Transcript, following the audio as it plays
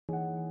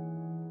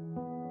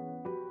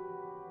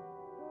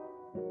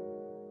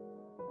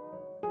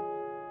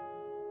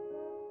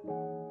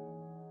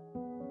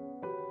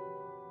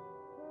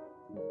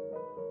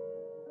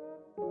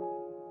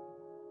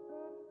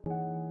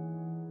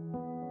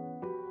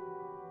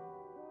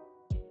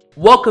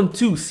Welcome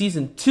to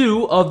Season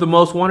 2 of the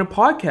Most Wanted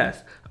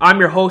Podcast. I'm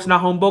your host,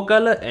 Nahom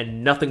Bokala,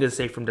 and nothing is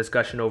safe from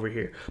discussion over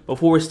here.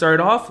 Before we start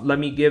off, let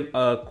me give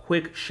a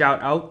quick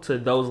shout out to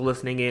those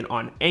listening in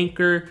on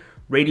Anchor,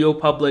 Radio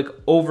Public,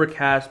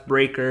 Overcast,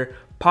 Breaker,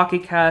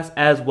 Pocket Cast,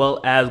 as well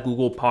as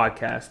Google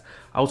Podcasts.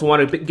 I also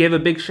want to give a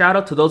big shout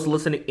out to those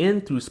listening in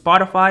through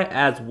Spotify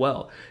as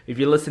well. If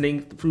you're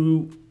listening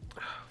through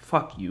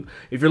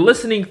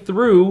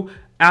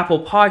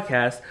Apple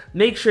Podcasts,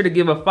 make sure to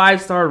give a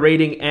 5-star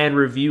rating and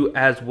review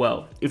as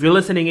well. If you're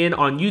listening in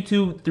on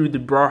YouTube through the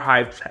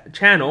Brawhive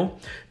channel,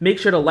 make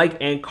sure to like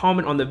and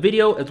comment on the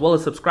video as well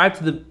as subscribe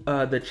to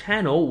the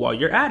channel while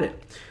you're at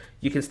it.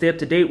 You can stay up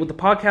to date with the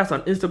podcast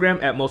on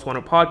Instagram at Most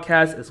Wanted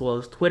Podcast as well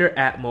as Twitter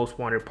at Most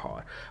Wanted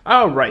Pod.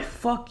 All right,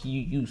 fuck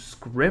you, you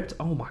script.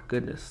 Oh my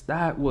goodness,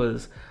 that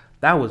was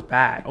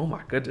bad. Oh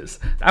my goodness,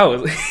 that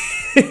was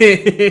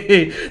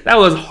that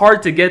was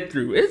hard to get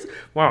through.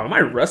 Wow, am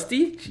I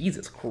rusty?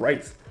 Jesus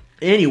Christ.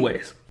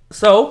 Anyways,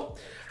 so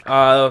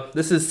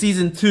this is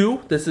season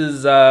 2. This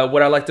is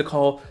what I like to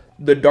call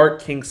the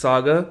Dark King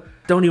Saga.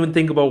 Don't even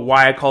think about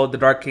why I call it the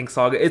Dark King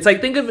Saga. It's like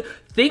think of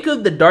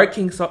the Dark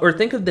King Saga, or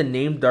think of the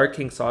name Dark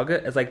King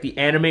Saga as like the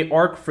anime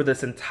arc for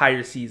this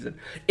entire season.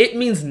 It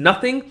means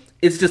nothing.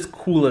 It's just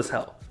cool as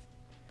hell.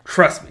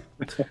 Trust me.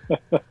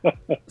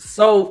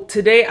 So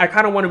today I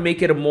kind of want to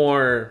make it a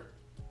more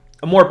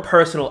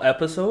personal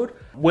episode.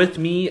 With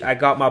me, I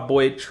got my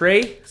boy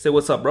Trey. Say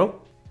what's up,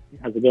 bro.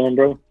 How's it going,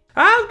 bro?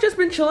 I've just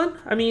been chilling.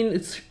 I mean,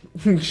 it's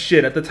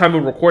shit. At the time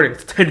of recording,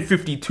 it's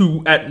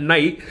 10:52 at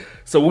night.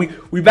 So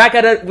we back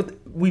at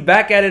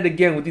it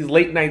again with these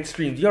late night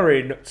streams. You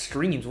already know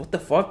streams. What the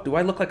fuck? Do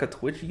I look like a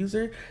Twitch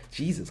user?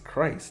 Jesus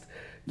Christ.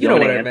 You know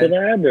what I meant.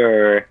 That,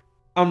 or?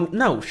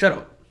 No, shut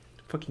up.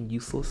 Fucking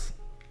useless.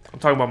 I'm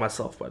talking about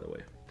myself, by the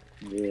way.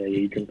 Yeah,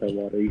 you drink that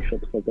water. You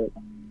shut the fuck up.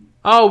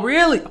 Oh,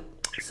 really?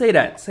 Say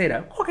that.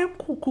 Okay,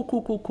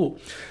 cool.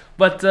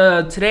 But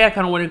today I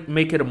kind of want to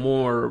make it a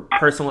more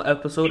personal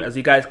episode. As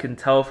you guys can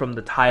tell from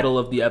the title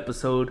of the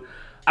episode,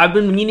 I've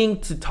been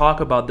meaning to talk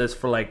about this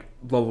for like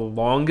the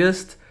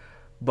longest,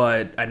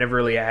 but I never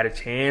really had a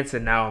chance.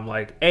 And now I'm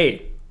like,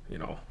 hey,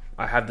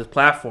 I have this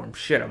platform.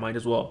 Shit, I might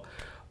as well.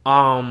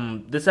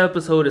 This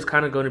episode is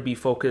kind of going to be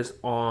focused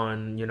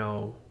on,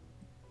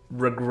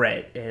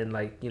 regret and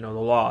the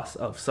loss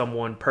of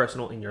someone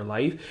personal in your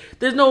life.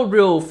 There's no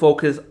real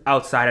focus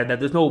outside of that.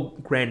 There's no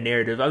grand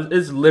narrative.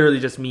 It's literally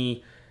just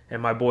me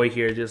and my boy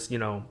here just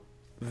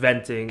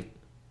venting.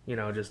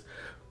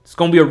 It's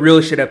gonna be a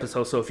real shit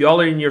episode. So if y'all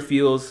are in your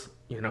feels,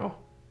 I'm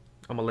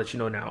gonna let you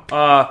know now.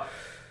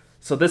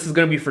 So this is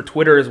gonna be for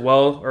Twitter as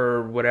well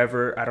or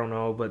whatever, I don't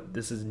know, but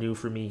this is new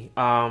for me.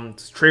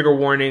 It's trigger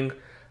warning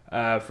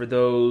for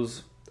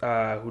those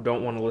who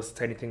don't want to listen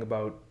to anything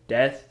about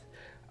death,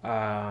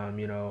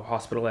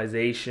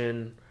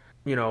 hospitalization,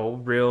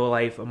 real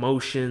life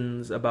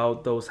emotions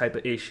about those type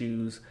of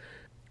issues,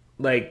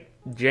 like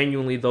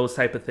genuinely those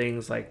type of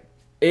things. Like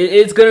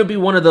it's gonna be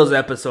one of those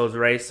episodes,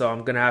 right? So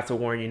I'm gonna have to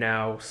warn you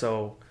now.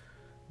 So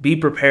be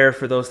prepared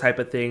for those type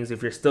of things.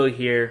 If you're still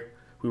here,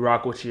 we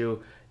rock with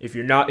you. If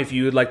you're not, if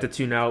you would like to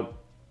tune out,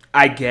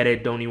 I get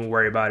it. Don't even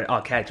worry about it.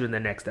 I'll catch you in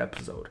the next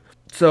episode.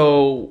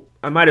 So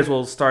I might as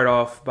well start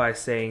off by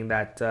saying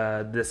that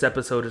this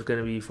episode is going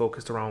to be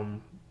focused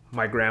around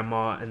my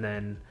grandma, and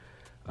then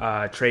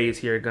Trey is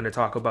here going to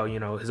talk about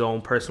his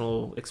own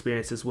personal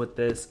experiences with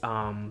this.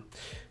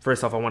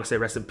 First off, I want to say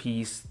rest in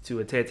peace to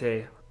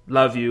Atete.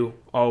 Love you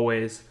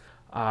always.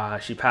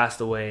 She passed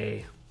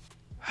away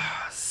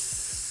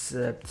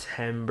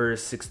September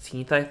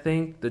 16th, I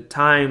think.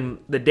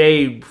 The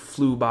day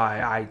flew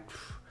by.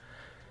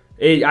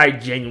 I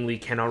genuinely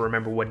cannot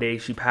remember what day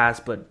she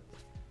passed, but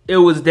it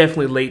was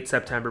definitely late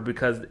September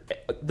because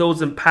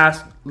those in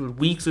past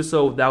weeks or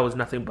so, that was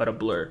nothing but a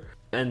blur.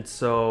 And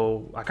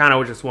so I kind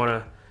of just want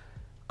to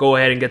go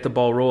ahead and get the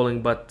ball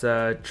rolling. But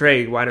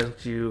Trey, why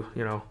don't you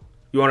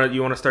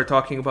want to start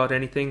talking about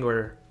anything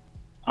or?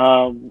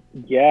 I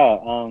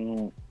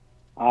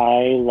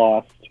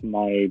lost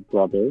my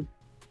brother. It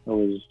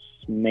was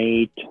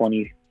May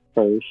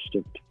 21st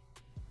of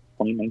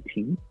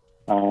 2019.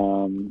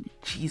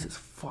 Jesus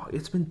fuck!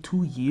 It's been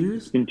 2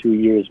 years. It's been 2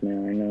 years,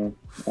 man. I know.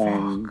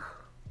 Fuck.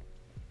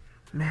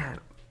 Man,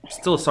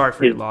 still sorry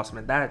for your loss,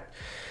 man. That.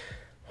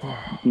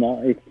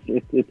 No,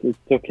 it's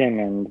okay,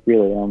 man.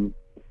 Really,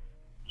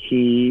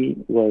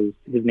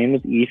 his name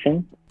was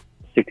Ethan.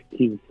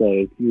 He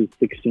was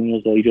 16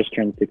 years old. He just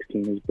turned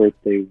 16. His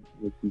birthday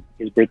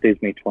is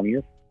May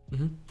 20th.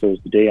 Mm-hmm. So it was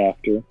the day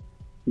after.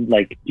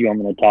 Like, do you want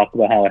me to talk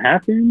about how it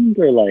happened,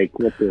 or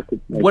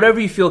whatever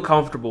you feel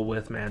comfortable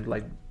with, man?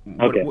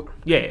 Okay.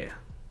 Yeah.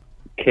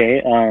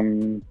 Okay.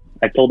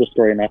 I told the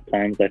story enough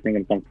times. I think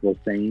I'm comfortable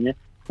saying it.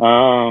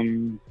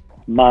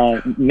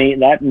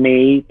 That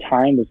May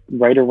time was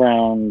right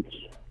around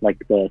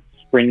the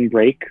spring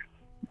break,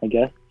 I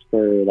guess,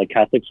 for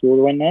Catholic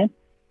school or whatnot.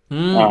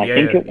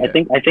 I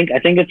think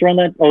it's around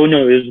that. Oh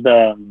no, it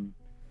was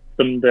the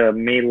the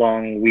May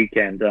long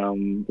weekend,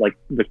 like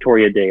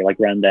Victoria Day, like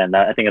around then.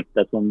 I think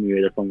that's when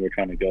we were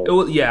trying to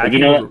go. Yeah, like, you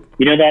know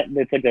that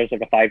it's like there's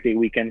like a 5-day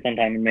weekend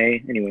sometime in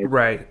May. Anyway,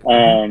 right.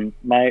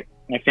 My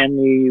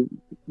family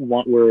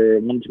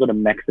wanted to go to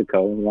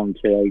Mexico. We wanted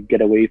to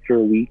get away for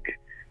a week.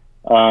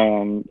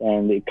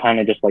 And it kind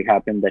of just like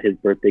happened that his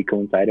birthday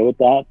coincided with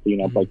that. So,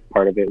 like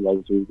part of it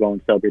was we were going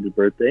to celebrate his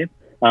birthday.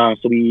 So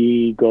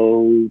we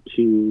go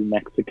to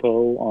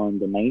Mexico on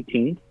the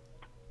 19th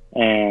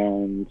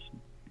and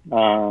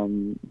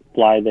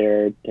fly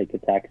there, take a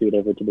taxi,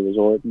 whatever, to the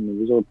resort. And the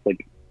resort's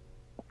like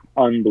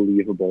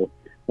unbelievable.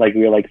 Like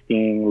we were like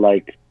seeing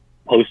like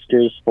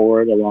posters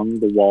for it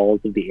along the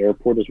walls of the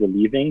airport as we're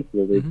leaving. So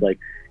it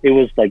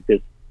was like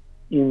this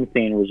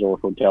insane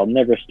resort hotel.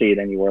 Never stayed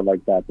anywhere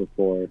like that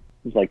before. It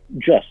was like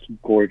just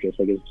gorgeous.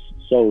 Like it's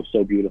so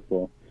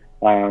beautiful.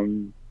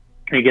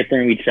 We get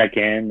there and we check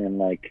in and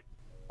like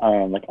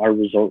our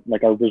resort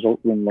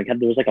room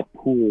there was like a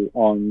pool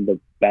on the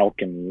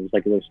balcony. It was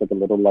like a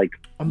little like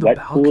on the wet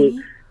balcony?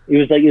 pool.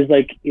 It's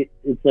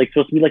like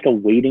supposed to be like a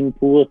wading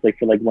pool. It's like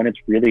for like when it's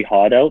really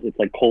hot out, it's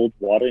like cold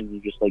water and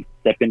you just like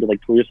step into like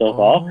pull yourself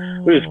off.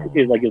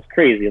 It's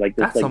crazy. Like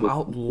this, that's like some this,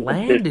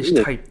 outlandish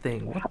type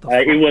thing. What the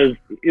fuck?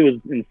 It was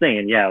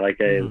insane. Yeah,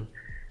 like it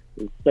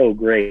was so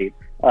great.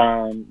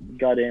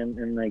 Got in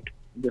and like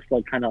just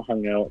like kind of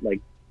hung out,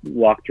 like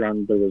walked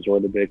around the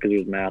resort a bit because it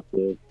was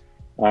massive.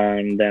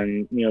 And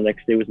then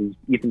next day was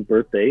Ethan's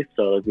birthday,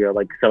 so like, we were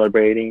like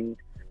celebrating.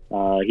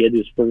 He had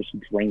his first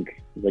drink.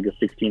 It was like his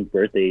 16th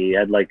birthday. He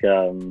had like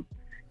a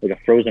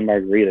frozen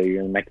margarita.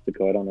 You're in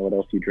Mexico. I don't know what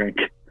else you drink.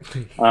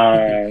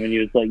 And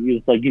he's so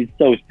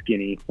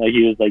skinny. Like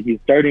he's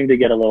starting to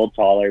get a little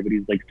taller, but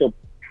he's like still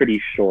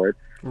pretty short.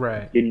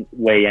 Right. Didn't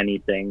weigh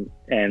anything,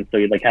 and so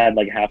he like had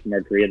like half a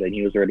margarita, and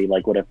he was already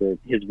like whatever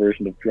his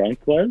version of drunk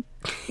was.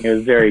 And it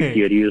was very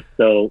cute. He was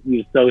so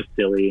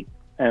silly,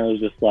 and it was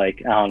just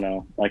like, I don't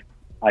know. Like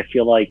I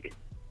feel like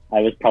I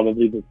was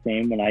probably the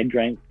same when I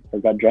drank or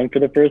got drunk for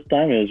the first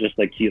time. It was just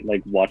like cute,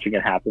 like watching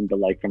it happen, but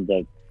like from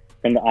the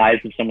eyes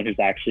of someone who's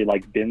actually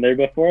like been there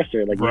before. So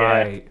like,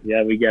 right.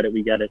 yeah, we get it.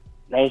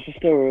 That was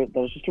just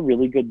a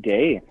really good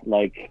day.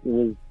 Like it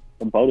was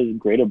about as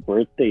great a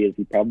birthday as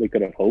he probably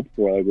could have hoped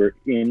for. Like, we're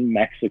in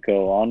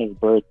Mexico on his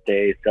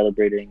birthday,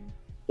 celebrating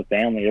the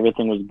family.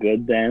 Everything was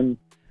good then.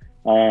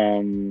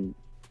 And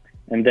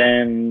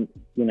then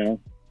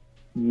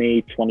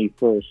May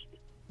 21st.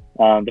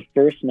 The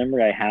first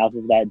memory I have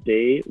of that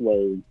day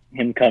was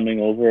him coming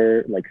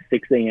over like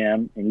 6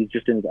 a.m. and he's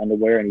just in his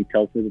underwear and he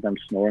tells me that I'm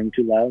snoring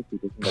too loud. He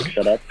just like,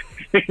 shut up.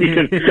 he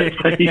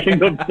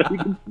can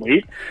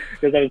sleep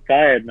because I was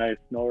tired and I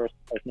snore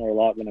a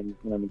lot when I'm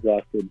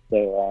exhausted.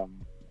 So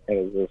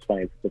it was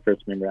funny. It's the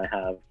first memory I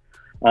have.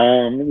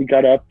 We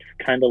got up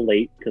kind of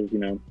late because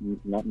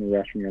not in a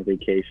rush from your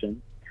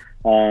vacation.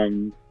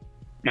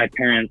 My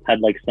parents had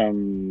like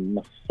some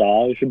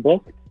massage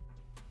booked.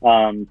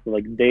 So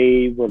like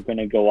they were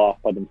gonna go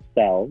off by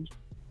themselves,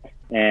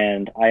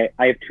 and I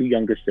have two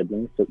younger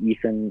siblings. So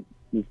Ethan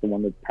is the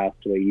one that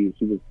passed away. He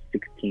was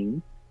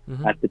 16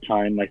 at the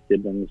time. My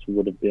siblings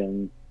would have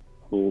been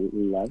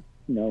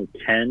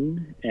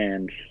 10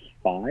 and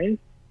 5.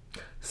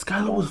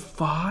 Skylar was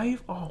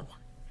 5. Oh,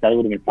 Skylar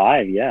would have been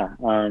 5. Yeah.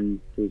 It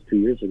was 2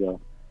 years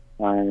ago.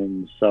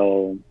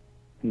 So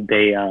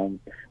they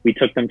we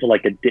took them to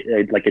like a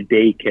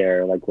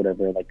daycare, like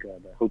whatever, like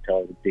the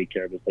hotel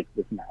daycare was like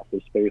this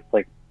massive space.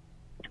 Like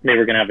they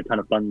were gonna have a ton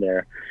of fun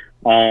there,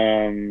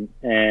 and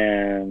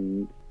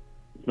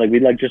like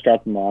we like just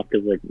dropped them off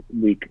because like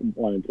we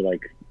wanted to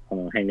like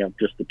hang out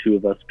just the two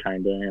of us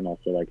kind of, and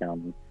also like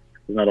there's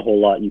not a whole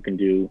lot you can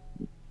do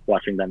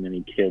watching that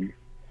many kids.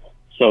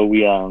 So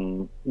we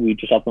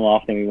just dropped them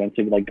off and we went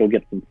to like go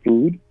get some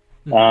food,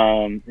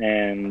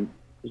 and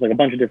there's like a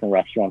bunch of different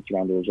restaurants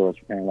around the resort.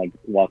 So we're kind of like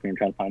walking and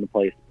trying to find a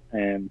place.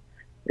 And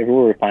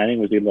everywhere we were finding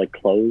was either like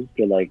closed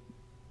or like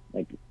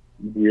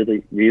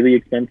really, really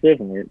expensive.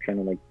 And we were trying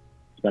to like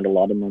spend a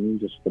lot of money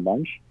just for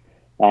lunch.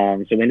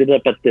 So we ended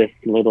up at this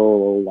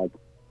little like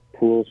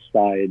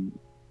poolside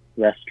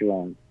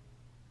restaurant.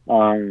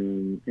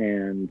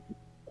 And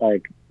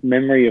like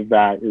memory of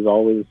that is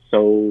always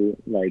so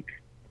like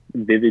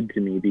vivid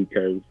to me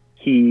because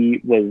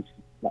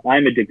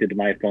I'm addicted to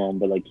my phone,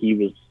 but like he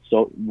was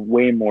so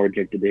way more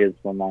addicted to his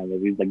phone line.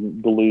 He was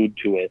like glued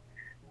to it,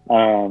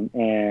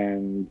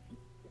 and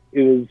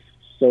it was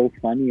so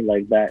funny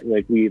like that.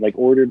 Like we like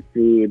ordered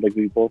food, like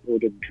we both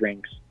ordered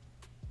drinks,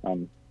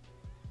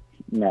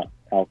 not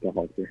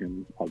alcohol for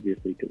him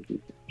obviously because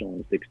he's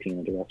only 16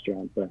 at the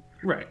restaurant, but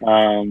right.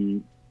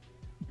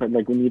 But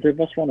like when neither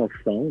of us were on our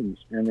phones,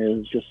 and it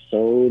was just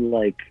so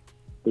like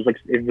I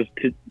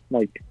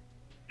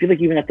feel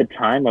like even at the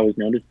time I was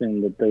noticing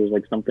that there was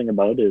like something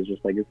about it. It's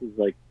just like, this is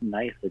like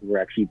nice. Like we're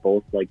actually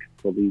both like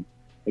fully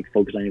like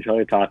focused on each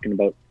other, talking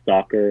about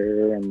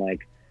soccer and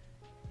like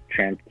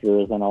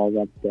transfers and all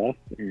that stuff.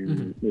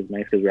 And it was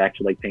nice because we're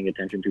actually like paying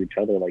attention to each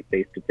other like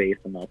face to face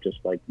and not just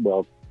like,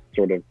 well,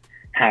 sort of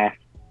half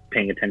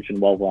paying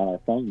attention while we're on our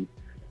phones.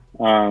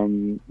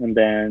 And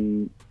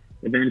then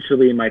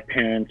Eventually, my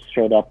parents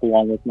showed up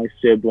along with my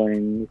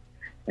siblings.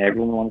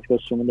 Everyone wanted to go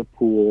swim in the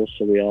pool,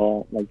 so we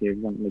all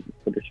everyone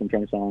put their swim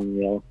trunks on. And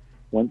we all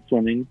went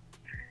swimming,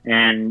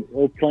 and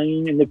we were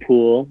playing in the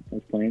pool. I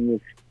was playing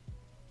with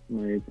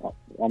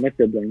all my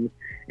siblings,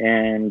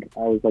 and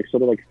I was like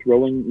sort of like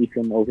throwing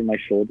Ethan over my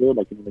shoulder,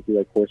 like you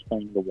like horse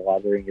playing in the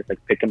water, and you just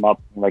like pick him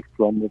up and like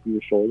throw him over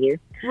your shoulder.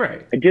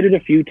 Right. I did it a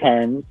few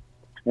times,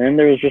 and then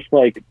there was just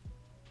like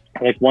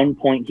one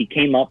point he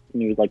came up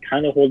and he was like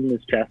kind of holding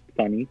his chest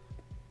funny.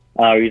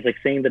 He was like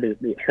saying that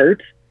it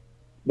hurt,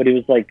 but it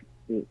was like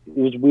it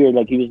was weird.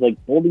 Like he was like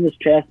holding his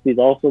chest. He's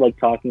also like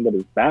talking about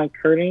his back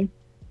hurting.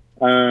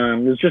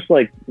 It was just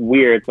like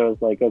weird. So I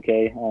was like,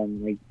 okay,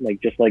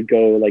 like just like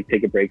go like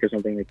take a break or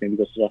something. Like maybe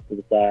go sit off to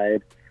the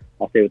side.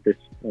 I'll stay with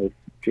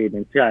Jaden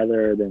and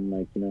Skylar. Then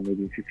like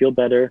maybe if you feel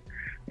better.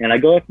 And I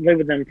go up and play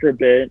with them for a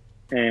bit,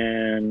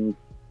 and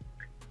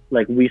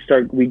like we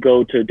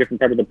go to a different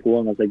part of the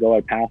pool, and as I go,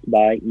 I pass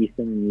by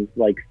Ethan, and he's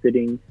like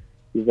sitting.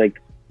 He's like,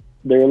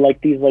 there were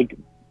like these like,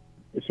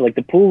 so like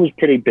the pool was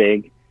pretty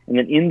big, and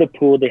then in the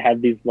pool they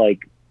had these like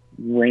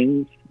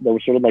rings that were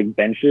sort of like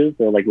benches.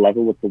 They're like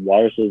level with the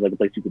water, so it was like a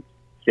place you could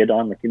sit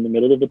on, like in the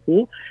middle of the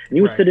pool. And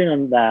he was sitting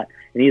on that,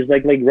 and he's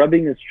like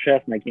rubbing his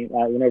chest. And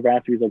I whenever I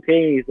asked him, he's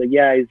okay. He's like,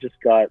 yeah, he's just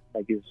got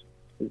like he's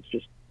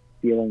just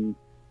feeling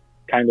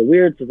kind of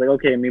weird. So it's like,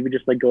 okay, maybe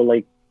just like go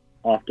like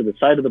off to the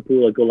side of the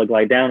pool, like go like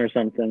lie down or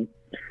something.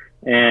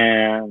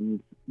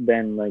 And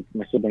then like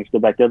my siblings go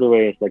back the other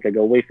way. It's like I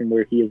go away from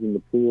where he is in the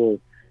pool,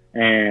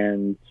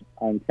 and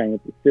I'm playing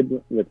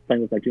with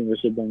my junior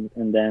siblings,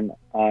 and then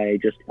I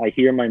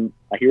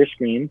hear a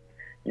scream,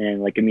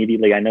 and like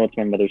immediately I know it's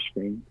my mother's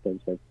scream because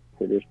I've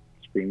heard her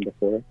scream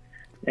before.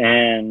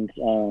 And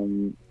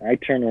I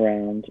turn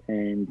around,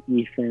 and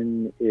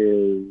Ethan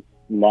is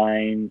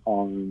lying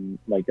on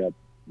like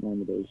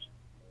one of those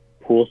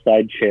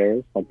poolside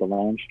chairs, like the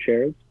lounge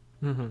chairs.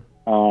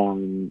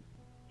 Mm-hmm.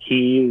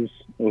 He's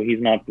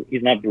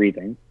not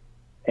breathing,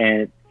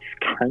 and it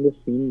kind of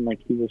seemed like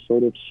he was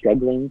sort of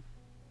struggling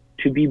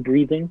to be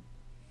breathing.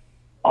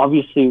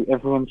 Obviously,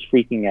 everyone's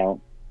freaking out.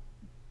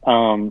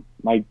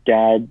 My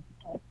dad,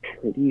 I'm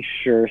pretty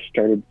sure,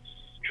 started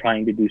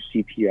trying to do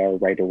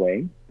CPR right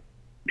away.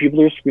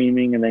 People are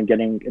screaming and then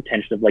getting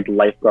attention of like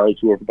lifeguards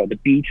who are over by the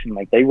beach, and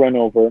like they run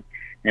over,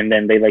 and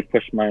then they like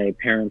push my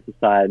parents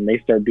aside and they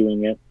start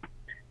doing it.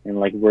 And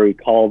like we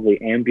call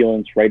the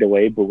ambulance right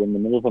away, but we're in the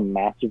middle of a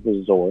massive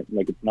resort.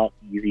 Like it's not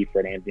easy for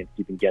an ambulance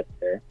to even get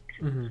there.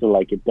 Mm-hmm. So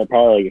like it's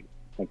probably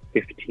like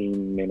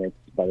 15 minutes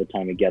by the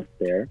time it gets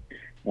there.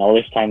 And all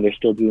this time they're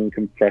still doing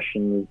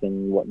compressions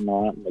and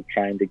whatnot, like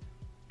trying to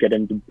get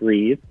him to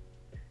breathe.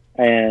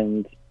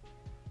 And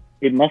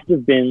it must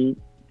have been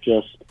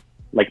just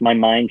like my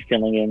mind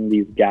filling in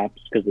these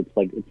gaps, because it's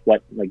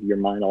what like your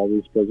mind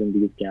always fills in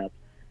these gaps.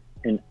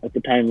 And at the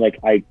time, like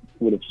I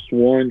would have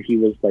sworn he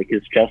was like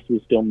his chest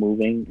was still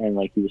moving, and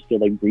like he was still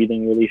like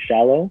breathing really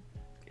shallow,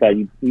 but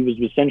he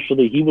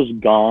was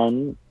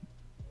gone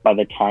by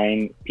the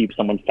time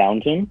someone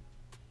found him.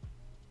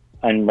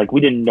 And like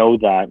we didn't know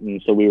that,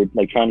 and so we were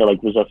like trying to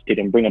like resuscitate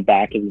him, bring him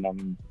back as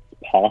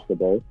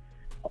possible,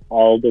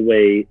 all the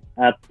way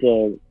at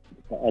the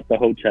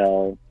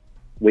hotel,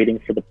 waiting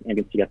for the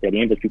ambulance to get there. The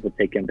ambulance people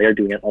take him; they're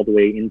doing it all the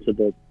way into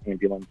the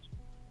ambulance.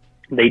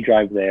 They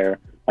drive there.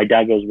 My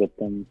dad goes with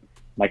them.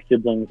 My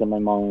siblings and my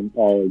mom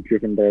are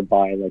driven there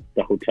by like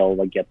the hotel,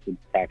 like gets a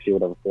taxi or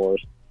whatever for us.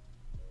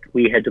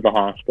 We head to the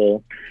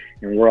hospital,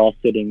 and we're all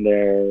sitting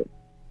there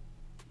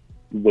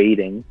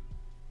waiting.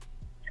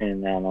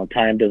 And I don't know,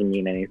 time doesn't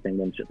mean anything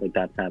when shit like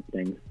that's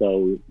happening.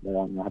 So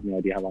I have no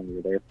idea how long we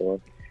were there for.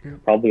 Yeah.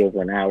 Probably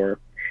over an hour.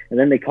 And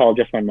then they called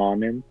just my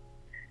mom in,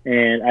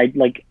 and I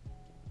like,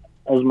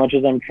 as much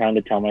as I'm trying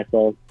to tell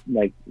myself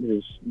like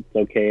it's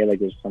okay, like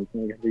there's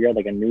something to figure out,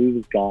 like I knew he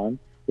was gone.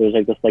 There was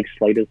like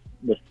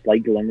this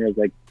slight glimmer of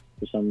like,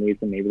 for some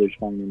reason maybe they're just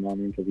calling my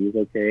mom in because he's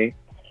okay.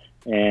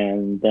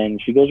 And then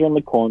she goes around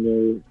the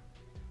corner.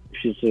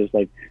 She's just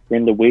like, we're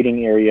in the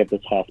waiting area of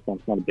this hospital.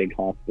 It's not a big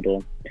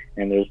hospital,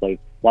 and there's like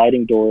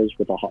sliding doors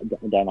with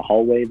down a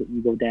hallway that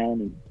you go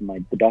down.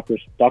 And the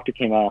doctor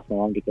came out. My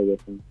mom to go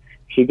with him.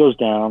 She goes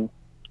down,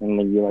 and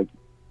then you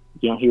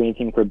don't hear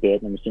anything for a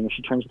bit. And I'm assuming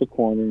she turns the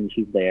corner and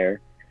she's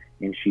there,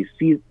 and she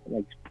sees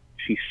like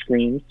she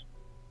screams,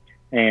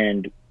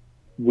 and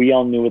we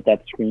all knew what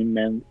that scream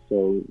meant.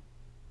 So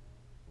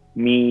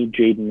me,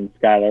 Jaden,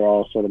 and Skylar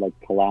all sort of like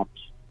collapse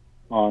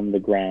on the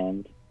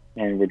ground,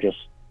 and we just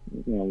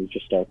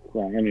start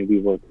crying. I mean, we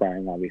were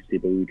crying obviously,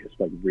 but we just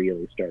like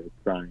really started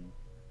crying.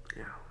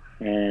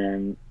 Yeah.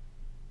 And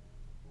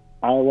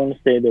I want to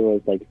say there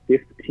was like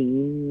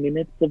 15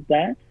 minutes of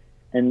that,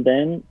 and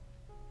then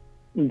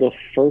the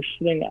first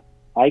thing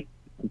I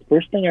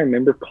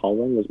remember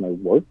calling was my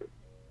work.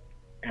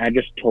 And I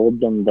just told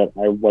them that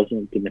I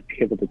wasn't going to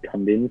be able to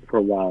come in for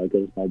a while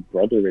because my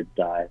brother had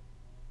died.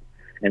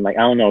 And like,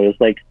 I don't know, it was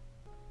like,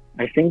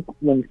 I think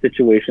when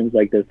situations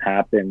like this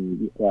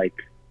happen, like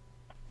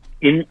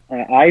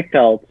I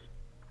felt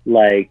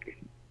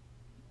like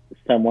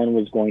someone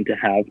was going to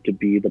have to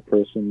be the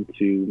person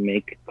to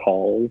make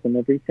calls and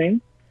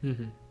everything.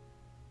 Mm-hmm.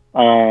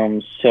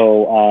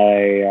 So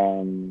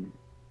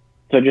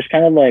just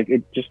kind of like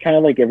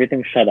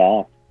everything shut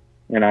off,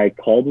 and I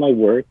called my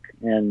work,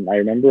 and I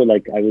remember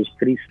like I was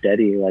pretty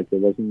steady, like I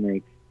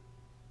wasn't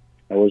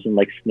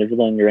like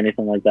sniveling or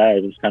anything like that. I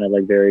just kind of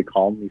like very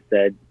calmly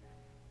said,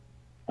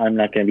 I'm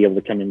not going to be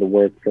able to come into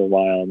work for a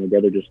while. My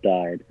brother just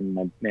died, and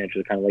my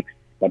manager kind of like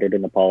sputtered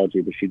an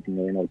apology, but she didn't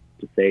really know what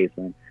to say.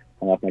 So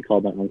I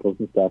called my uncles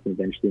and stuff, and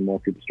eventually more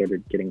people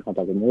started getting in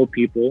contact with more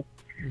people.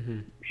 Mm-hmm.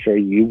 I'm sure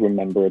you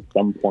remember at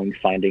some point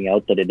finding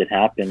out that it had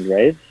happened,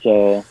 right?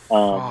 So,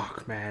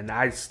 fuck, man,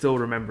 I still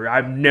remember.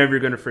 I'm never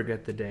gonna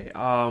forget the day.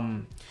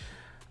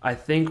 I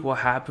think what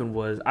happened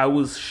was I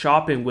was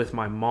shopping with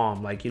my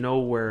mom, like, you know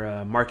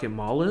where Market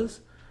Mall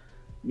is?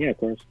 Yeah, of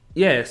course.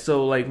 Yeah,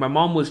 so like my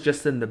mom was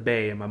just in the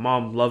Bay, and my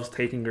mom loves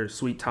taking her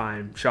sweet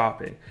time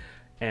shopping.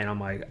 And I'm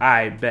like,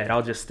 I bet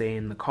I'll just stay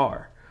in the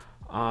car.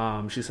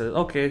 She said,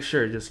 okay,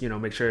 sure, just,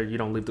 make sure you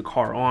don't leave the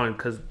car on,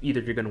 because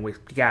either you're going to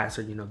waste gas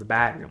or, the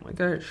battery. I'm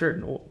like, all right, sure,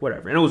 no,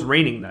 whatever. And it was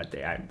raining that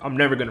day. I'm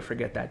never going to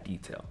forget that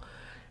detail.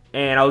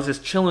 And I was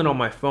just chilling on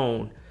my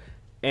phone,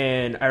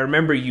 and I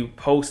remember you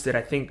posted,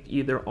 I think,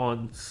 either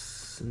on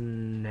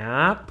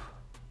Snap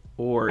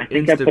or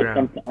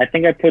Instagram. I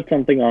think I put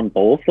something on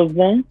both of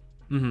them,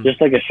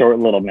 just like a short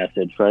little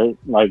message, right?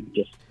 Like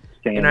just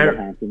saying what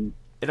happened.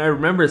 And I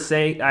remember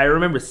seeing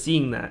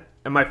that,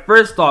 and my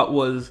first thought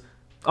was,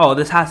 oh,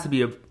 this has to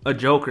be a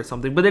joke or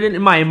something. But then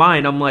in my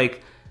mind, I'm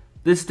like,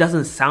 this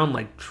doesn't sound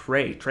like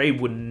Trey. Trey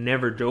would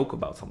never joke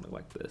about something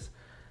like this.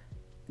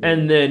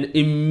 And then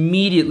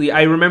immediately,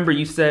 I remember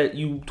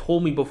you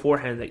told me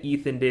beforehand that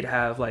Ethan did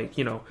have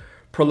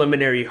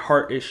preliminary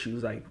heart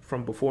issues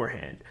from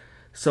beforehand.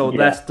 So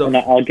that's the. And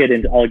I'll get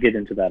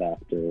into that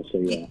after. So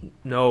yeah.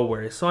 No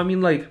worries. So I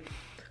mean, I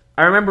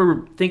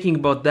remember thinking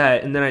about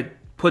that, and then I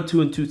put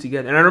two and two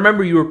together. And I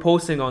remember you were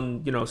posting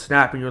on,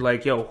 Snap, and you're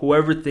like, yo,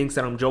 whoever thinks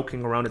that I'm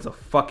joking around is a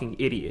fucking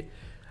idiot.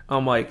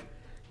 I'm like,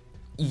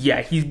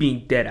 yeah, he's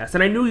being dead ass.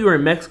 And I knew you were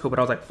in Mexico, but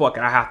I was like, fuck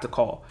it, I have to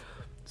call.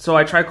 So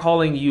I tried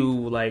calling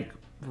you,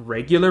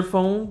 regular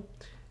phone.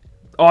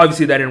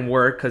 Obviously, that didn't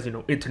work because,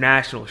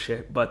 international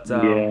shit. But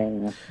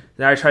then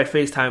I tried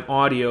FaceTime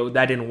audio.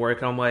 That didn't work.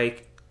 And I'm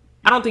like,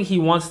 I don't think he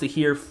wants to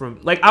hear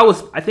from...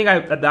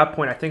 at that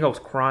point, I was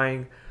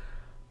crying.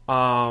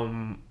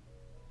 I'm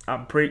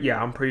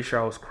pretty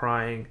sure I was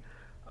crying.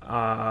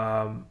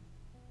 I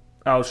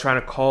was trying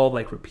to call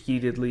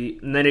repeatedly,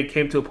 and then it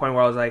came to a point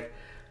where I was like,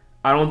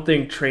 I don't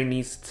think Trey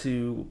needs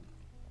to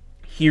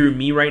hear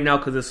me right now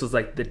because this was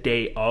the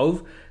day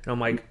of. And I'm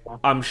like,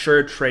 I'm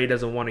sure Trey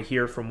doesn't want to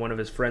hear from one of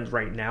his friends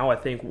right now. I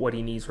think what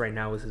he needs right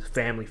now is his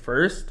family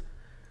first.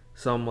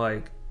 So I'm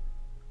like,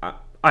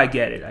 I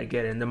get it.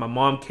 And then my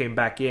mom came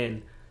back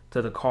in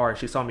to the car.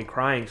 She saw me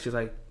crying. She's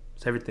like,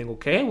 is everything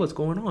okay? What's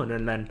going on?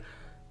 And then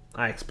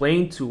I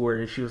explained to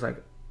her, and she was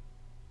like,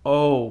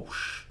 oh,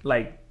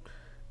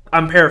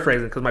 I'm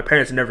paraphrasing because my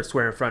parents never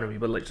swear in front of me,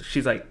 but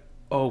she's like,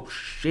 oh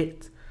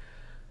shit.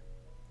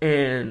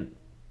 And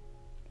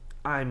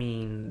I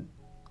mean,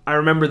 I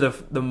remember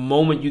the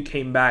moment you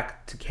came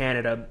back to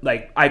Canada,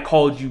 I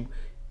called you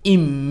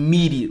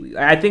immediately.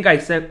 I think I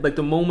sent,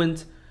 the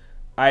moment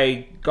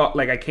I got,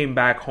 I came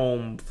back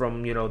home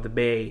from, the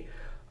Bay,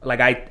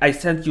 I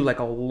sent you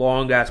a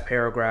long ass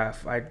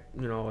paragraph. I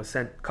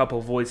sent a couple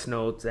voice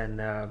notes,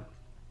 and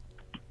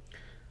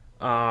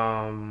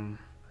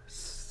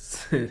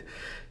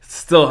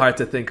still hard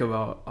to think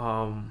about.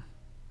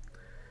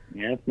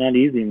 Yeah, it's not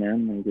easy,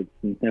 man.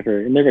 It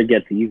never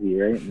gets easy,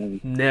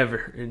 right?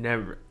 Never.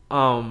 And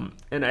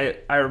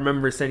I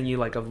remember sending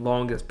you a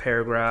longest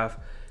paragraph.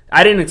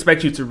 I didn't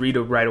expect you to read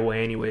it right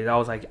away anyways. I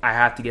was like, I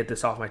have to get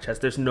this off my chest.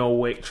 There's no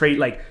way.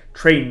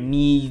 Trey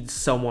needs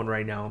someone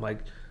right now.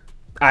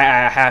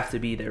 I have to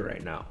be there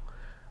right now.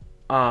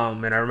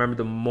 And I remember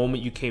the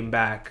moment you came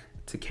back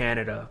to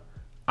Canada,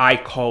 I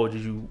called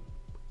you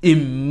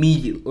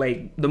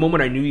immediately. The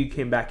moment I knew you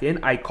came back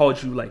in, I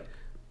called you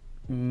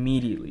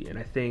immediately. And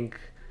I think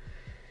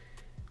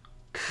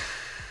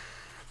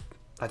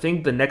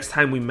the next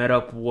time we met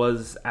up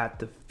was at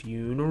the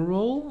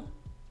funeral.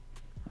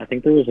 I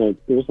think there was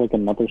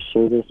another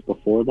service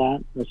before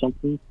that or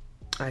something.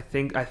 I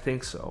think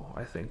so.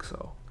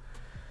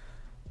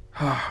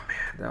 Oh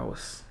man, that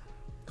was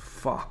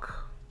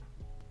fuck.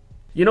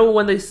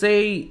 When they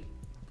say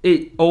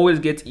it always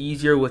gets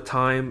easier with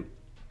time,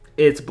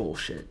 it's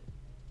bullshit.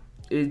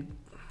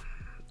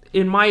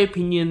 In my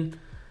opinion,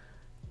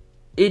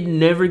 it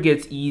never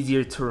gets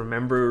easier to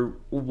remember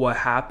what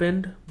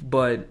happened,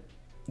 but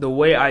the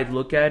way I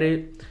look at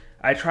it,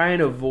 I try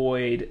and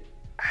avoid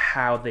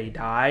how they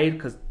died,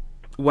 because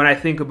when I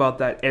think about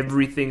that,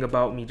 everything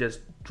about me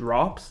just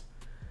drops.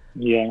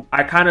 Yeah.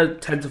 I kind of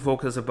tend to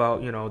focus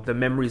about, the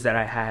memories that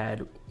I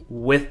had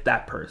with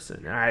that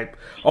person. And I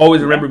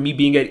always remember me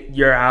being at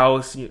your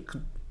house.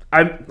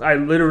 I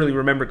literally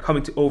remember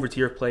coming over to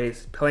your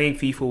place, playing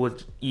FIFA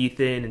with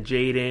Ethan and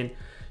Jaden,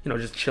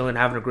 just chilling,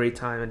 having a great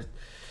time. And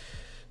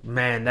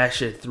Man, that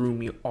shit threw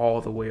me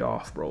all the way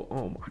off, bro.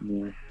 Oh my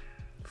Yeah.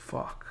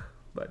 fuck.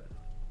 But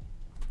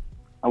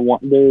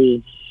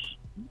There's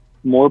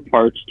more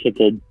parts to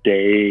the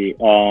day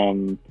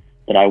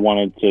that I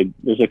wanted to.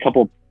 There's a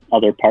couple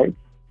other parts.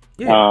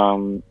 yeah.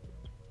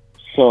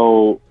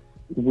 So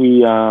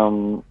we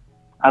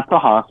at the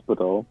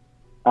hospital,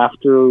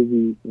 after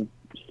we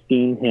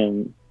seen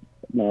him,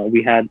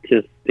 we had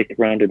to stick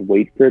around and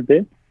wait for a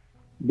bit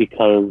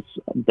because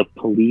the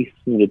police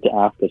needed to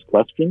ask us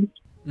questions.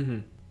 Mm-hmm.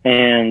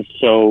 And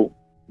so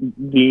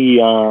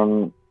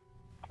the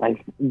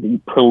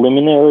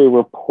preliminary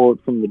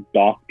report from the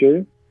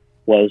doctor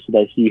was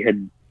that he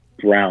had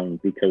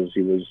drowned because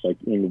he was like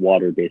in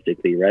water,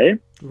 basically, right?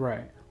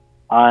 Right.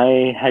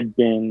 I had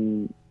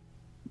been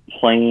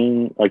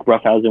playing like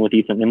roughhousing with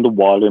Ethan in the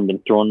water and been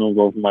throwing him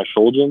over my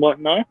shoulder and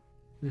whatnot.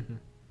 Mm-hmm.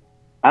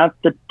 At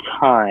the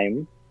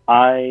time,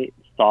 I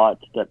thought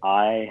that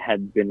I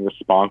had been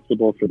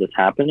responsible for this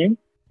happening.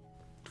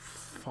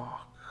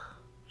 Fuck.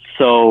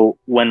 So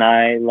when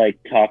I like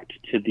talked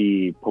to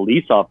the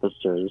police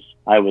officers,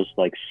 I was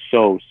like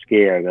so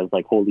scared. I was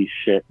like, holy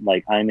shit,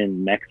 like I'm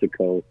in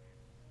Mexico.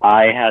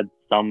 I had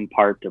some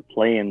part to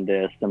play in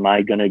this. Am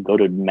I going to go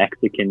to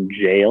Mexican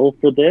jail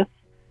for this?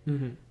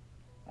 Mm-hmm.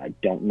 I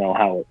don't know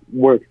how it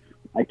works.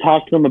 I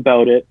talked to them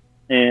about it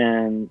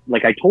and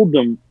like I told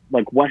them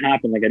like what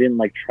happened. Like I didn't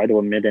like try to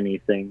omit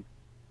anything.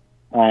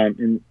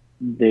 And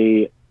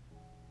they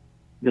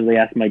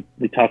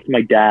talked to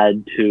my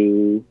dad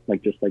too,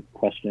 like just like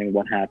questioning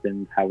what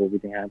happened, how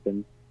everything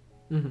happened.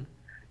 Mm-hmm.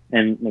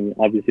 And I mean,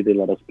 obviously they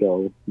let us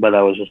go, but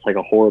that was just like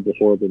a horrible,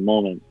 horrible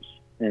moment.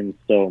 And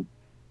so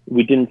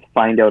we didn't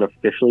find out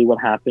officially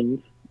what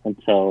happened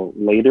until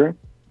later,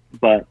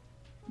 but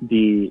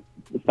the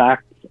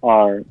facts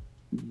are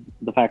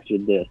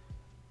this.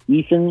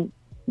 Ethan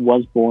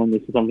was born,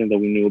 this is something that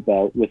we knew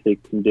about, with a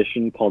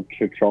condition called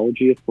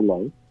tetralogy of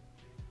Fallot.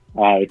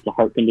 It's a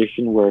heart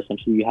condition where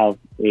essentially you have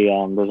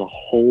there's a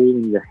hole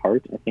in your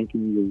heart, I think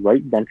in your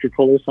right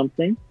ventricle or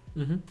something,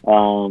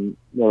 Mm-hmm.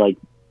 where like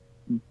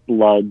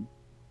blood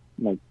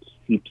like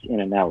seeps in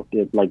and out.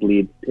 It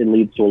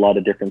leads to a lot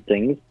of different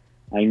things.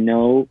 I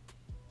know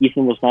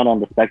Ethan was not on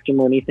the spectrum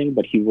or anything,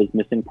 but he was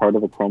missing part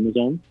of a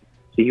chromosome.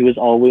 So he was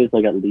always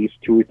like at least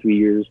 2 or 3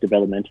 years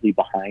developmentally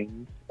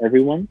behind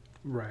everyone.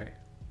 Right.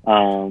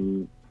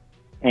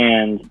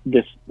 And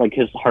this, like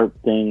his heart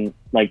thing,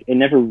 like it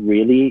never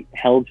really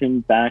held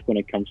him back when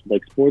it comes to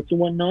like sports and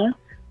whatnot.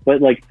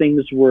 But like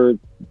things were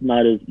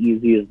not as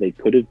easy as they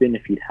could have been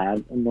if he'd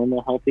had a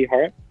normal, healthy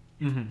heart.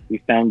 Mm-hmm. We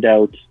found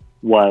out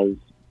was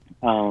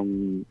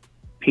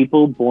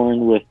people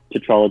born with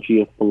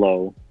tetralogy of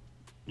Fallot,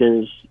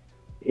 there's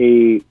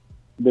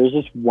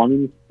this 1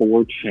 in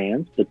 4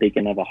 chance that they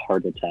can have a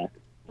heart attack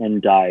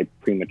and die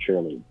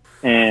prematurely.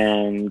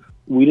 And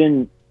they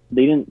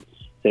didn't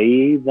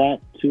say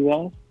that to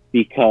us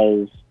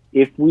because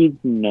if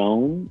we'd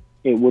known,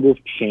 it would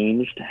have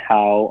changed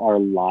how our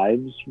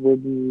lives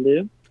would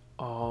live.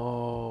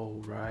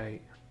 Oh,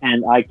 right.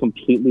 And I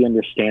completely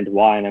understand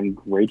why, and I'm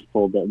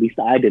grateful that at least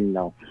I didn't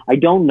know. I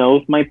don't know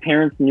if my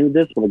parents knew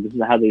this, but like, this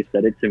is how they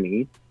said it to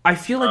me. I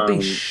feel like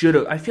they should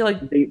have. I feel like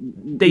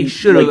they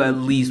should have like, at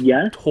least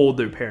told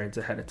their parents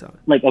ahead of time.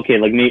 Like, okay,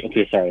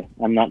 sorry.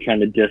 I'm not trying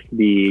to diss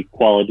the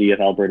quality of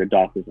Alberta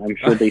doctors. I'm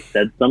sure they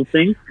said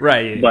something.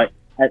 Right. Yeah, but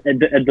at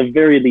the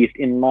very least,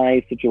 in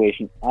my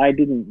situation, I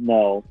didn't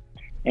know.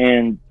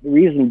 And the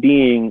reason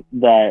being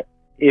that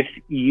if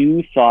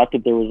you thought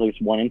that there was like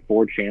 1 in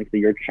 4 chance that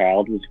your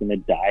child was going to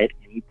die at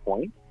any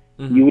point,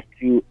 mm-hmm. you would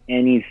do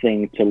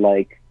anything to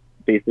like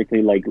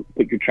basically like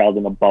put your child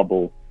in a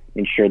bubble,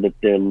 ensure that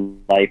their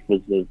life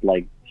was as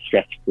like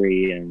stress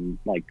free and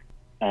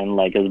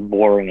as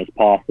boring as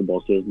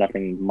possible, so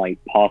nothing might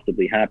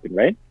possibly happen,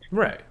 right?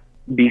 Right.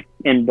 But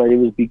it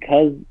was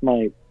because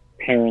my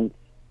parents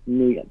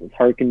knew he had this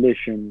heart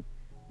condition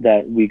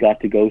that he got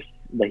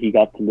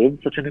to live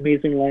such an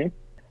amazing life.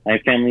 My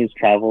family has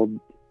traveled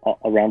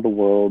around the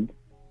world.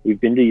 We've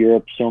been to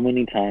Europe so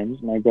many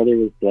times. My brother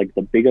was like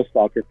the biggest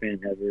soccer fan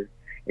ever,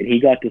 and he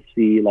got to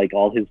see like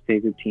all his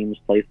favorite teams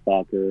play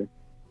soccer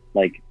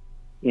like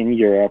in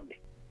Europe,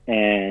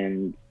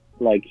 and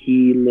like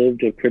he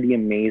lived a pretty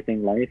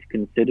amazing life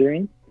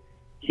considering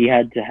he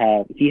had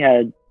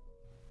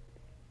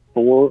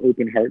 4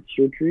 open heart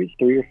surgeries,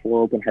 3 or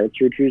 4 open heart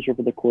surgeries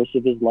over the course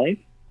of his life.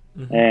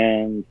 Mm-hmm.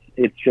 And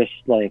it's just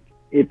like,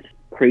 it's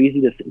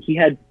crazy to see. He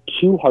had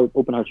 2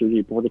 open heart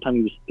surgeries before the time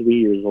he was 3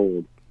 years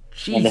old.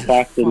 Jesus, and the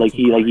fact that like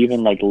he Christ. Like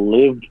even like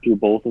lived through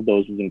both of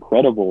those is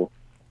incredible.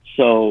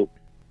 So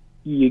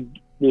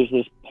there's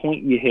this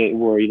point you hit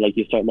where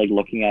you start like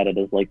looking at it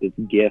as like this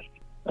gift.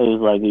 It was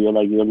like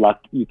you're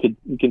lucky. You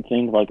can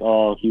think like,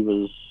 oh, he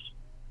was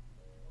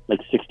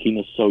like 16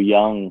 is so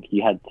young. He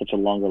had such a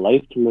longer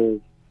life to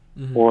live.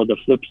 Mm-hmm. Or the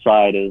flip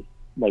side is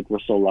like we're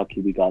so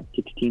lucky we got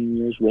 16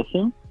 years with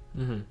him.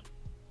 Mm-hmm.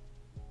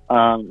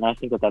 And I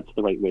think that's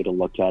the right way to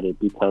look at it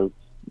because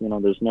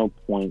there's no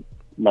point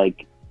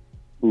like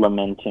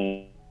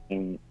lamenting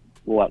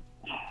what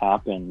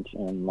happened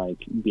and like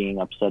being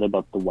upset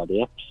about the what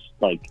ifs.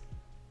 Like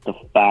the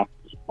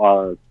facts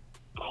are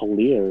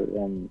clear,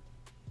 and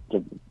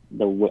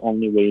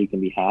only way you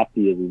can be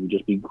happy is you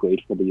just be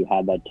grateful that you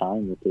had that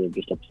time, instead of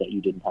just upset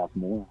you didn't have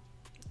more.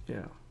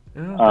 Yeah.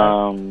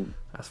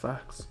 That's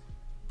facts.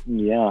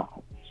 Yeah.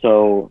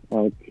 So,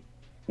 like,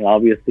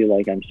 obviously,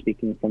 like, I'm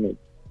speaking from it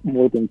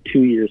more than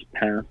 2 years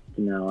past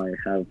now. I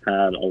have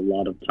had a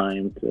lot of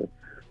time to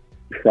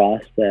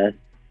process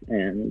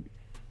and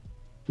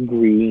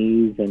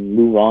grieve and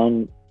move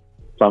on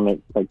from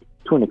it, like,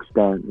 to an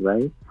extent,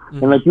 right?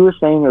 And like you were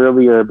saying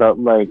earlier about,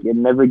 like, it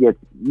never gets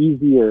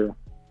easier,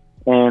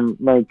 and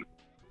like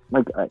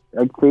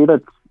I'd say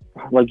that's,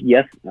 like,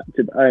 yes,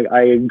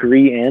 I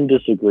agree and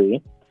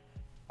disagree.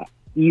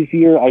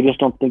 Easier, I just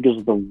don't think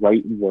is the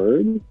right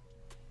word.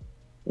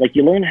 Like,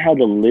 you learn how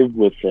to live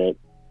with it.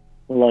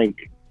 Like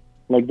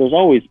there's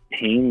always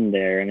pain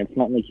there, and it's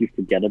not like you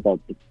forget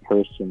about the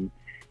person,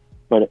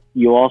 but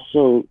you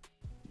also,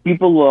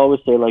 people will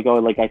always say, like, oh,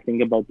 like, I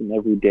think about them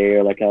every day,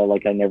 or like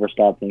I never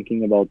stop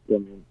thinking about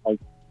them. Like,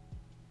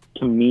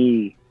 to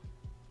me,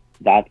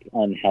 that's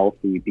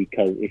unhealthy,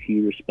 because if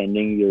you were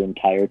spending your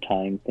entire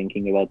time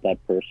thinking about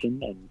that person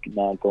and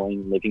not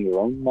going and living your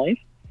own life,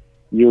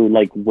 you're,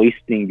 like,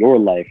 wasting your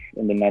life.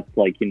 And then that's,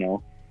 like,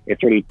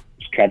 it's already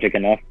tragic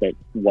enough that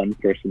one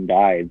person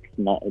died.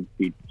 It'd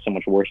be so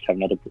much worse to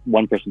have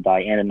one person die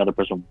and another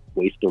person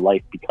waste their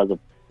life because of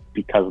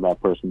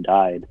that person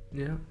died.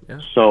 Yeah.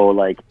 So,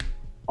 like,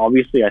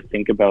 obviously I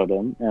think about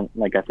him, and,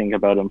 like, I think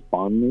about him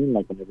fondly, and,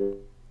 like, whenever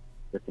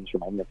things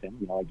remind me of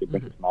him, I get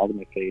a smile to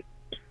my face.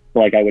 But,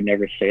 like, I would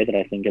never say that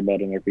I think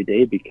about him every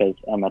day, because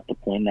I'm at the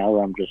point now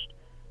where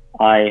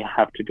I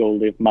have to go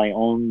live my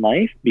own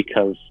life,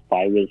 because if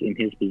I was in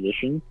his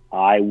position,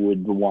 I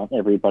would want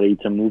everybody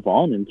to move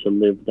on and to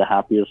live the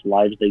happiest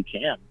lives they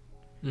can.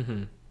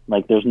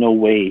 Like, there's no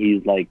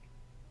way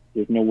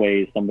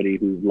somebody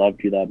who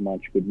loved you that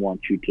much would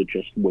want you to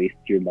just waste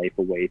your life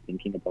away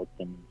thinking about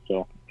them.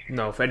 So,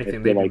 no, if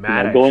anything, they'd be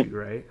mad at you,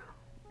 right?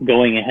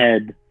 Going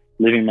ahead,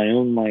 living my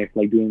own life,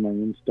 like, doing my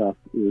own stuff,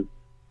 is,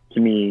 to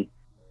me,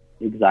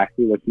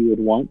 exactly what he would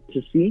want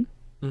to see.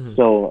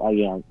 So,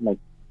 like,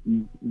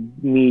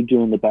 me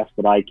doing the best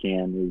that I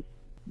can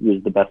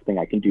is the best thing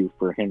I can do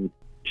for him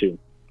too.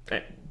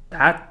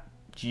 That,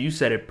 you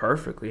said it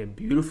perfectly and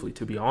beautifully,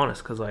 to be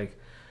honest, because, like,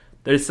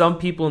 there's some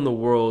people in the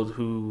world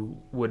who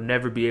would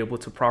never be able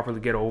to properly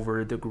get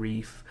over the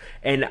grief,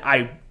 and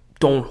I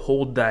don't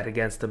hold that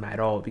against them at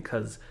all,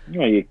 because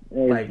you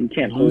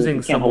can't hold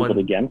it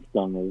against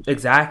them.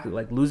 Exactly,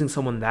 like, losing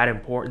someone that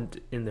important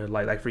in their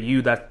life, like, for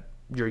you, that's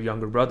your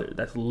younger brother.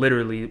 That's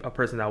literally a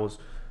person that was,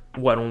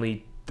 what,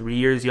 only 3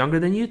 years younger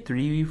than you?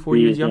 4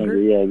 years younger?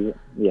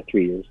 Yeah,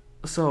 3 years.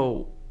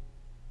 So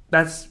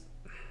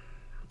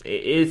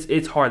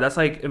it's hard. That's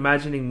like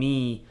imagining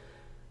me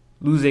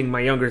losing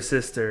my younger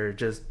sister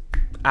just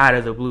out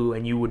of the blue,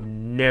 and you would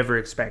never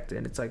expect it.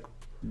 And it's like,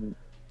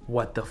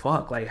 what the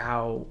fuck? Like,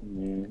 how?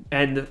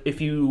 And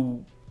if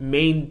you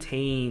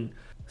maintain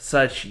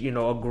such,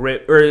 a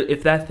grip, or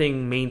if that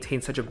thing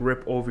maintains such a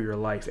grip over your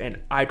life, and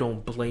I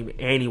don't blame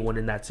anyone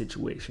in that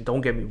situation,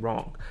 don't get me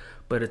wrong,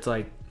 but it's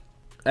like,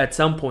 at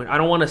some point, I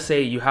don't want to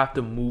say you have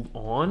to move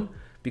on,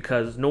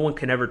 because no one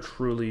can ever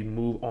truly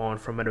move on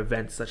from an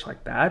event such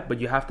like that, but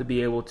you have to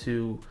be able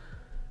to,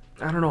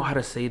 I don't know how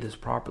to say this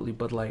properly,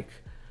 but, like,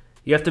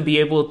 you have to be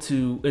able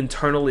to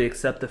internally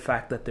accept the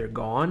fact that they're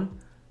gone,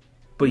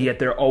 but yet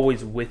they're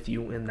always with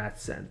you in that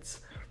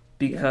sense.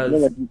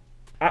 Because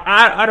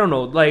I don't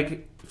know,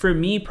 like, for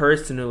me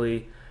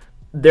personally,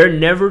 they're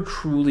never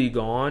truly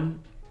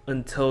gone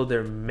until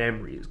their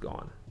memory is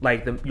gone.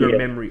 Like, your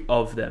memory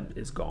of them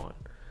is gone.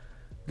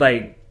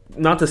 Like,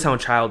 not to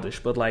sound childish,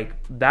 but, like,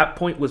 that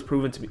point was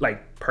proven to me,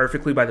 like,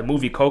 perfectly by the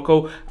movie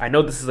Coco. I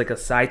know this is, like, a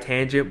side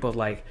tangent, but,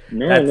 like,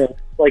 no.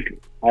 Like,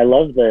 I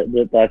love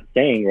that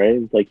saying, right?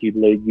 It's like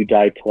you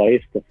die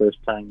twice. The first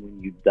time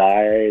when you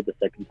die, the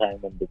second time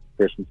when the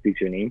person speaks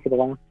your name for the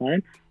last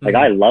time. Like,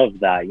 I love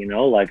that,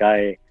 Like,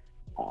 I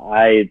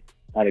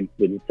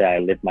wouldn't say I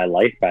live my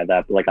life by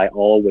that, but, like, I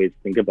always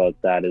think about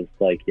that as,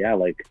 like, yeah,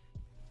 like,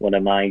 what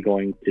am I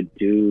going to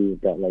do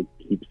that, like,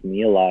 keeps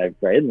me alive,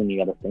 right? And then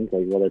you got to think,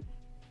 like, well, it's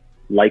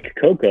like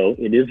Coco,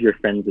 it is your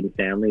friends and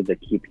family that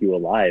keep you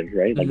alive,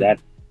 right? Like,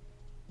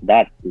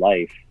 that's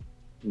life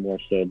more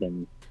so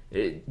than...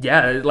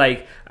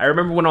 like, I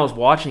remember when I was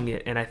watching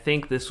it, and I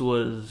think it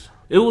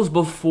was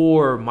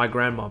before my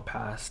grandma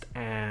passed,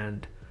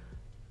 and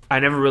I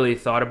never really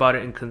thought about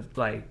it, and,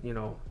 like,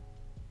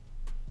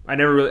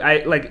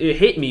 it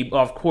hit me,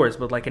 of course,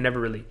 but, like, it never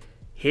really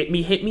hit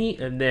me,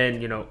 and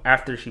then,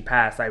 after she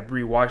passed, I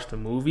rewatched the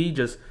movie,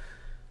 just,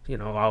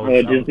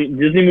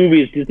 Disney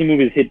movies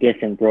hit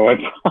different, bro.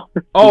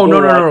 Oh,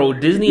 no.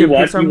 Disney and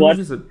Pixar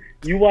movies.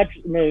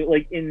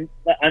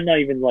 I'm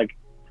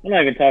not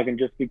even talking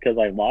just because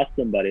I lost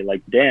somebody.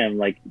 Like, damn,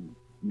 like,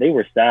 they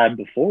were sad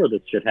before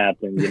this shit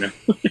happened,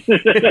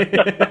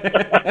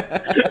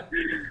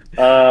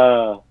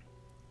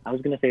 I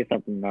was gonna say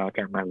something now, I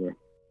can't remember.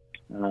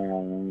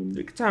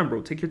 Take your time,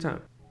 bro. Take your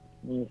time.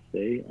 Let's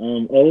see.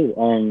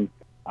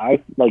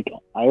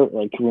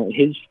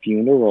 his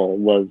funeral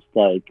was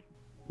like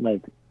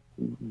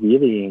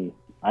really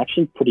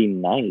actually pretty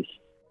nice.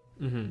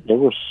 Mm-hmm. There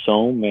were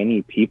so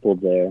many people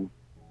there,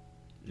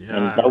 Yeah,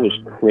 and I that was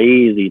remember.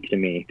 crazy to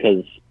me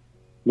because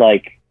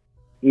like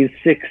he's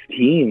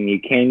 16. You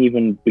can't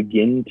even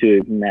begin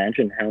to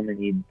imagine how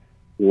many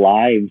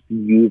lives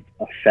you've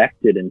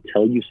affected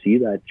until you see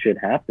that shit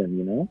happen.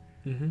 You know,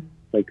 Mm-hmm.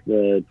 like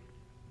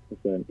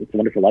it's a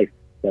Wonderful Life,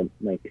 that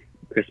like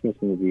Christmas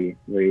movie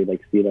where you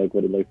like see like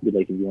what it like be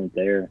like if you weren't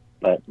there,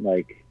 but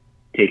like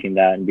taking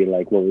that and be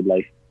like, what would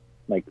life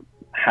like?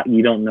 How,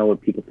 you don't know what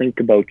people think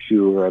about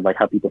you or like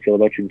how people feel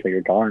about you until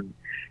you're gone.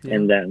 Yeah.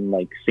 And then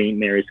like St.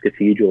 Mary's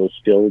Cathedral is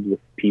filled with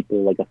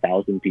people, like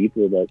 1,000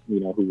 people that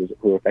who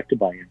were affected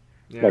by it.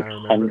 Yeah, I Like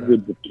remember that.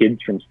 hundreds of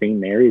kids from St.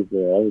 Mary's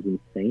there. That was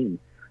insane.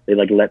 They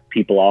like let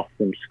people off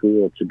from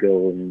school to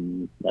go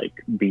and like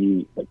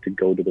be like to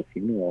go to the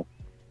funeral.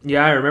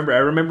 Yeah, I remember. I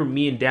remember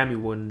me and Dammy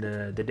when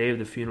the day of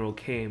the funeral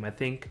came. I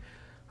think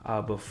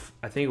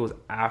it was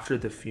after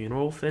the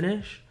funeral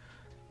finished.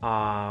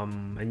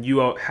 And you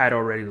had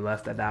already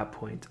left at that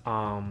point.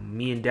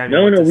 Me and Dammy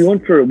No, went no, to.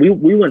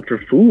 we went for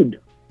food.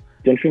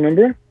 Don't you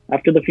remember?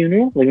 After the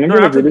funeral, like No, remember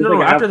like after it no was no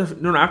like after after,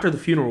 the no no after the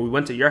funeral we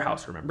went to your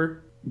house.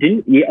 Remember?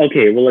 didn't yeah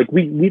okay well like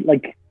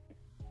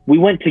we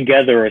went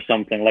together or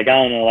something, like I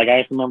don't know, like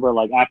I just remember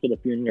like after the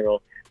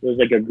funeral there was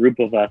like a group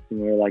of us and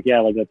we were like, yeah,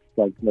 let's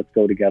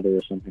go together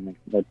or something like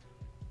that.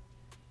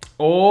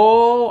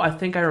 Oh, I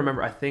think I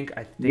remember. I think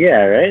I Yeah,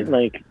 remember right, that.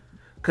 like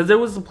Because there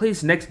was a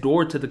place next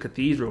door to the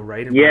cathedral,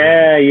 right? If I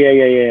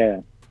remember.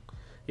 yeah.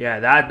 Yeah,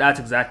 that's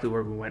exactly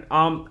where we went.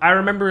 I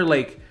remember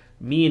like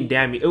me and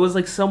Dammy. It was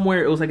like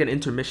somewhere. It was like an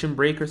intermission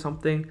break or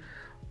something.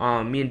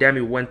 Me and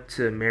Dammy went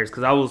to Mary's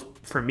because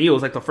for me it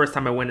was like the first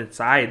time I went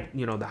inside,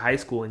 the high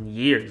school in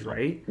years,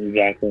 right?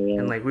 Exactly,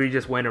 And yeah. like we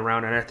just went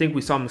around, and I think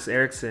we saw Miss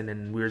Erickson,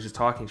 and we were just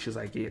talking. She's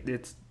like,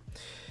 It's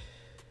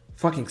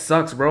fucking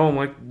sucks, bro." I'm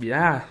like,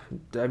 "Yeah,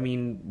 I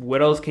mean,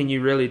 what else can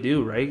you really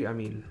do, right? I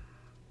mean,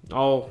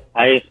 all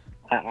I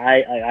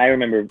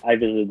remember I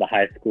visited the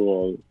high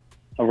school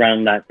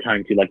around that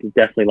time too, like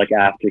definitely like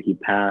after he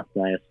passed,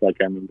 and I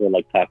remember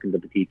like talking to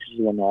the teachers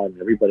and whatnot,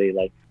 and everybody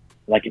like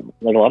a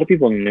lot of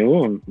people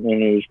knew him,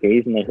 and it was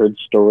crazy, and I heard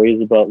stories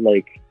about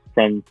like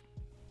from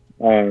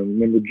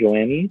remember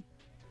Joanne?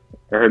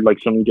 I heard like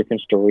so many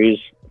different stories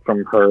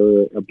from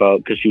her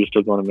about, because she was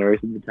still going to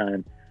Mary's at the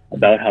time,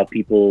 about how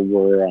people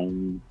were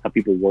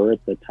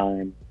at the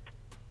time,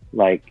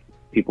 like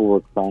people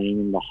were crying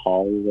in the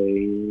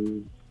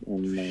hallways,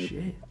 and like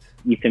shit."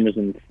 Ethan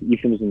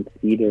was in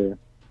theater,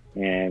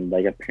 and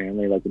like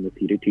apparently like when the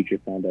theater teacher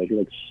found out, he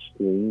like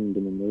screamed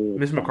in the middle of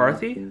Miss class.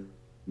 McCarthy?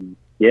 And,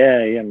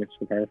 yeah, Miss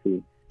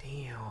McCarthy.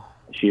 Damn.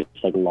 She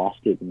just like lost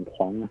it in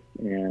class,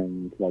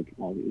 and like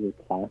all her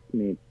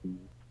classmates. And,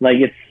 like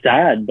it's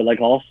sad, but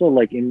like also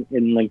like in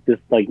like this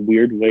like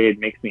weird way, it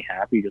makes me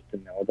happy just to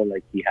know that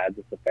like he had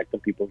this effect on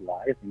people's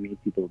lives and made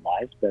people's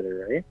lives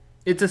better, right?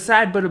 It's a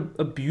sad but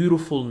a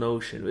beautiful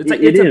notion. It's like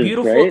It it's a is,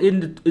 beautiful right?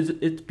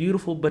 it's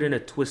beautiful but in a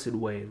twisted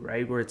way,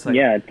 right? Where it's like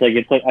Yeah,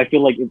 it's like I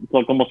feel like it's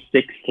like almost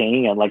sick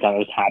saying it. Like I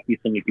was happy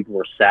so many people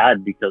were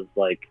sad because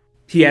like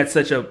he had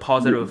such a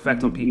positive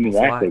effect on people's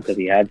exactly, because lives.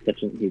 he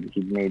had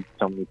he made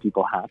so many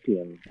people happy,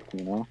 and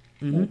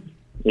Hmm. like,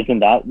 isn't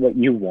that what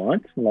you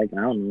want? Like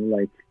I don't know,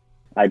 like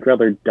I'd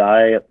rather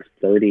die at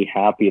 30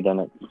 happy than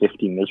at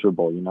 50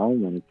 miserable,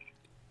 And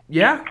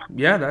Yeah,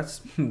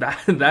 that's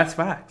that's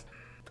fact.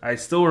 I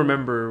still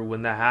remember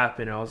when that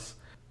happened.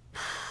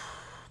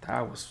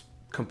 That was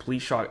complete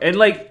shock. And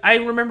like I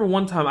remember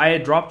one time I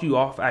had dropped you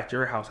off at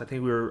your house. I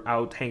think we were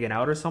out hanging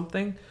out or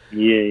something.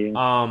 yeah.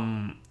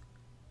 Um,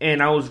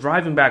 and I was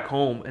driving back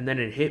home, and then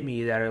it hit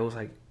me that it was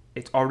like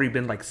it's already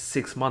been like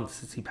 6 months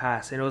since he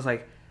passed, and it was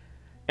like,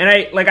 and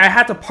I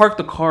had to park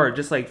the car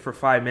just like for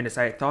 5 minutes.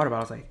 I thought about it.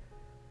 I was like,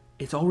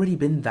 it's already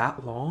been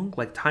that long.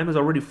 Like time has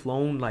already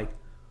flown like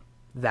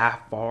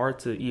that far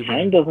to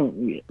even.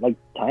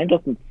 Time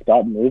doesn't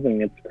stop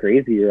moving. It's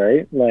crazy,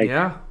 right?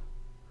 Yeah.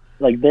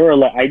 Like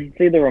I'd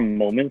say there are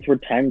moments where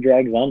time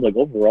drags on. Like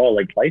overall,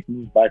 like life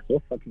moves by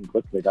so fucking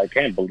quickly. I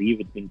can't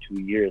believe it's been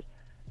 2 years.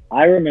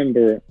 I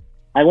remember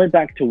I went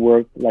back to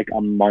work like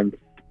a month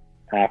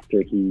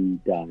after he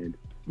died.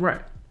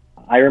 Right.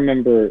 I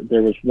remember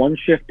there was one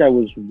shift I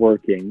was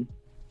working,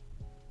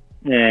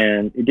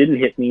 and it didn't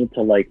hit me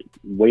until like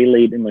way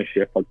late in my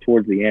shift, like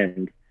towards the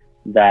end,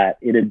 that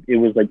it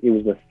was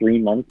the 3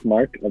 month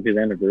mark of his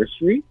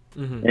anniversary,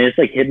 Mm-hmm. and it's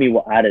like hit me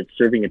at it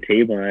serving a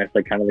table, and I just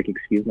like kind of like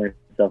excused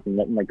myself and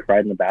let him like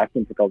cried in the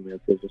bathroom for a couple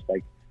minutes. It was just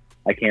like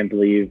I can't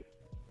believe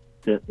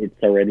that it's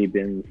already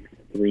been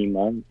 3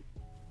 months,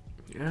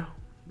 Yeah.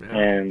 Yeah.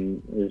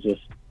 and it was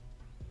just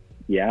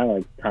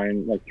like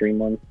time, like 3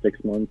 months,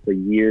 6 months, a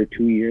year,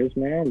 2 years,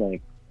 man,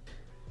 like.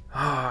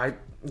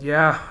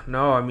 Yeah.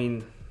 No, I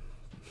mean,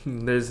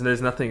 there's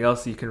nothing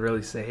else you can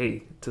really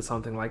say to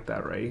something like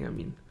that, right? I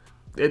mean,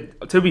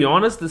 to be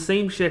honest, the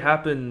same shit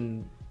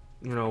happened,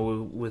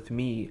 with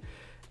me,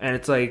 and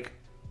it's like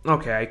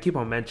Okay, I keep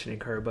on mentioning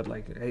her, but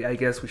like I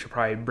guess we should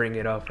probably bring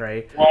it up,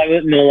 right? Well,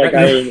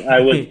 I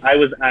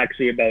was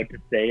actually about to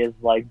say is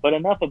like, but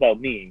enough about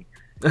me.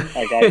 Like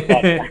I've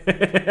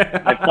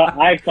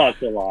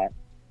talked a lot.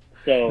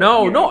 So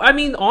No, yeah, no. I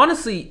mean,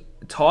 honestly,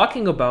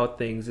 talking about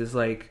things is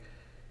like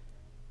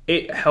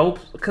it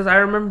helps because I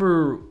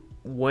remember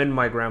when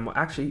my grandma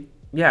actually.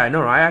 Yeah,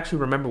 no, I actually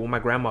remember when my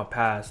grandma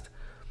passed.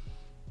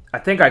 I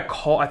think I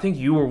called. I think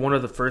you were one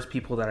of the first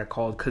people that I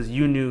called because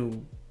you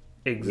knew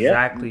yep.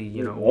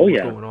 exactly, Oh what was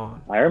yeah, going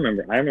on. I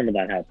remember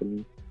that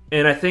happening.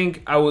 And I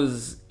think I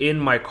was in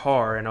my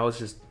car and I was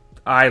just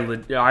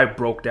I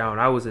broke down.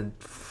 I was in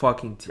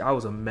I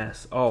was a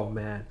mess. Oh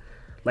man.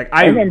 Like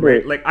I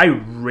remember. I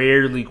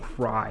rarely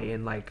cry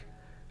and like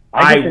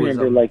I I just was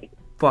remember a like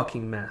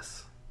fucking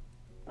mess.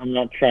 I'm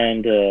not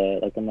trying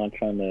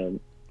to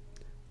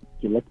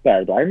you look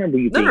bad, but I remember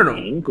you No, no,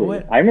 being no. Go angry.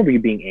 ahead. I remember you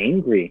being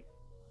angry.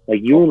 Like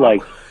you Oh, were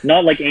like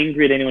not like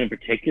angry at anyone in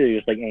particular,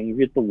 just like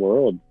angry at the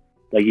world.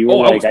 Like you were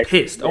I like was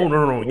pissed. Oh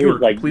no, no, no. it You was were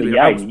like completely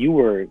yeah, I was you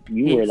were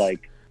pissed.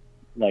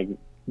 like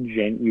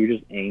you were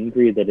just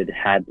angry that it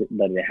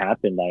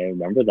happened. I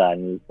remember that,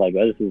 and it's like,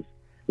 oh,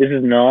 this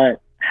is not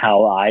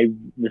how I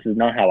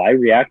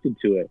reacted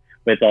to it.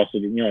 But it's also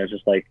it's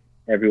just like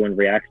everyone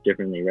reacts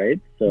differently, right?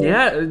 So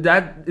Yeah,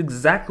 that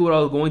exactly what I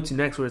was going to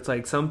next. Where it's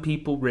like some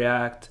people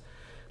react,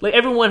 like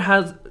everyone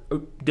has a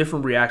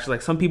different reactions.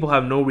 Like some people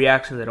have no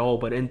reactions at all,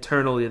 but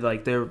internally,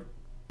 like they're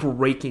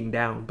breaking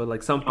down. But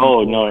like some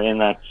oh people, no,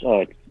 and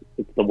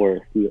it's the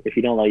worst. If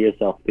you don't let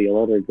yourself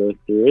feel it or go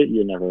through it,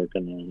 you're never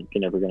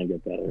gonna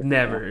get better.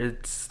 never.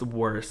 It's the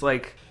worst.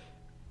 Like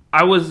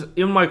I was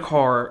in my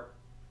car,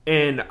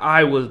 and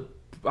I was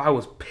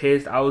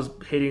pissed. I was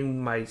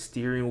hitting my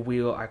steering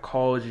wheel. I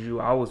called you.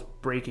 I was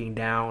breaking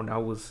down. I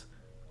was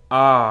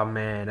Ah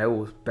man, that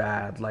was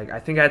bad. Like I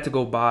think I had to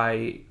go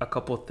buy a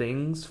couple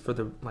things for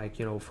the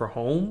for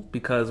home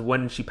because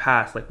when she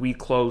passed, like we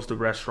closed the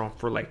restaurant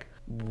for like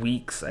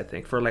weeks, I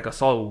think. For like a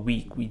solid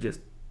week we just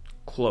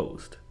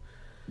closed.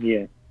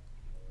 Yeah.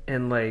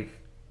 And like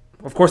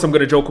of course I'm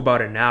gonna joke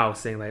about it now,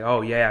 saying like,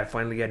 oh yeah, I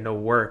finally get no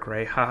work,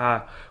 right?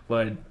 Haha.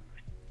 But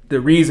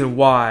the reason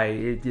why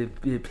it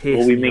We'll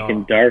pissed be me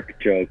making off.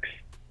 dark jokes.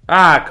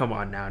 Ah, come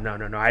on now. No,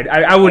 no, no.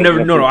 I would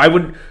never no no, I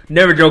would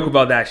never joke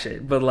about that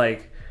shit. But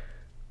like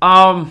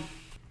um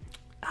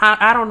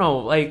I don't know.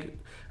 Like,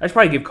 I should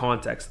probably give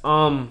context.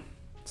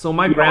 So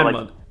my Yeah, like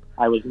grandmother.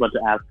 I was about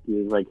to ask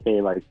you, like,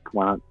 hey, like,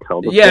 why not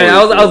tell the Yeah,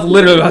 story? I was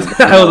literally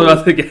I was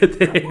about to get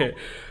there.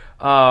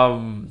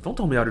 Don't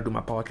tell me how to do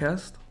my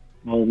podcast.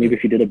 Well, maybe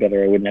if you did it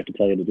better, I wouldn't have to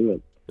tell you to do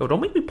it. Yo,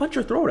 don't make me punch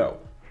your throat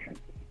out.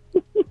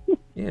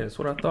 Yeah, that's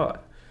what I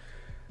thought.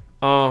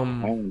 I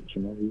don't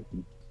know.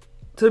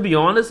 To be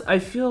honest, I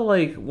feel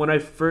like when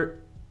it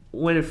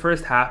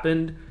first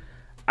happened,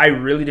 I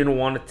really didn't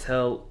want to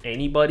tell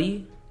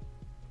anybody.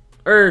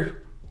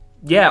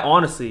 Yeah,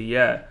 honestly,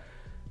 yeah.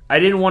 I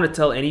didn't want to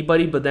tell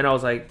anybody, but then I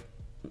was like,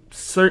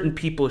 certain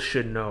people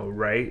should know,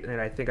 right? And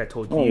I think I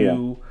told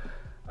you, yeah.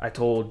 I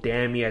told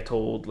Dammy, I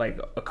told like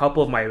a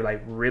couple of my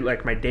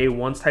like my day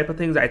ones type of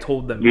things. I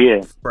told them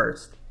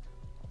first,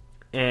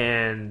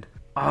 and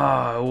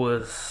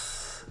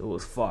it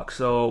was fuck.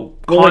 So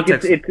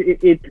context, like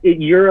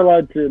you're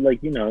allowed to like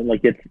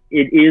it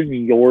is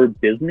your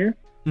business,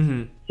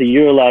 mm-hmm. So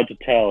you're allowed to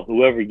tell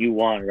whoever you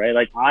want, right?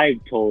 Like I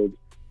put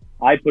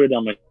it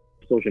on my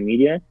social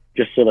media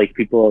just so like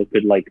people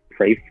could like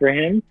pray for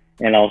him,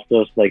 and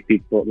also like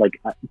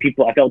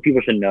I felt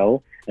people should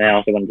know, and I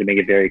also wanted to make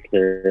it very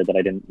clear that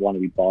I didn't want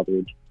to be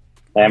bothered.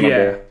 I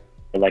remember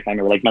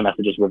my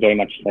messages were very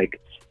much like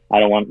I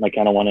don't want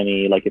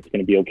any like it's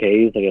gonna be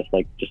okay. So I guess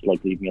like just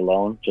like leave me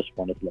alone. Just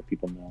wanted to let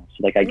people know.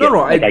 So like I get it,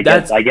 right?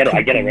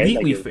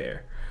 Completely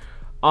fair.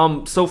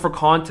 So for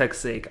context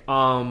sake,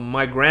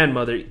 my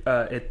grandmother,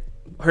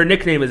 her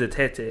nickname is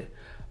Etete.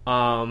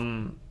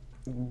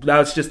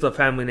 That's just a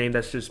family name.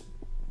 That's just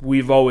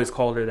we've always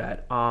called her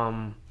that.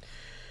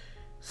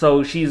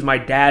 So she's my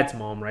dad's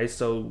mom, right?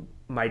 So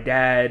my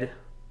dad,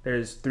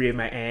 there's 3 of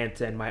my aunts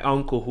and my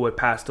uncle who had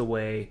passed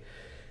away.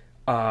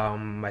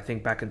 I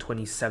think back in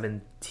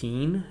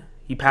 2017.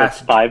 He passed.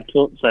 So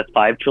that's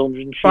 5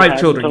 children. 5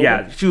 children.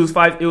 Yeah, she was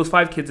 5. It was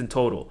 5 kids in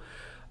total.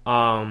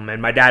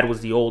 And my dad was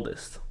the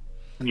oldest.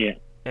 Yeah.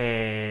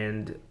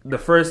 And the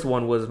first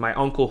one was my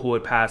uncle who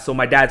had passed. So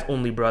my dad's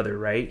only brother,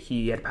 right?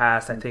 He had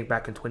passed, I think,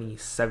 back in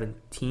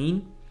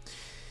 2017.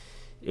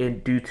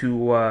 Due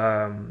to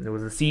it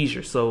was a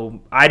seizure.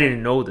 So I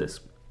didn't know this,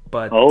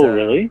 but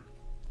really?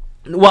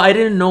 Well, I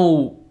didn't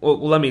know. Well,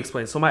 let me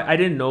explain. So I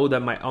didn't know that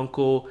my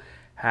uncle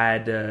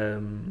had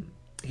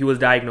he was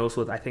diagnosed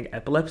with, I think,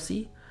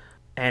 epilepsy,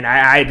 and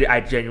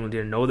I genuinely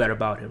didn't know that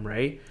about him,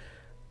 right?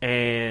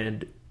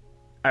 And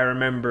I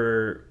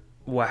remember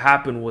what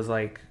happened was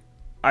like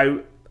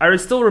I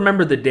still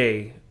remember the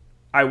day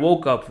I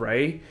woke up,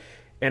 right,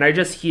 and I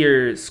just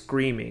hear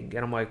screaming,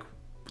 and I'm like,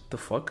 what the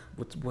fuck?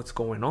 What's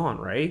going on,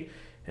 right?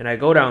 And I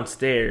go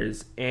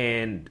downstairs,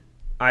 and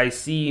I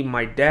see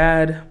my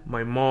dad,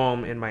 my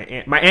mom, and my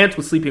aunt. My aunt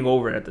was sleeping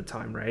over at the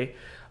time, right?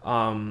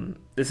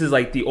 This is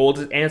like the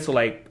oldest aunt, so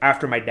like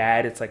after my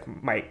dad, it's like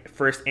my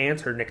first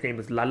aunt. Her nickname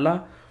is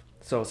Lalla.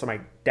 So my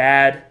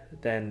dad,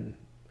 then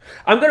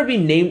I'm gonna be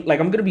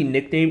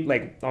nicknamed,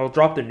 like I'll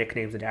drop the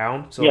nicknames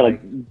down. So yeah, like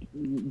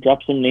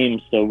drop some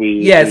names so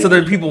so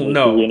that people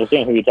know. We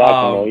understand who you're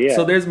talking about. Yeah.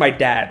 So there's my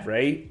dad,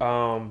 right?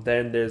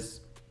 Then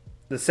there's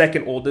the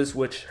second oldest,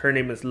 which her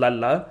name is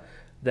Lalla.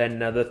 Then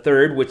the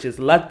third, which is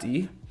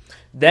Lati.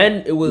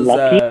 Then it was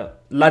Lati,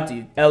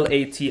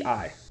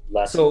 Lati.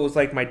 So it was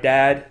like my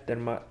dad,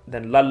 then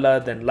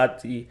Lalla, then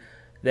Lati.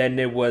 Then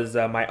it was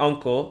my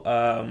uncle.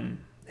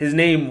 His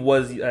name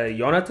was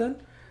Jonathan.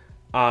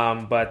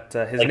 But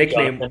his like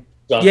nickname,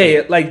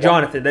 Jonathan. like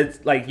Jonathan.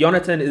 That's like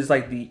Jonathan is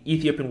like the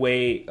Ethiopian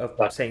way of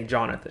saying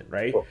Jonathan,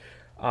 right? Cool.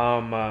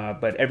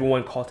 But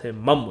everyone called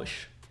him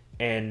Mamush,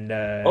 and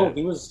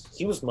he was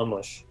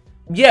Mamush.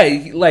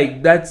 yeah,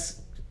 like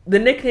that's the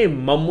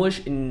nickname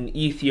Mamush in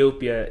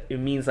Ethiopia. It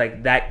means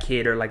like that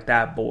kid or like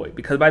that boy,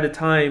 because by the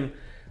time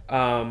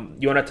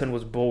Jonathan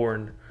was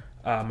born,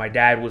 my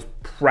dad was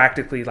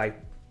practically like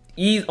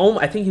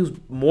I think he was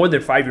more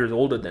than 5 years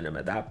older than him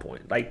at that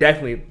point. Like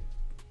definitely.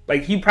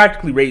 Like he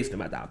practically raised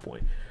him at that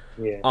point.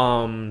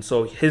 Yeah.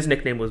 So his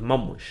nickname was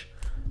Mamush.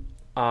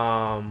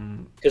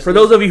 For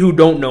those of you who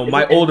don't know,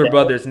 my older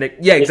brother's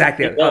yeah,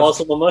 exactly.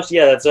 Also Mamush.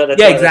 Yeah, that's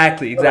yeah,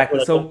 exactly.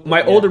 So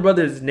my older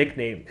brother's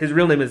nickname, his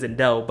real name is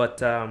Indel, but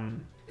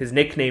his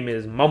nickname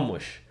is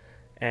Mamush,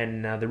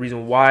 and the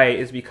reason why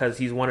is because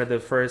he's one of the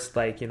first,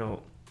 like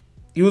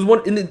he was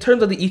one in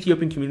terms of the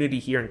Ethiopian community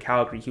here in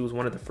Calgary. He was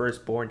one of the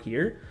first born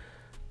here.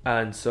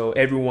 And so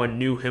everyone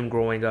knew him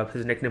growing up.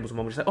 His nickname was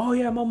Mamush. Like, oh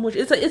yeah, Mamush.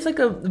 It's like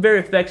a very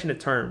affectionate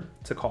term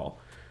to call.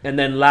 And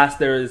then last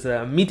there is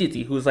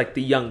Mititi, who's like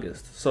the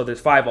youngest. So there's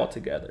 5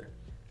 altogether.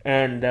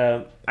 And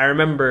I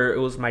remember it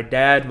was my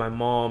dad, my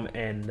mom,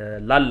 and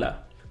Lalla,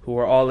 who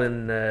were all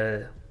in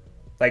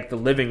like the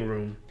living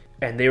room,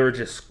 and they were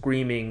just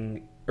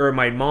screaming. Or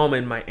my mom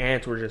and my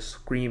aunt were just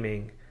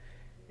screaming,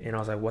 and I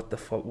was like, "What the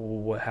fuck?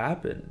 What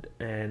happened?"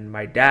 And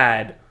my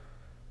dad.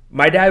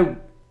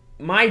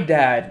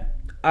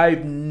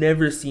 I've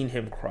never seen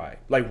him cry.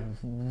 Like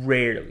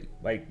rarely.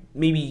 Like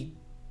maybe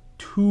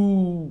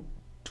 2-3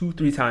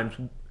 times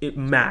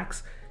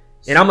max.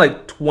 And I'm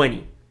like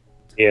 20.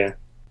 Yeah.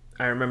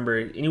 I remember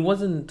it. And he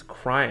wasn't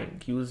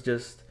crying. He was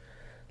just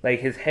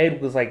like his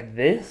head was like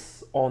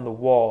this on the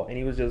wall, and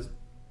he was just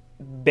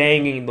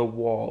banging the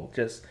wall,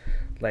 just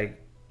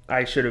like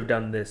I should have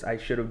done this, I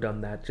should have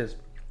done that, just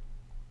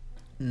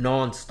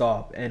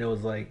nonstop. And it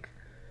was like,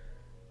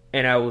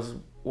 and I was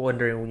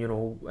wondering,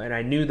 and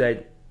I knew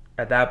that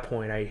at that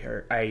point, I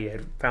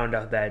had found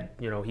out that,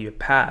 he had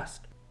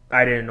passed.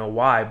 I didn't know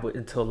why, but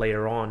until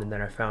later on, and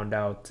then I found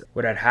out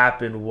what had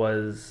happened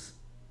was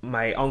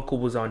my uncle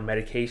was on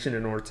medication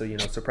in order to,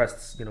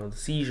 suppress, the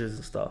seizures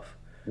and stuff.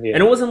 Yeah.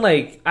 And it wasn't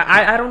like,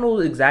 I don't know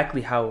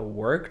exactly how it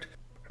worked.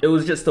 It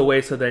was just a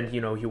way so then, he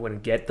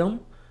wouldn't get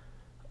them.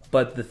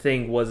 But the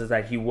thing was is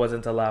that he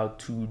wasn't allowed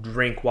to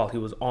drink while he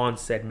was on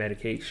said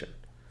medication.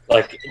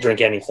 Like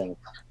drink anything?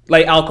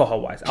 Like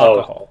alcohol-wise.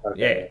 Alcohol. Oh,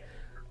 okay. Yeah.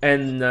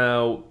 And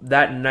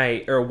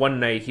one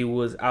night, he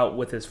was out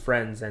with his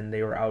friends and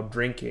they were out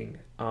drinking.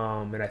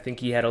 And I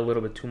think he had a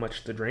little bit too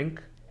much to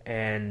drink.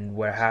 And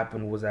what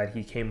happened was that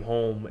he came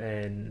home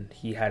and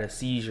he had a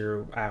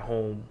seizure at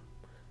home.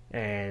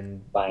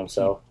 And by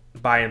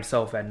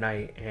himself at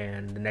night.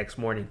 And the next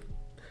morning,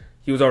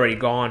 he was already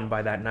gone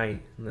by that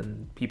night. And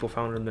then people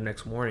found him the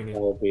next morning.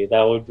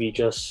 That would be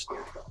just,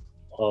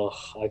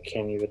 I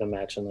can't even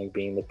imagine like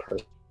being the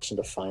person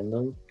to find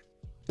them.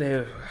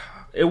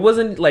 It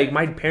wasn't like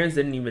my parents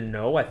didn't even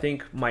know. I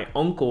think my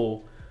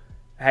uncle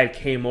had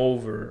came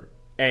over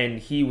and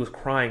he was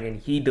crying and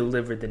he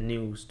delivered the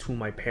news to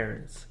my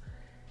parents.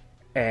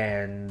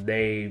 And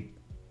it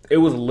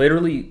was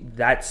literally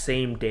that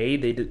same day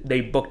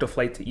they booked a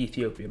flight to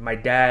Ethiopia. My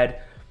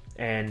dad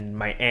and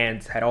my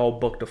aunts had all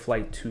booked a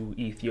flight to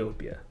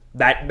Ethiopia.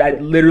 That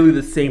literally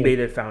the same day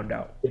they found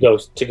out.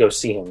 To go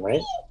see him,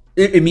 right?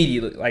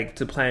 Immediately, like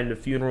to plan the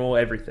funeral,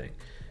 everything.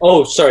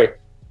 Oh, sorry.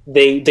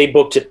 They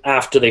booked it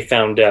after they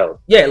found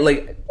out. Yeah,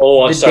 like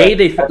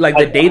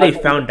the day they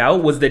found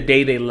out was the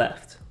day they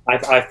left. I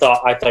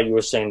thought you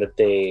were saying that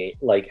they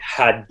like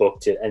had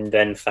booked it and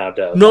then found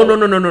out. No.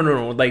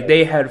 Like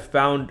they had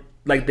found,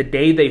 like the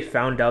day they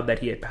found out that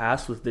he had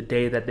passed was the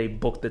day that they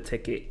booked the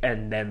ticket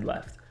and then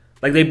left.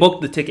 Like they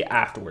booked the ticket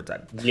afterwards.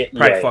 I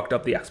probably fucked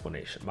up the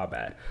explanation. My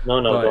bad.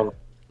 No,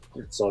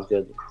 it's all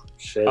good.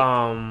 Shit.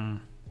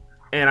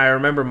 And I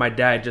remember my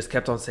dad just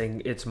kept on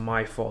saying, it's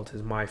my fault,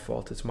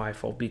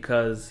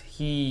 because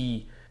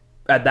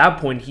at that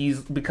point,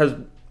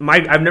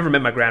 I've never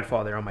met my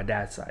grandfather on my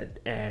dad's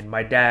side. And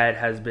my dad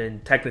has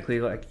been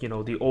technically like,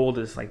 the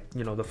oldest, like,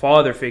 the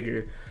father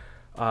figure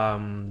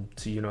to,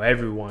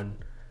 everyone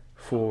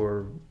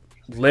for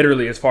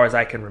literally as far as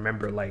I can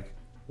remember. Like,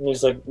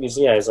 he's like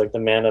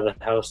the man of the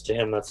house to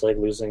him. That's like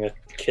losing a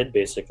kid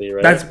basically,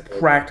 right? That's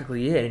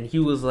practically it. And he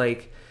was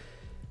like,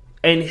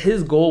 And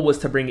his goal was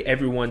to bring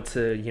everyone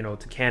to,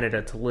 to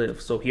Canada to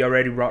live. So he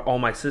already brought all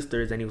my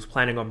sisters, and he was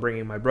planning on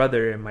bringing my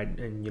brother and my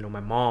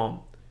mom.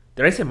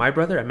 Did I say my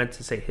brother? I meant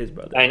to say his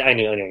brother. I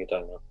knew you're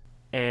talking about.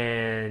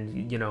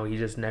 And he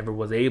just never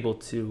was able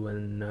to,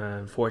 and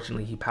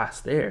unfortunately he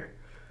passed there.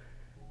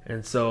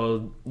 And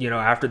so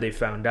after they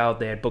found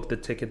out, they had booked the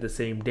ticket the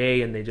same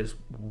day, and they just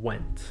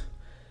went.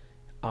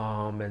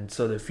 And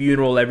so the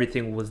funeral,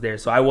 everything was there.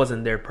 So I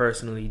wasn't there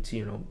personally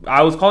to,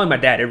 I was calling my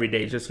dad every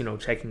day, just,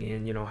 checking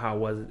in, how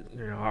was it,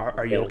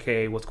 are you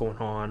okay? What's going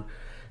on?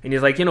 And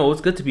he's like,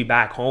 it's good to be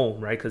back home,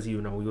 right? Because, he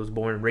was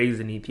born and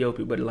raised in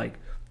Ethiopia, but like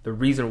the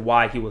reason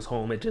why he was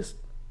home, it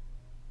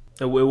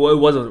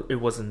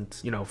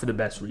wasn't, for the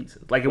best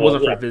reason. Like it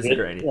wasn't for a visit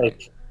or anything.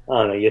 Like, I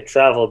don't know, you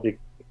travel,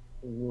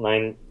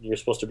 you're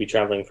supposed to be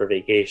traveling for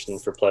vacation,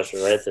 for pleasure,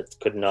 right? That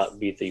could not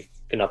be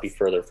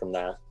further from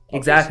that.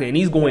 Exactly, and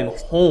he's going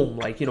home,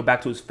 like,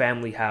 back to his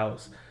family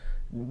house,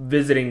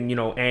 visiting,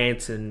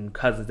 aunts and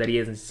cousins that he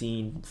hasn't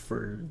seen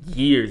for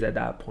years at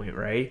that point,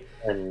 right?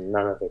 And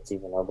none of it's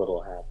even a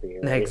little happy,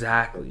 right?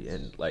 Exactly,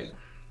 and like...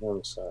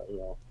 I'm sorry,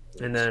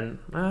 And then,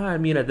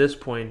 at this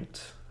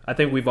point, I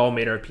think we've all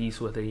made our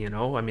peace with it,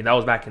 that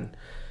was back in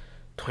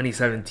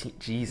 2017,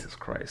 Jesus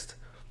Christ.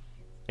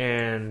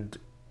 And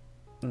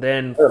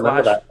then...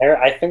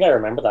 I think I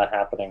remember that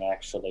happening,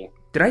 actually.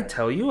 Did I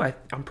tell you?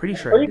 I'm pretty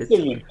sure I did.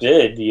 You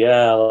did,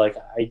 yeah. Like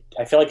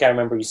I feel like I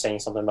remember you saying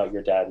something about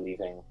your dad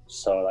leaving.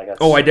 So like,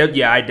 I did.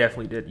 Yeah, I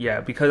definitely did.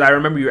 Yeah, because I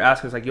remember you were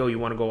asking us like, "Yo, you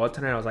want to go out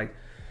tonight?" I was like,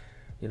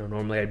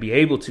 normally I'd be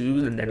able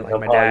to, and then like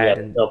my dad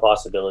and no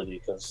possibility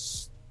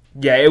because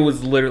it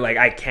was literally like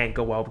I can't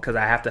go out because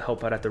I have to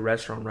help out at the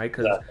restaurant, right?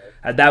 Because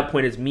at that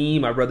point it's me,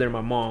 my brother, and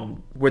my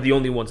mom. We're the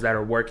only ones that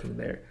are working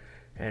there,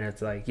 and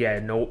it's like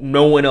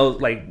no one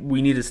else. Like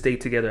we need to stay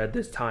together at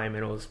this time,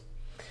 and it was.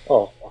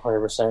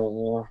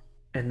 100%,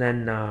 yeah. And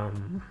then I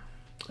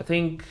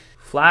think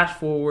flash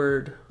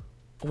forward.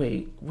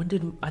 Wait,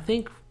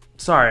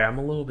 sorry, I'm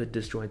a little bit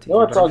disjointed.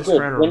 No, it's all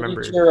good.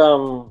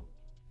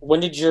 When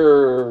did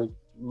your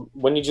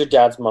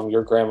dad's mom,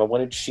 your grandma,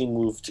 when did she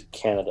move to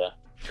Canada?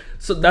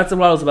 So that's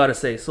what I was about to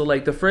say. So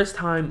like the first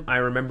time I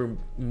remember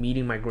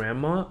meeting my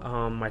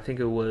grandma, I think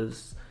it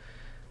was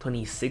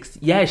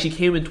 2016. Yeah, she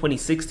came in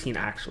 2016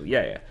 actually.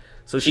 Yeah.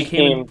 So she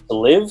came to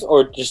live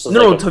or just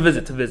to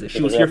visit.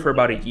 She was here for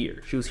about a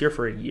year. She was here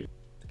for a year,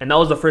 and that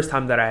was the first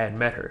time that I had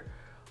met her.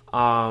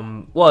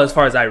 Well, as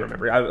far as I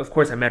remember, of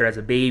course I met her as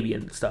a baby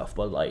and stuff,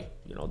 but like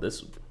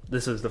this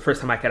is the first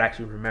time I could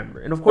actually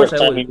remember. And of course,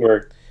 you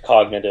were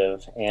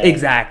cognitive. And...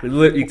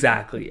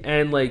 Exactly,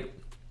 and like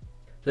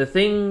the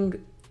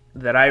thing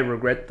that I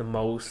regret the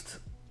most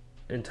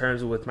in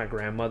terms of with my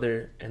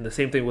grandmother, and the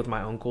same thing with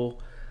my uncle,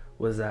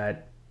 was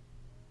that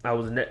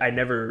I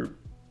never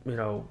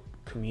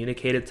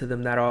communicated to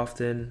them that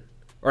often,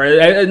 or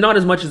not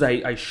as much as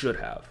I should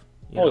have.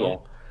 Yeah,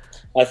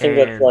 I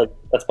think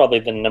that's probably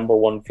the number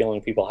one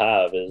feeling people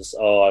have is,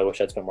 I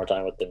wish I'd spent more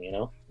time with them.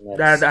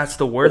 That's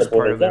the worst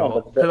part of it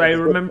all. Because I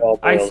remember,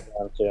 I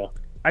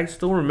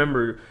still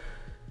remember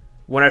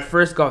when I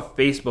first got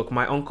Facebook.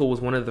 My uncle was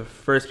one of the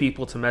first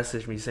people to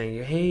message me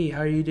saying, "Hey,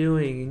 how are you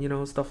doing?"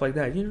 and stuff like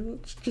that.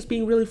 Just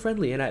being really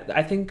friendly, and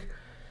I think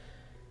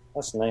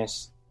that's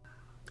nice.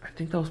 I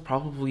think that was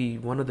probably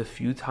one of the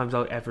few times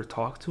I'll ever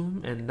talk to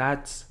him, and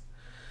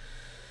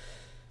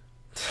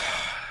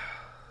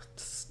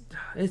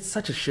it's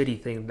such a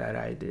shitty thing that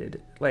I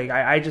did. Like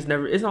I just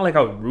never. It's not like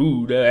I was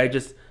rude. I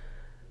just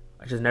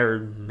never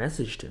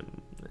messaged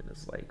him. And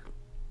it's like,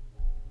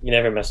 you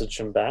never messaged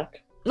him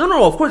back?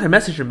 No. Of course I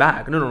messaged him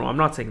back. No. I'm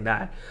not saying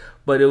that,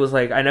 but it was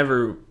like I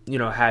never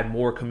had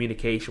more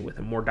communication with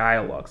him, more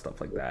dialogue,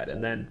 stuff like that,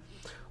 and then.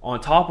 On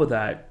top of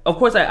that, of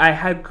course, I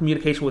had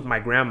communication with my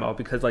grandma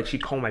because, like,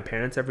 she'd call my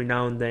parents every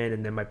now and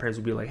then my parents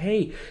would be like,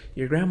 "Hey,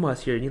 your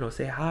grandma's here,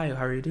 say hi,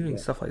 how are you doing?"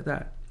 Stuff like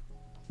that.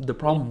 The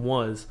problem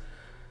was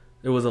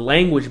there was a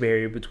language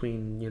barrier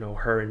between,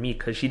 her and me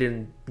because she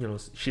didn't,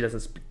 she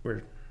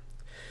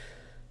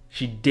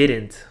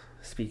didn't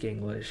speak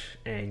English,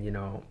 and,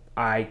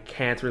 I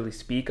can't really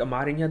speak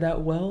Amarinya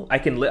that well. I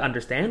can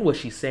understand what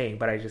she's saying,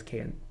 but I just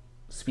can't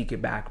speak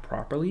it back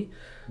properly.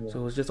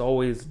 So it was just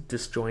always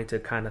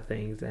disjointed kind of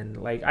things, and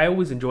like I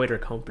always enjoyed her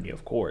company,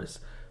 of course.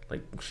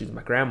 Like she's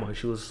my grandma,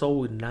 she was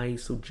so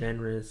nice, so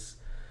generous,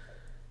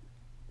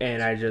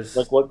 and I just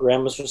like what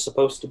grandmas are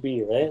supposed to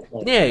be, right?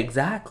 Like... Yeah,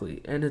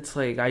 exactly. And it's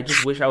like I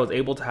just wish I was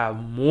able to have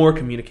more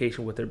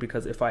communication with her,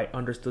 because if I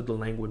understood the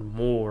language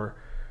more,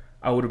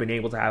 I would have been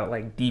able to have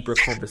like deeper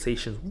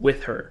conversations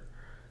with her.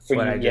 For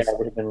you, it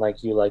would have been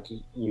like you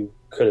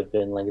could have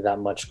been like that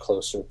much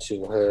closer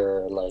to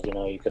her, like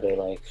you could have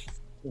like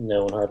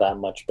known her that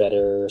much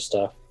better,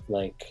 stuff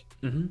like.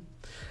 Mm-hmm.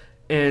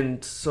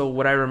 And so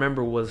what I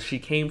remember was she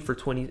came for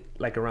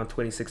around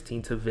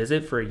 2016 to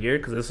visit for a year,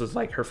 because this was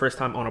like her first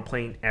time on a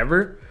plane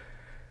ever.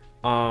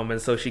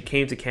 And so she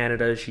came to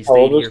Canada. She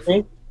stayed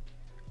here.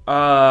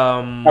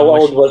 How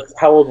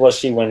old was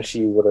she when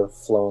she would have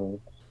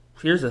flown?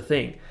 Here's the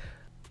thing.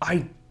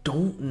 I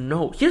don't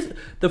know. Here's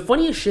the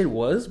funniest shit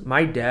was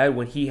my dad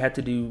when he had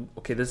to do.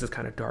 Okay, this is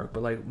kind of dark,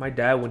 but like my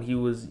dad when he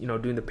was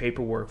doing the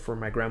paperwork for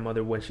my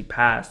grandmother when she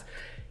passed,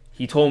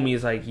 he told me,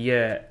 he's like,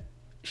 yeah,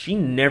 she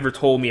never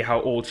told me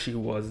how old she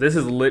was. This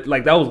is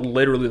like that was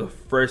literally the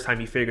first time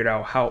he figured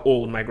out how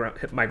old my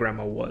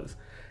grandma was.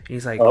 And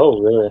he's like, oh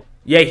really?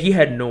 Yeah, he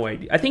had no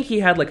idea. I think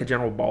he had like a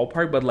general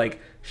ballpark, but like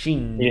she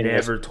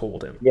never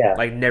told him. Yeah,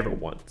 like never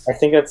once. I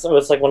think it's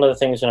like one of the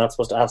things you're not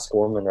supposed to ask a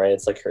woman, right?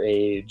 It's like her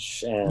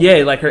age and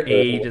like her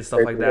age and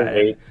stuff like that.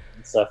 And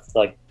stuff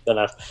like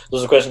that.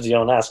 Those are questions you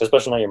don't ask,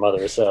 especially not your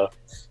mother. So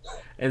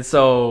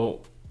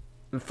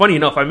funny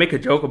enough, I make a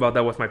joke about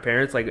that with my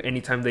parents. Like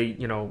anytime they,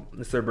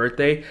 it's their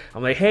birthday,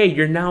 I'm like, "Hey,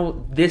 you're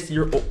now this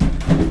year old."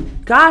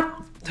 God,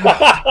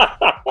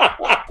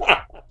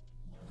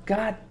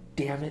 God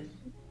damn it!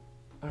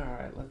 All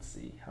right, let's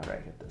see. How do I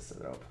get this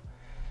set up?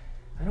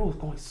 I know it's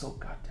going so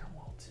goddamn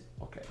well too.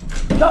 Okay.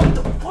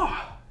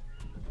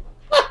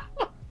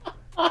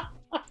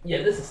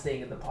 Yeah, this is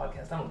staying in the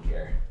podcast. I don't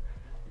care.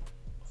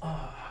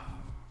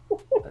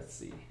 Let's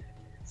see.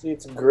 See,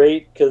 it's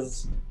great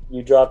because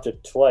you dropped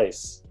it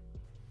twice.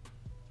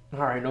 All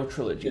right, no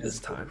trilogy this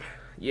time.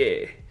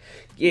 Yeah,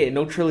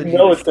 no trilogy.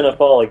 It's gonna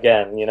fall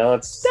again.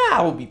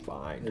 That will be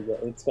fine.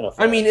 It's gonna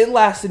fall. I mean, it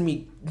lasted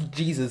me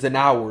an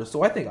hour,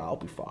 so I think I'll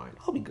be fine.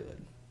 I'll be good.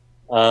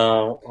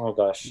 Oh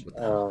gosh.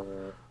 So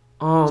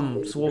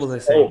what was I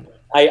saying?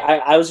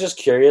 I was just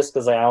curious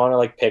because I want to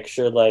like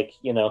picture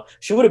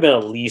she would have been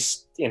at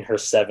least in her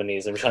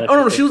 70s. I'm trying to. Oh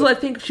no, she was. I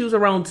think she was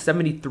around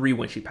 73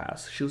 when she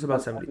passed. She was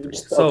about 73.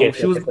 So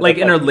she was like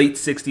in her late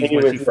 60s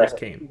when she first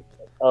came.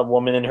 A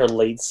woman in her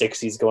late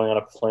 60s going on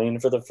a plane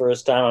for the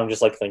first time. I'm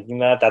just like thinking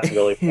that's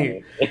really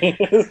funny.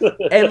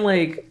 And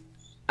like,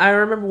 I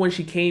remember when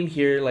she came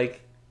here,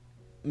 like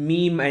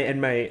me,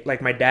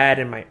 my dad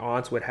and my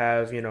aunts would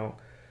have,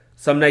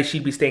 some nights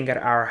she'd be staying at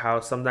our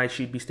house, some nights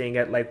she'd be staying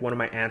at like one of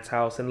my aunt's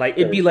house, and like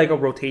it'd be like a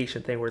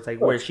rotation thing where it's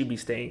like where she'd be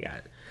staying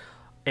at.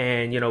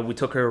 And we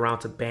took her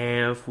around to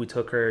Banff, we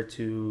took her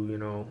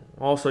to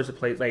all sorts of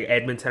places like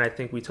Edmonton. I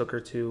think we took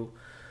her to.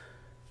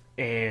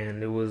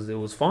 And it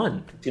was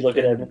fun. If you look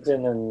at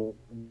Edmonton and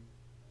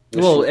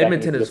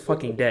Edmonton is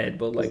fucking dead,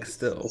 but like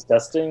still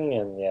disgusting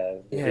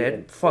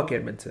and fuck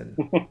Edmonton.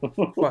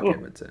 Fuck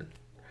Edmonton.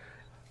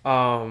 The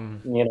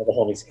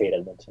homies hate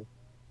Edmonton.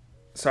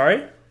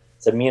 Sorry?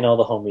 So me and all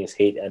the homies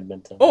hate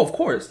Edmonton. Oh, of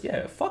course,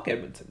 yeah. Fuck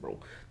Edmonton, bro.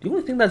 The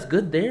only thing that's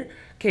good there,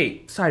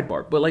 okay,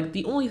 sidebar, but like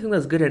the only thing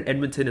that's good in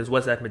Edmonton is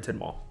West Edmonton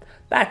Mall.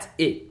 That's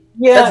it.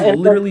 Yeah, that's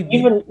literally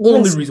the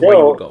only reason why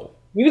you would go.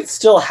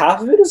 Still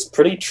half of it is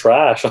pretty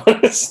trash,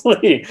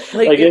 honestly.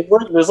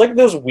 There's like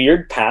those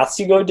weird paths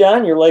you go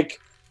down. You're like,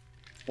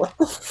 what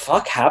the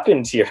fuck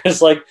happened here?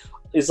 It's like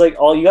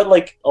all you got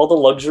like all the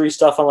luxury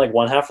stuff on like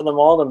one half of the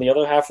mall, and the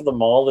other half of the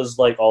mall is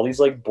like all these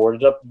like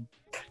boarded up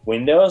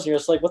windows. And you're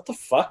just like, what the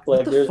fuck?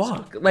 Like, what the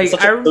fuck? Like,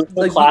 such a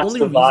class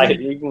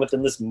divide even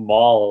within this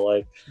mall.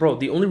 Like, bro,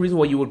 the only reason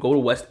why you would go to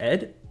West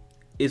Ed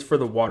is for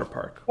the water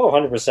park. Oh,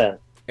 100%.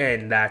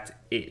 And that's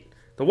it.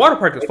 The water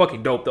park is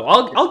fucking dope, though.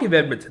 I'll give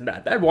Edmonton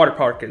that. That water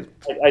park is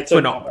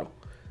phenomenal.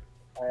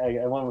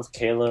 I went with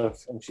Kayla,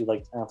 and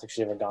I don't think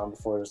she'd ever gone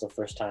before. It was the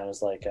first time. It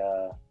was like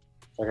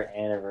her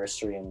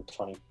anniversary in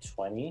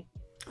 2020.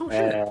 Oh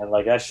shit! And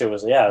like that shit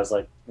was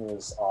it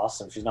was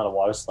awesome. She's not a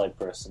water slide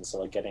person, so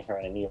like getting her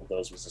in any of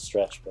those was a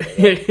stretch. But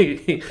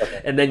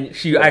and then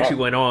she actually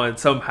went on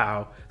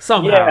somehow.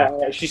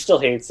 Yeah, she still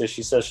hates it.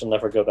 She says she'll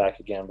never go back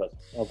again, but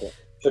okay,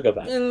 she'll go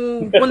back.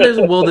 When there's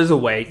a will, there's a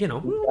way.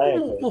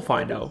 We'll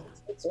find out.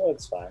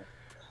 It's fine.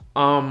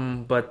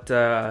 But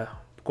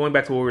going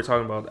back to what we were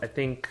talking about, I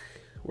think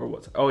where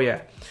was it? Oh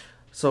yeah,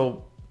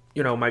 so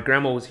my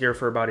grandma was here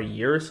for about a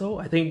year or so.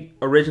 I think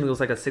originally it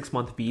was like a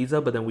 6-month visa,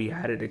 but then we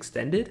had it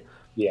extended.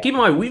 Yeah. Keep in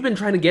mind, we've been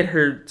trying to get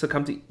her to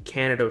come to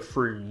Canada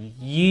for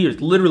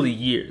years, literally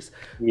years.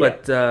 Yeah.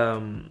 But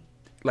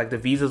like the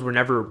visas were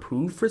never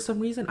approved for some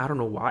reason. I don't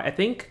know why.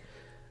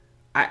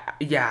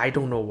 I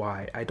don't know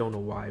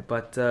why.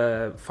 But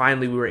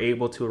finally we were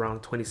able to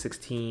around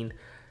 2016.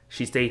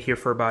 She stayed here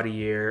for about a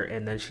year,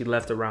 and then she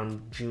left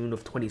around June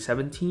of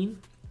 2017.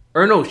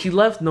 Or no, she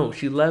left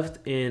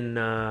in,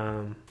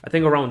 I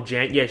think around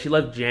she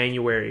left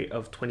January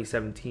of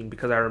 2017,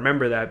 because I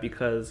remember that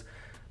because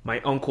my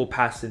uncle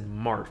passed in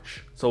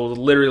March. So it was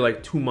literally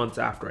like 2 months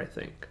after, I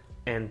think.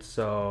 And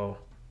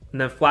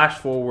then flash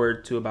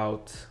forward to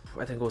about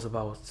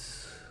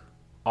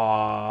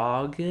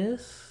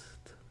August.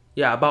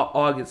 Yeah, about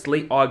August,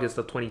 late August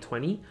of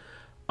 2020.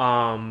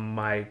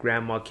 My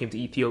grandma came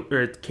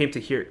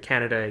to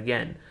Canada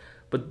again.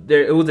 But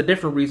it was a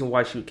different reason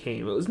why she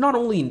came. It was not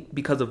only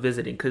because of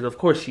visiting, because of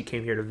course she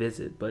came here to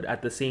visit, but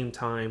at the same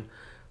time,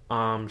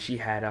 she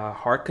had a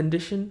heart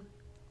condition.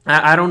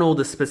 I don't know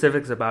the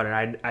specifics about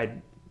it. I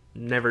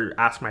never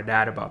asked my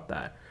dad about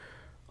that.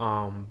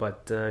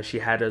 But she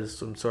had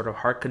some sort of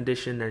heart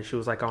condition, and she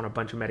was like on a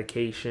bunch of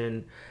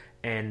medication,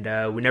 and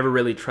we never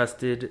really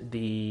trusted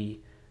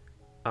the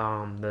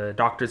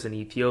doctors in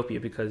Ethiopia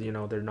because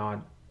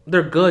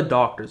they're good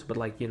doctors, but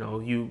like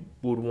you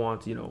would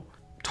want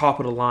top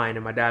of the line.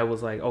 And my dad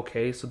was like,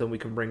 okay, so then we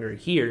can bring her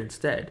here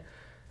instead.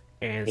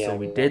 And so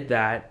we did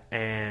that.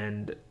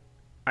 And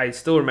I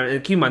still remember,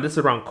 and keep in mind, this is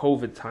around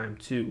COVID time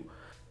too.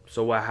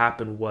 So what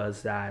happened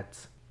was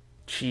that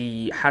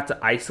she had to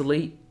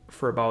isolate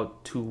for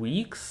about 2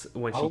 weeks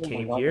when she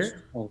came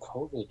here. On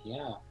COVID,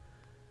 yeah.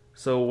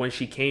 So when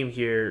she came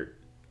here,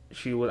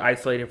 she was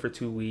isolated for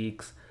 2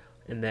 weeks.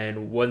 And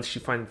then once she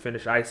finally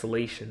finished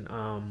isolation,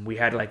 we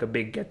had like a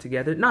big get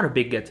together. Not a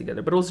big get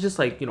together, but it was just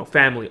like,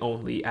 family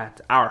only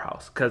at our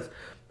house. Because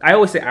I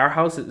always say our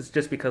house is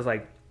just because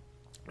like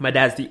my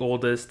dad's the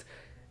oldest,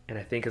 and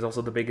I think is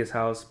also the biggest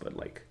house. But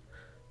like,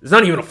 it's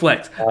not even a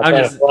flex. I'm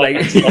just like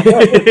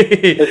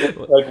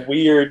like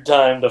weird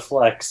time to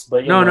flex.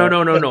 But no.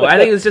 I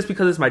think it's just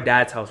because it's my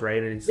dad's house,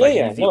 right? And he's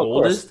he's the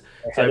oldest,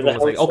 so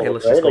everyone's like, okay,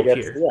 let's just go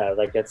here. Yeah,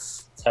 like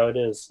that's how it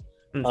is.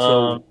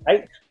 So,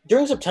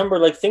 during September,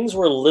 like things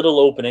were a little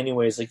open,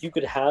 anyways. Like you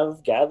could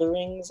have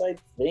gatherings, I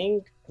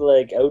think,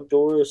 like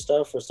outdoor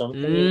stuff or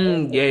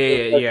something.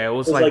 Yeah. It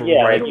was like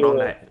right around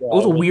that. It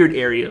was a weird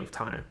area of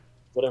time.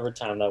 Whatever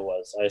time that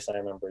was, I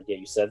remember. Yeah,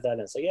 you said that,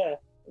 and it's like,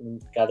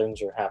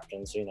 gatherings are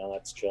happening, so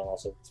that's chill. And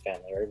also, it's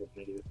family, right? What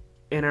can you do?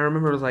 And I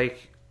remember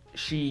like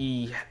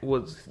she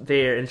was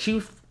there, and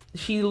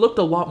she looked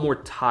a lot more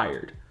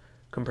tired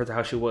compared to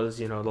how she was,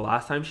 the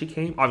last time she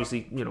came.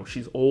 Obviously,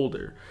 she's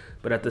older,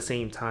 but at the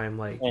same time,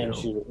 like, and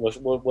she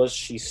was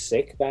she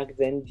sick back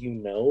then? Do you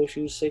know if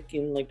she was sick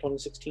in like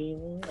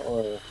 2016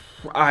 or?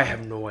 I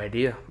have no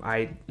idea.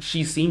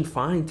 She seemed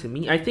fine to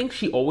me. I think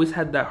she always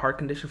had that heart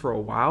condition for a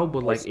while,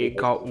 but like it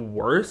got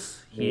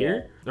worse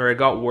here, or it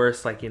got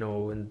worse like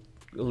in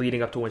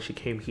leading up to when she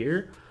came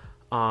here,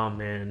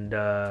 and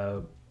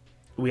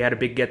we had a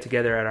big get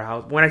together at our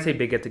house. When I say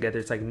big get together,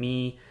 it's like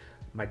me,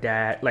 my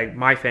dad, like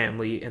my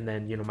family, and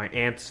then my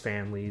aunt's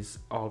families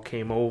all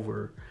came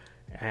over,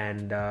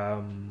 and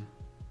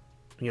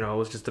it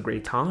was just a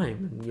great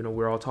time.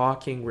 We're all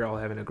talking, we're all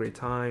having a great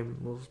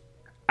time.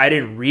 I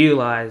didn't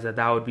realize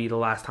that would be the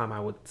last time I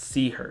would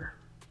see her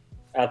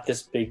at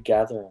this big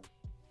gathering.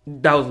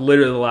 That was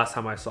literally the last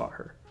time I saw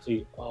her.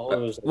 See,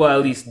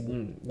 at least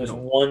there's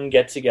one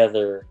get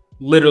together.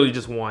 Literally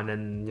just one,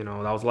 and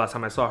that was the last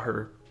time I saw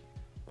her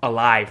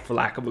alive, for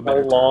lack of a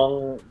better term. How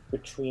long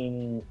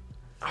between?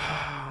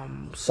 How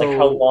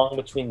long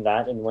between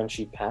that and when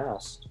she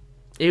passed?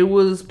 It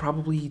was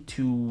probably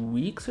 2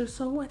 weeks or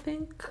so, I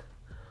think.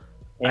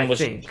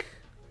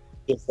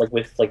 Just like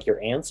with like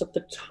your aunts at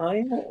the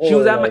time? She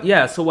was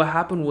at so what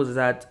happened was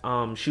that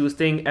she was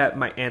staying at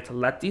my aunt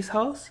Letty's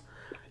house.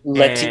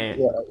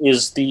 Letty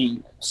is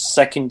the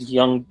second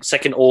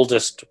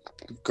oldest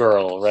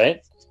girl,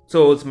 right?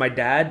 So it's my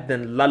dad,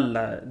 then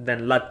Lalla,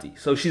 then Letty.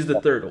 So she's the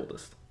third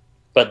oldest.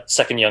 But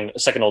second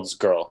oldest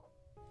girl.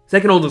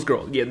 Second oldest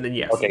girl, yeah, then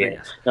yes. Okay, then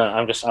yes. No,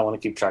 I want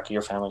to keep track of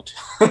your family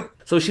too.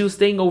 So she was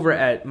staying over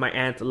at my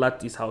aunt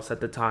Letty's house at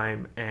the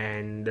time,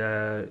 and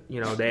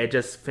they had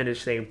just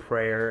finished saying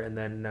prayer, and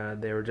then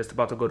they were just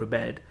about to go to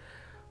bed.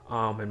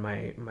 And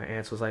my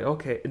aunt was like,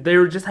 okay, they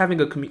were just having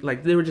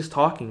they were just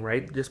talking,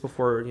 right, just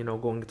before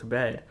going to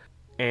bed,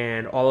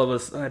 and all of a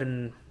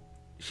sudden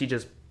she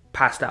just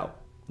passed out.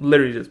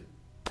 Literally,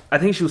 I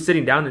think she was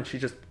sitting down and she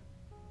just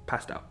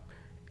passed out,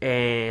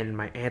 and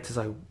my aunt is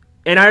like.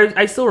 And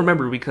I still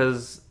remember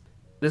because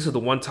this was the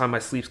one time my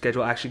sleep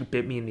schedule actually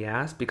bit me in the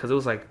ass, because it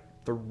was like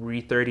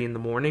 3:30 in the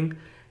morning,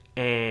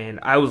 and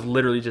I was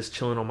literally just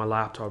chilling on my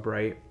laptop,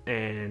 right?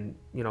 And,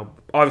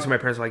 obviously my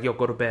parents were like, yo,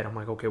 go to bed. I'm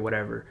like, okay,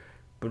 whatever.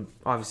 But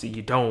obviously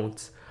you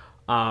don't.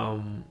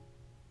 And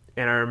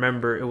I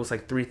remember it was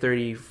like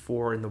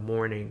 3:34 in the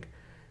morning.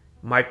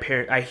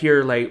 I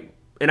hear like,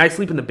 and I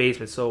sleep in the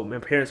basement, so my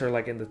parents are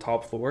like in the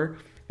top floor.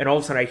 And all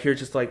of a sudden I hear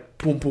just like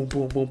boom, boom,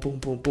 boom, boom, boom,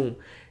 boom, boom.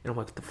 And I'm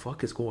like, what the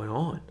fuck is going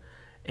on?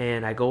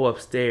 And I go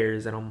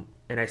upstairs and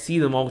I see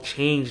them all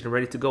changed and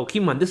ready to go.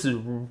 Keep in mind, this is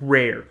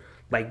rare.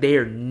 Like, they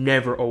are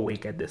never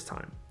awake at this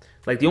time.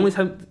 Like, the only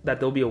time that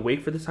they'll be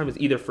awake for this time is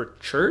either for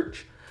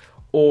church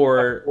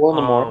or in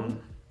the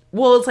morning.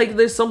 Well, it's like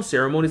there's some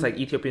ceremonies like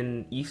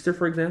Ethiopian Easter,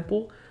 for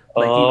example.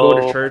 Like you go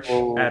to church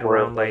at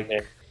around like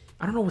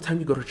I don't know what time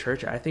you go to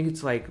church. I think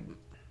it's like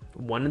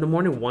 1 in the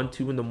morning, 1,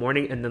 2 in the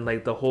morning, and then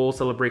like the whole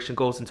celebration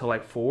goes until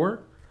like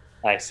 4.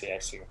 I see.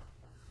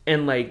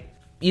 And like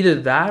either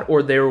that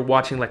or they were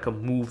watching like a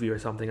movie or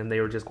something and they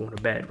were just going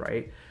to bed,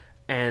 right?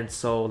 And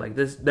so like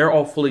they're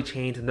all fully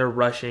changed and they're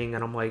rushing,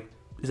 and I'm like,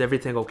 is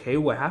everything okay?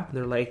 What happened?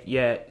 They're like,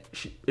 yeah,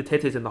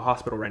 Tete's in the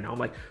hospital right now. I'm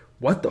like,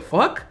 what the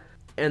fuck?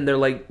 And they're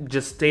like,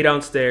 just stay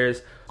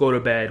downstairs, go to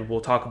bed.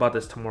 We'll talk about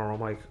this tomorrow. I'm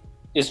like,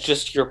 it's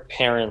just your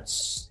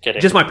parents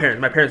getting just my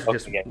parents. My parents were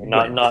just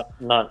not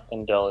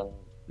Endel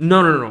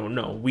and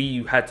No.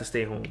 We had to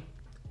stay home.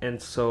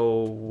 And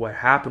so what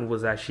happened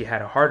was that she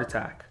had a heart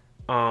attack.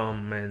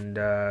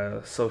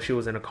 So she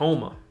was in a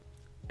coma.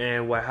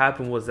 And what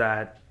happened was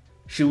that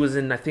she was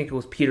in, I think it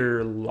was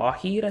Peter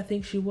Lougheed, I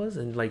think she was.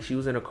 And like she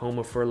was in a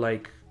coma for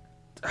like,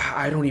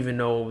 I don't even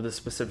know the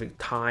specific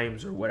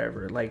times or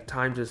whatever. Like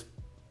time just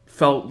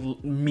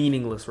felt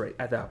meaningless right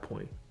at that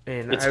point.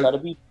 And it's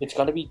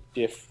gotta be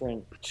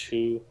different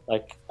too.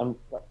 Like I'm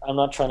I'm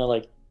not trying to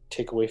like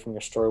take away from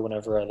your story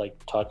whenever I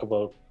like talk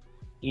about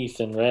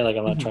Ethan, right? Like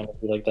I'm not trying to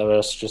be like that. I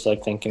was just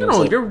like thinking. No,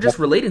 like, you're just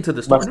relating to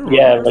the story.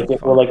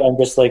 I'm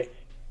just like,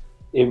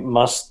 it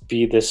must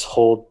be this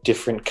whole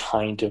different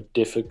kind of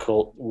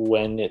difficult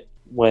when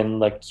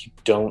like you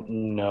don't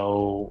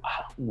know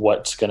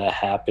what's gonna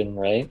happen,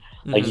 right?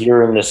 Mm-hmm. Like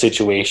you're in a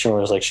situation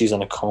where it's like she's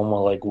in a coma.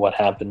 Like what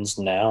happens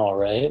now,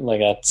 right?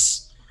 Like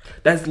so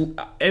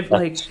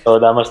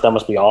that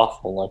must be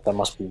awful. Like that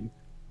must be.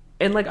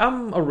 And like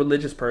I'm a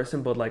religious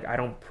person, but like I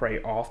don't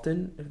pray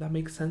often, if that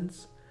makes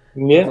sense.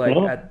 Yeah. Like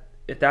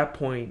at that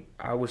point,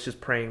 I was just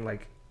praying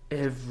like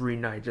every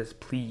night, just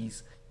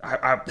please.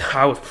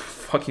 I was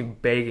fucking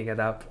begging at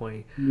that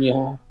point.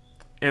 Yeah.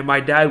 And my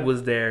dad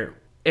was there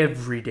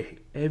every day,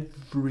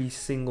 every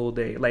single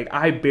day. Like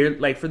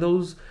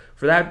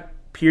for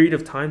that period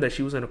of time that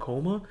she was in a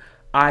coma,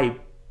 I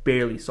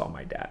barely saw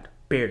my dad.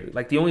 Barely.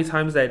 Like the only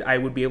times that I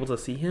would be able to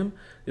see him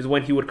is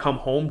when he would come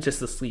home just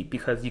to sleep,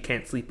 because you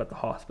can't sleep at the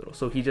hospital.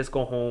 So he'd just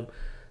go home,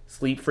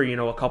 sleep for,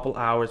 a couple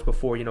hours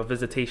before,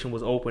 visitation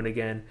was open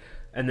again,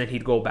 and then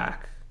he'd go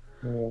back.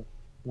 Yeah.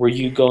 Were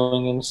you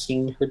going and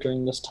seeing her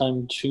during this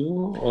time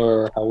too,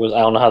 or I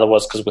don't know how that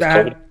was because with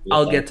COVID.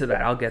 I'll get to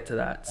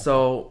that.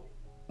 So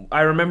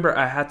I remember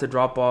I had to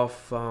drop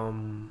off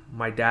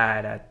my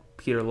dad at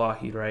Peter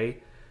Lougheed,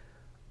 right?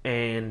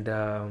 And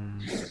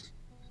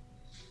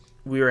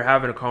we were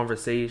having a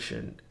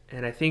conversation,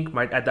 and I think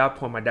at that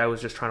point my dad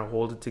was just trying to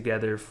hold it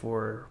together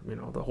for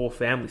the whole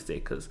family's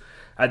sake, because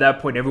at that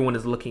point everyone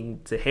is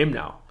looking to him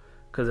now,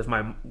 because if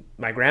my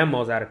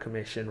grandma's out of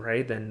commission,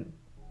 right, then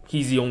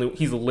he's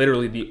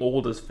literally the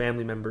oldest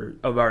family member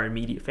of our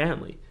immediate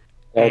family.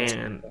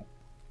 And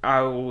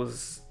I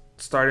was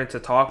starting to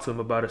talk to him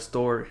about a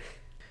story.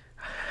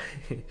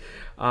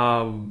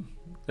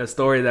 A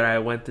story that I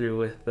went through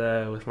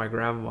with my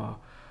grandma.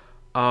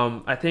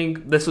 I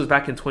think this was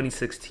back in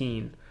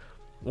 2016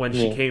 when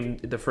she came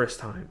the first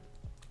time.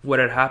 What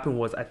had happened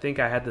was, I think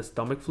I had the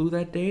stomach flu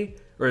that day,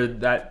 or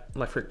that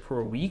like for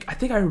a week. I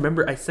think I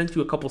remember I sent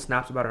you a couple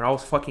snaps about it.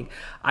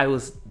 I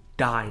was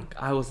dying.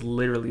 I was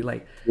literally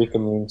like, weak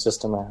immune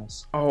system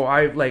ass. Oh,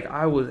 I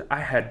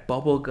had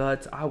bubble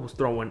guts. I was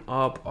throwing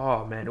up.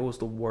 Oh man, it was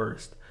the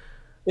worst.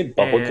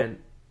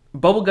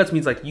 Bubble guts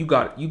means like you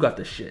got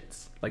the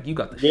shits. Like you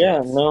got the shits.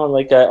 Yeah, no,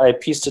 like I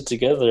pieced it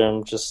together.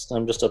 I'm just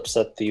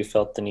upset that you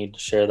felt the need to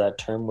share that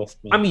term with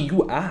me. I mean,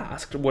 you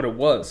asked what it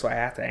was, so I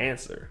had to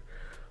answer.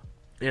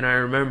 And I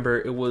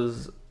remember it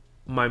was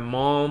my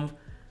mom,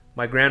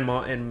 my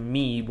grandma, and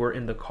me were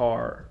in the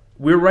car.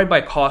 We were right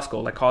by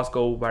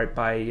Costco, right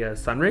by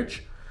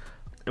Sunridge.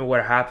 And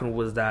what happened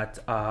was that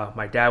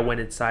my dad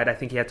went inside. I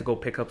think he had to go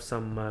pick up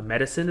some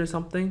medicine or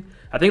something.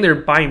 I think they were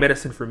buying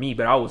medicine for me,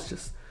 but I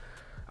was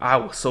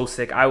so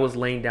sick. I was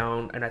laying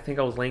down, and I think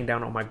I was laying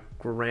down on my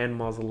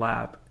grandma's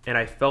lap, and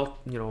I felt,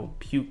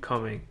 puke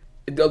coming.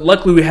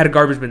 Luckily, we had a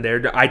garbage bin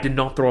there. I did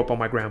not throw up on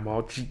my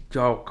grandma.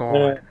 Oh,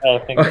 God. I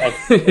think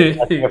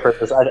I've heard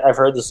this. I've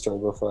heard this story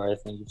before. I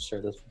think you've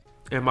shared this.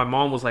 And my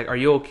mom was like, are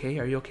you okay?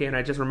 Are you okay? And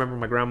I just remember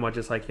my grandma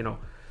just like,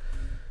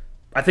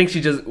 I think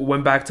she just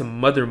went back to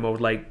mother mode,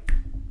 like,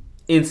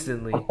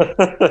 instantly.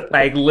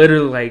 Like,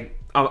 literally, like,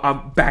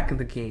 I'm back in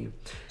the game.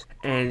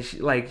 And she,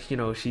 like,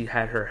 she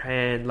had her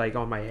hand like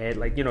on my head,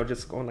 like,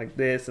 just going like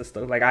this and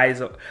stuff. Like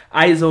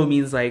ISO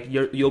means like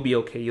you'll be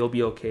okay. You'll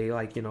be okay.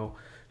 Like,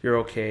 you're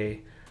okay.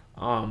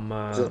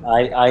 Is it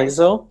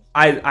ISO?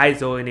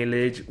 ISO in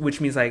English,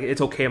 which means like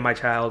it's okay, my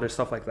child, or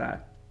stuff like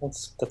that.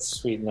 That's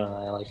sweet. No,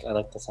 I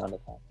like the sound of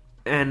that.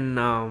 And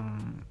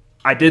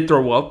I did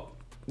throw up.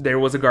 There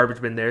was a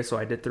garbage bin there, so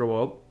I did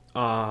throw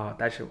up.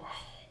 That shit.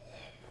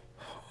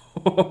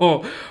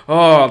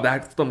 Oh,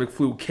 that stomach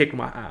flu kicked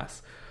my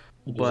ass.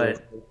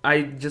 But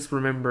I just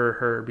remember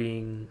her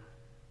being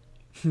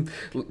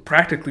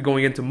practically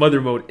going into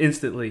mother mode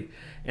instantly.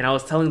 And I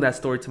was telling that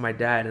story to my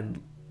dad,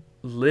 and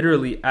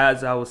literally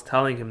as I was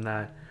telling him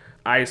that,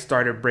 I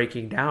started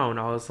breaking down.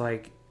 I was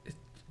like,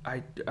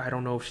 I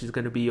don't know if she's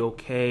going to be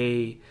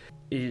okay.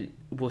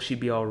 Will she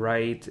be all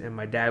right? And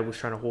my dad was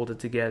trying to hold it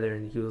together,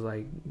 and he was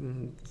like,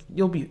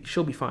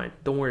 she'll be fine.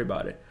 Don't worry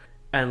about it.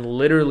 And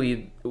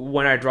literally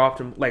when I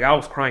dropped him, like I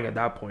was crying at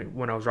that point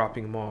when I was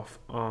dropping him off.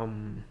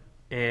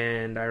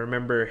 And I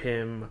remember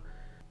him,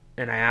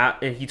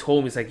 and he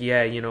told me, it's like,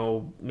 yeah,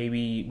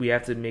 maybe we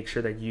have to make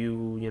sure that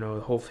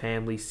the whole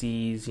family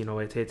sees,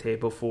 Etete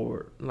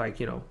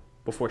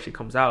before she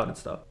comes out and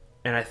stuff.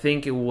 And I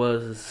think it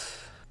was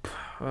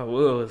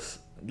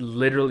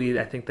literally,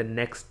 I think the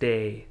next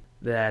day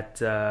that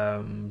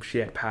she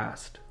had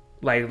passed.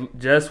 Like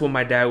just when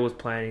my dad was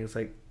planning, it's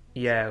like,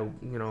 yeah,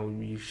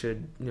 you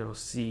should,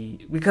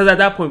 see, because at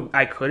that point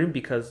I couldn't,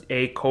 because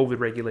A, COVID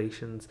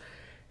regulations,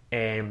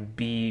 and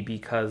B,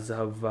 because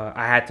of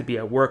I had to be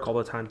at work all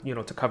the time,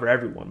 to cover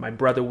everyone. My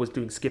brother was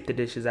doing skip the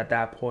dishes at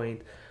that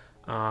point.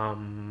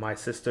 My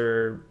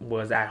sister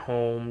was at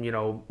home,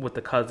 with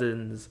the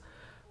cousins,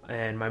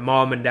 and my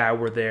mom and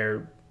dad were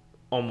there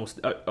almost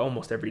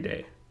every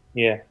day.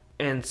 Yeah.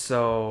 And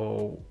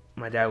so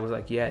my dad was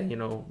like, yeah, you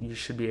know, you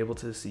should be able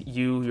to see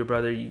your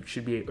brother,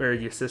 or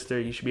your sister,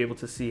 you should be able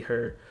to see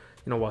her,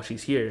 you know, while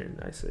she's here. And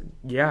I said,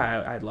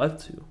 yeah, I'd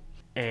love to.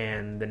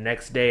 And the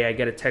next day I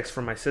get a text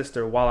from my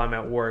sister while I'm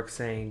at work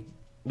saying,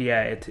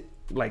 yeah,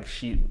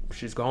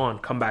 she's gone,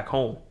 come back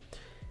home.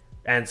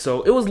 And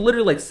so it was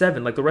literally like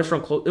 7, like the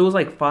restaurant closed. It was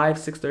like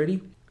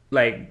 6:30.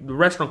 Like the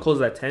restaurant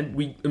closed at 10.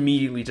 We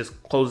immediately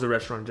just closed the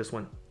restaurant and just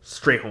went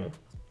straight home.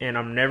 And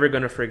I'm never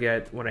going to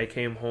forget when I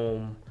came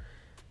home,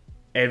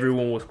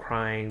 everyone was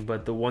crying.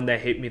 But the one that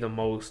hit me the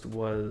most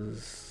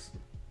was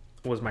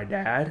my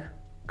dad.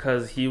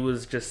 Because he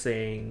was just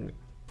saying,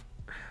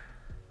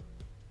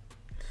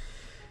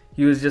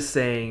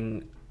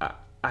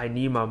 I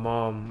need my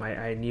mom.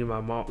 I need my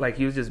mom. Like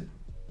he was just,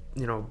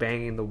 you know,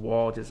 banging the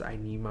wall. Just, I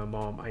need my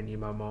mom. I need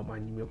my mom. I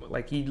need my mom.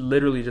 Like he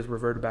literally just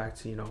reverted back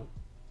to, you know,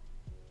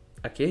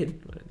 a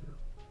kid.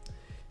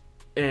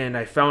 And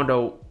I found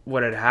out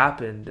what had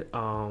happened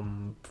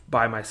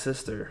by my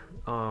sister.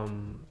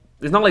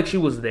 It's not like she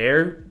was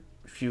there.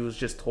 She was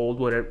just told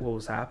what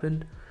was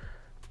happened.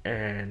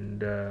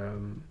 And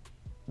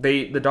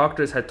the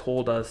doctors had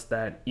told us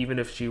that even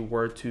if she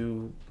were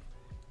to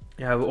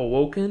have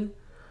awoken,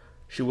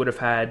 she would have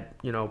had,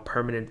 you know,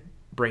 permanent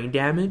brain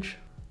damage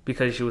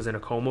because she was in a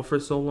coma for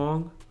so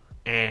long.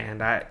 And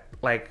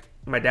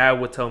my dad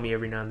would tell me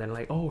every now and then,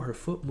 like, oh, her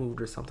foot moved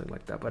or something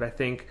like that. But I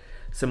think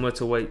similar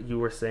to what you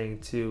were saying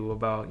too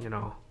about, you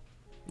know,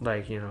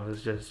 like, you know,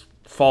 it's just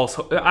false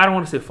hope. I don't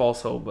want to say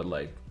false hope, but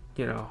like,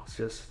 you know, it's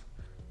just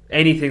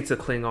anything to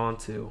cling on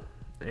to.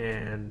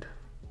 And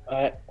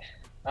I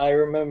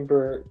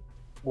remember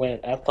when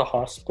at the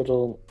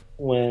hospital,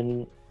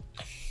 when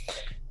it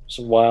was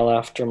a while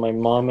after my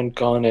mom had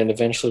gone, and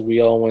eventually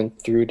we all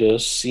went through to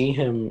see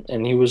him,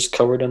 and he was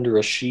covered under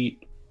a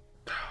sheet.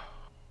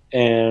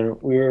 And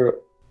we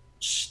were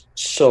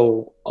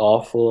so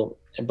awful.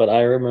 But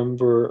I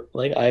remember,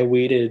 like, I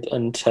waited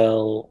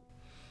until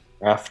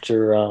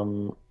after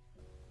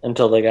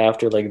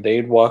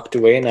they'd walked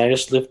away, and I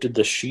just lifted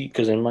the sheet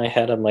because in my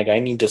head I'm like, I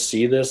need to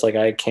see this. Like,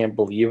 I can't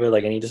believe it.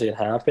 Like, I need to see it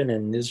happen.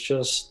 And it's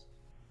just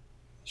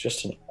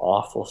an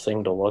awful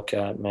thing to look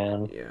at,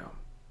 man. Yeah.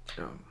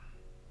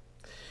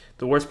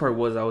 The worst part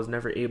was I was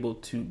never able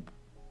to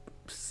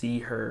see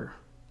her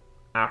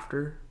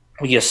after.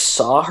 You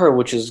saw her,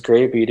 which is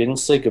great, but you didn't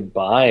say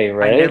goodbye,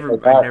 right? I never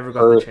got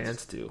the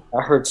chance to.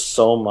 That hurt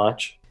so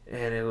much.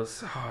 And it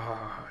was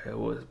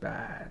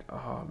bad.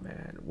 Oh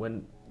man,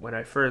 when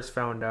I first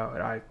found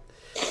out, I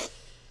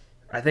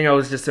think I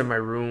was just in my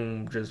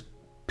room, just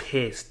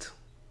pissed.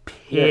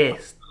 Yeah.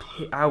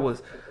 I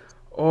was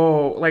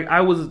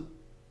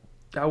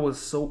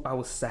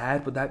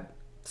sad, but that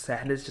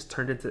sadness just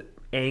turned into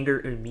anger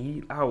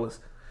immediately.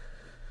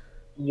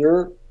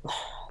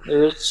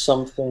 There's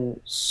something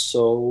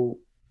so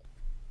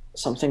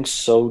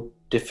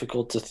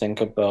difficult to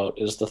think about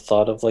is the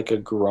thought of like a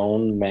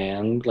grown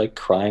man like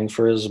crying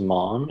for his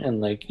mom, and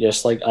like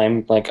just like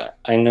I'm like,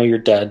 I know your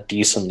dad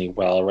decently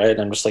well, right?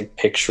 I'm just like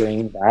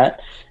picturing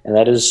that, and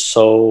that is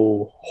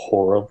so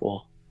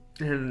horrible.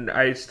 And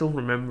I still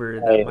remember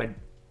that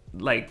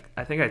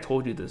I think I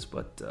told you this,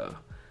 but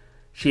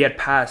she had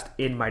passed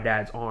in my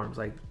dad's arms,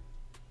 like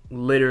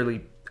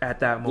literally at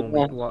that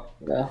moment.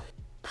 Yeah.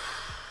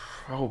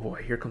 Oh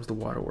boy, here comes the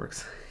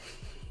waterworks.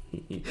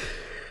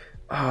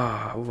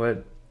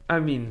 But I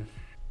mean,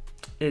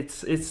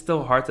 it's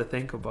still hard to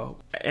think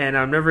about, and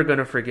I'm never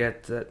gonna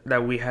forget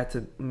that we had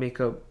to make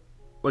a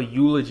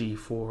eulogy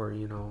for,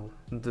 you know,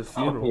 the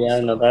funeral. Oh, yeah,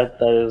 no, that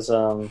is.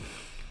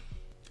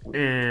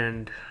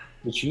 And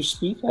did you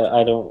speak?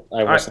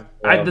 I wasn't.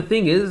 The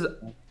thing is,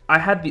 I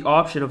had the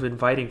option of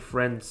inviting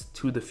friends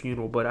to the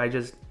funeral, but I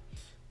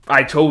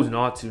chose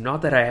not to.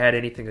 Not that I had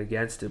anything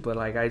against it, but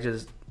like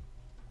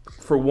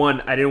for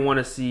one, I didn't want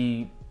to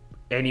see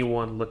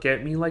anyone look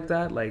at me like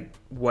that. Like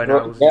when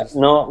I was that's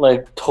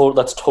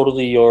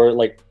totally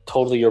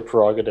your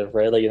prerogative,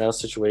 right? Like in that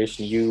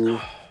situation,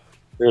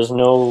 there's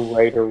no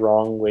right or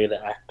wrong way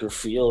to act or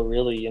feel,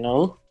 really, you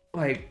know.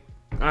 Like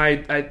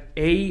I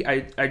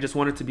just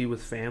wanted to be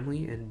with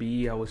family, and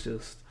B,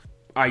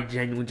 I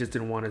genuinely just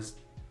didn't want to.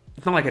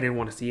 It's not like I didn't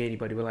want to see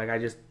anybody, but like I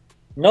just.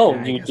 No,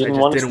 you didn't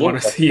want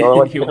to see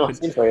anyone.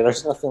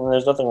 There's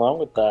nothing wrong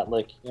with that.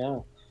 Like, yeah.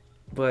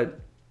 But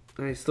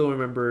I still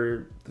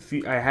remember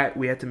we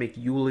had to make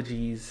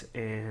eulogies,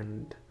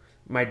 and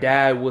my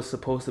dad was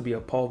supposed to be a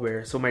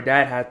pallbearer, so my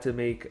dad had to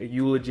make a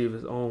eulogy of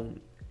his own.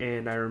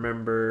 And I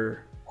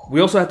remember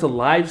we also had to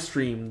live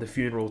stream the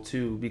funeral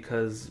too,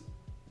 because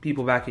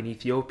people back in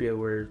Ethiopia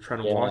were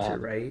trying to watch it,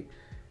 right?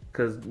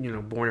 Because, you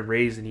know, born and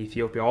raised in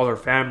Ethiopia, all her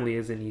family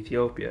is in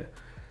Ethiopia,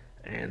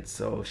 and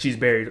so she's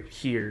buried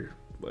here.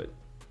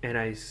 And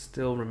I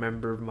still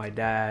remember my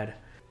dad.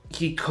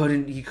 He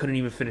couldn't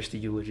even finish the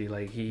eulogy.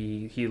 Like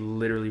he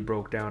literally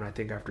broke down, I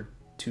think, after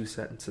 2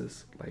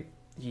 sentences. Like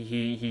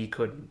he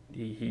couldn't.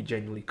 He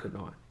genuinely could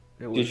not.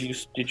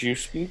 Did you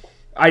speak?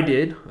 I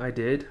did.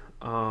 Do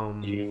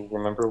you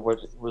remember what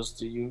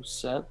you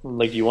said?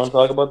 Like, do you want to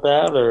talk about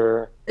that,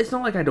 or? It's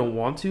not like I don't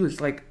want to. It's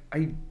like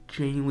I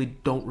genuinely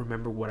don't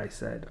remember what I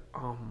said.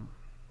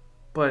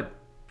 But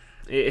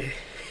it,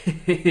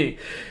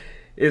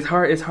 it's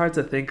hard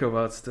to think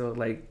about still.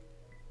 Like,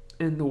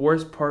 and the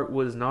worst part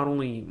was not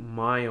only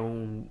my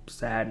own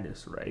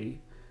sadness, right?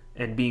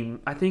 And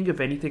I think if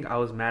anything, I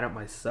was mad at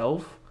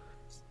myself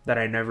that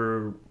I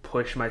never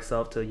pushed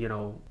myself to,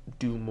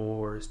 do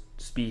more,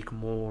 speak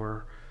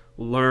more,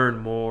 learn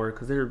more,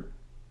 because there are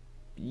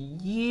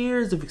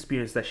years of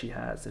experience that she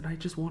has, and I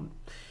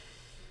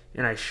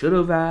should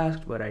have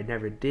asked, but I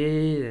never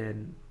did,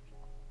 and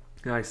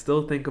I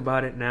still think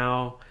about it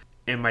now.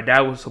 And my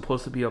dad was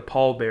supposed to be a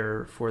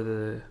pallbearer for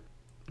the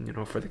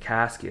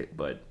casket,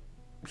 but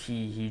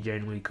he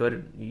genuinely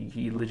couldn't.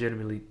 He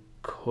legitimately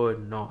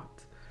could not.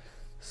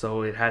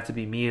 So it had to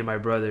be me and my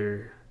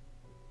brother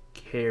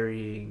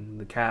carrying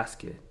the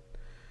casket.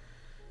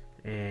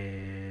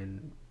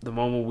 And the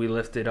moment we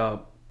lifted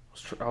up,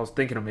 I was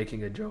thinking of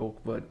making a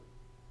joke, but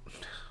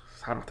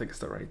I don't think it's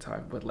the right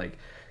time. But like,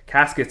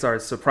 caskets are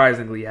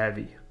surprisingly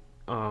heavy.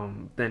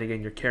 Then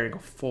again, you're carrying a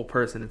full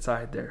person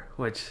inside there,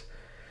 which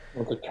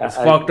is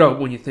fucked up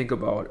when you think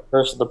about it.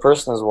 The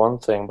person is one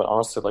thing, but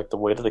honestly, like the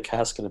weight of the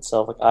casket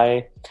itself,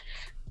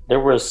 there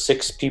were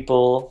 6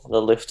 people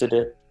that lifted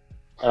it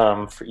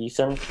for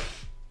Ethan.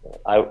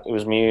 It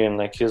was me and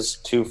like his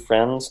 2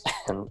 friends,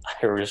 and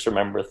I just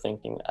remember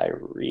thinking, I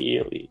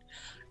really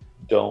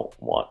don't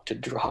want to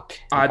drop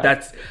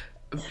it.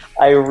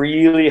 I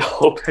really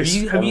hope. Have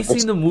you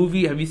seen the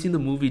movie? Have you seen the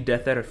movie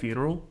Death at a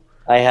Funeral?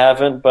 I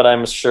haven't, but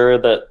I'm sure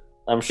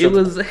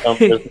there's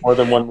more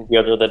than one movie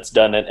other that's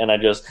done it, and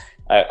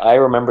I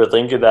remember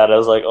thinking that I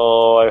was like,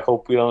 oh, I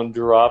hope we don't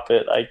drop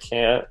it. I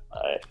can't.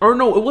 Or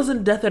no, it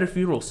wasn't Death at a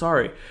Funeral.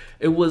 Sorry,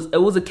 it was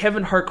a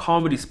Kevin Hart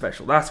comedy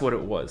special. That's what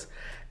it was.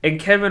 And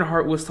Kevin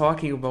Hart was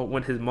talking about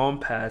when his mom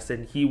passed,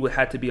 and he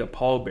had to be a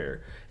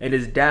pallbearer, and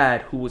his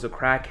dad, who was a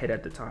crackhead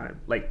at the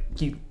time, like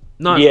the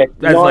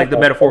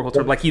metaphorical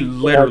term, like he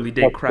literally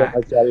did crack.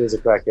 My daddy was a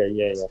crackhead.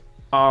 Yeah.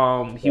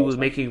 He was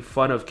making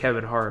fun of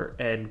Kevin Hart,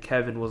 and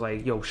Kevin was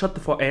like, "Yo, shut the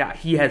fuck!" And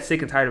he had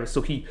sick and tired of it,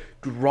 so he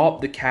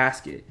dropped the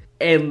casket,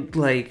 and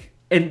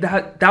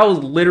that was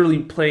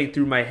literally playing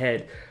through my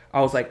head. I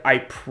was like, "I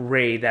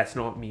pray that's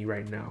not me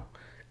right now,"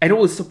 and it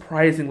was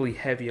surprisingly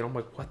heavy, and I'm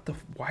like,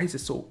 why is it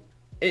so?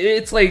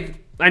 It's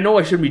like, I know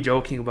I shouldn't be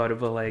joking about it,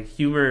 but like,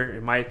 humor,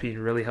 in my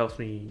opinion, really helps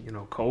me,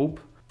 cope.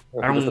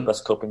 It's the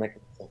best coping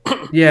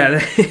mechanism.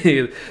 Yeah,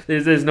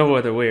 there's no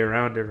other way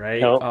around it,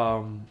 right? Nope.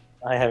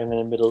 I have an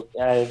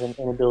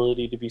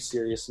inability to be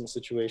serious in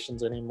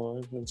situations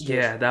anymore.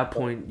 At that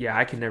point,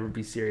 I can never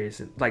be serious.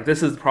 Like,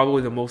 this is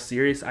probably the most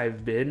serious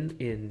I've been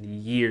in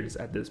years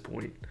at this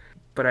point.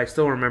 But I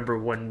still remember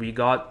when we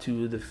got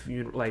to the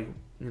funeral, like,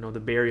 the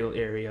burial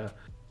area,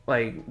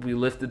 like,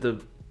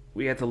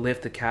 we had to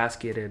lift the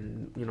casket,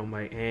 and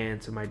my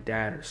aunts and my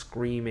dad are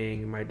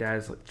screaming. My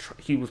dad's like,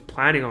 he was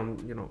planning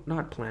on,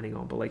 not planning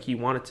on, but like he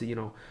wanted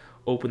to,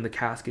 open the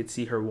casket,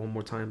 see her one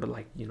more time, but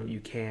like, you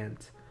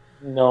can't.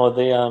 No,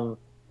 they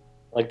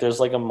like there's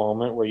like a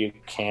moment where you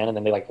can, and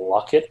then they like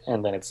lock it,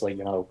 and then it's like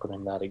you're not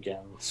opening that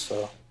again.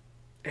 So.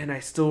 And I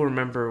still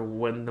remember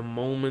when the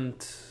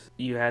moment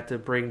you had to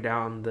bring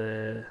down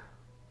the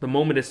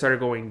moment it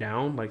started going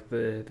down, like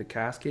the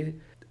casket.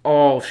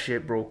 All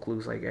shit broke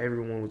loose. Like,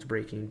 everyone was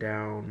breaking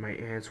down. My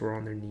aunts were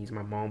on their knees.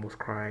 My mom was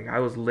crying. I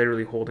was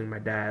literally holding my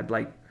dad.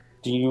 Like,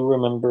 do you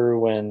remember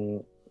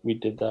when we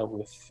did that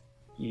with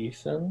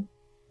Ethan?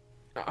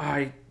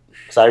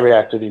 Because I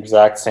reacted the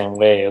exact same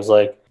way. It was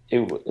like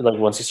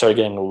once he started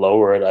getting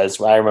lowered,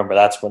 I remember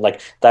that's when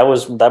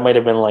that might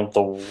have been like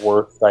the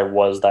worst I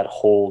was that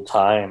whole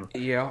time.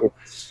 Yeah.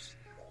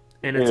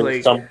 It's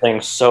like something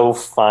so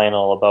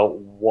final about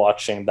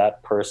watching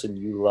that person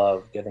you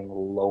love getting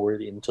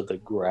lowered into the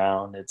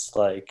ground. It's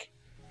like,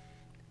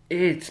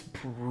 it's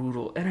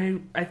brutal.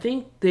 And I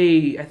think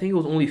it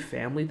was only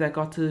family that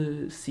got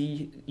to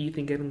see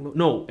Ethan getting low.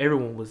 No,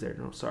 everyone was there.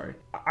 No, sorry.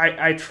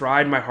 I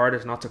tried my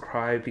hardest not to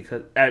cry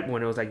because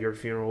when it was at your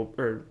funeral,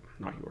 or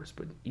not yours,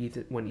 but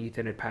when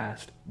Ethan had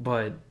passed.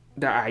 But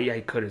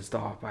I couldn't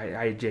stop.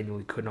 I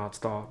genuinely could not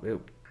stop.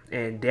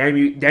 And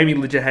Dammy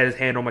legit had his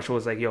hand on my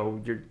shoulder, like, "Yo,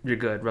 you're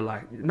good.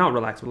 Relax. Not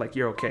relax, but like,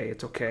 you're okay.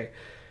 It's okay."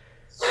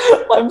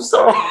 I'm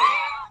sorry.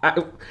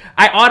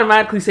 I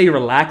automatically say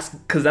relax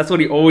because that's what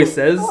he always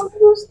says. I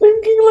was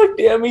thinking like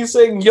Dammy's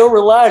saying, "Yo,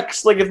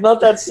 relax." Like, it's not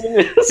that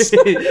serious.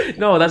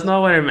 No, that's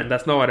not what I meant.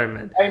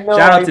 I know.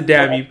 Shout out to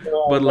Dammy,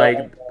 but like,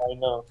 I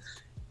know.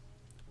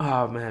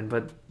 Oh man,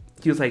 but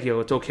he was like,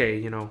 "Yo, it's okay.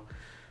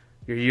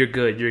 You're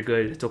good. You're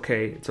good. It's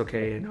okay. It's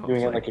okay." And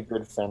doing it like a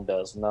good friend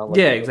does, not like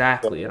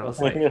exactly. And I was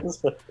like,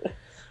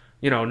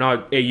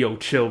 not, "Hey, yo,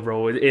 chill,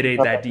 bro. It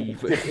ain't that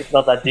deep." It's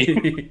not that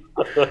deep.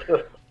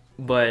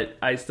 But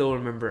I still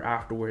remember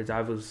afterwards,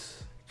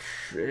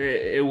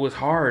 it was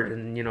hard,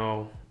 and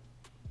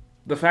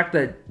the fact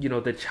that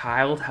the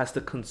child has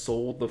to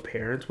console the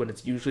parents when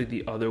it's usually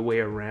the other way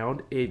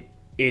around, it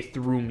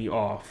threw me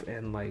off.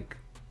 And like,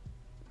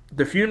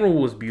 the funeral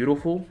was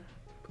beautiful,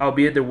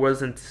 albeit there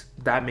wasn't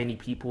that many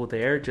people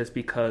there just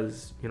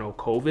because,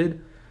 COVID.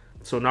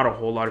 so not a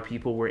whole lot of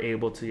people were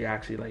able to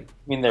actually like. I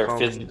mean, they're come,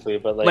 physically,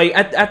 but like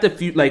at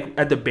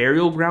the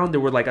burial ground, there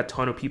were like a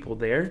ton of people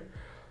there.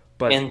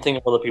 But and think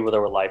of all the people that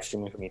were live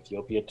streaming from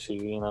Ethiopia too.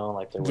 You know,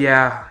 like there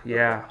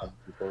were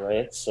people,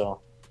 right?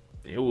 So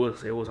it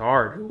was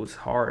hard. It was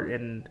hard,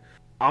 and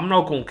I'm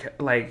not going to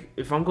like,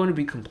 if I'm going to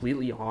be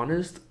completely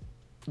honest,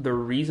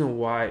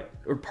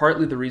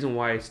 partly the reason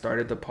why I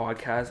started the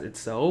podcast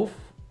itself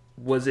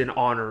was in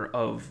honor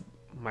of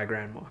my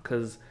grandma,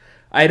 because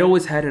I'd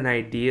always had an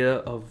idea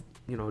of,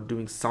 you know,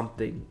 doing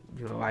something.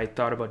 You know, I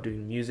thought about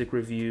doing music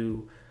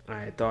review,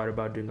 I thought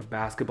about doing a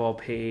basketball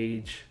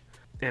page,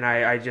 and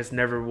I just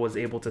never was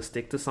able to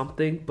stick to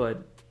something,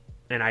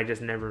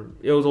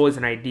 it was always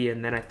an idea,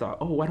 and then I thought,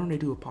 oh, why don't I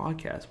do a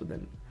podcast? But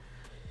then,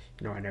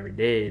 you know, I never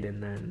did,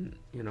 and then,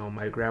 you know,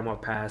 my grandma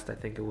passed, I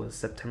think it was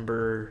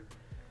September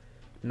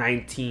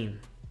 19th.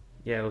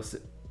 Yeah, it was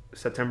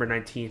September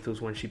 19th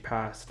was when she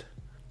passed.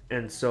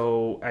 And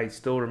so I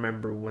still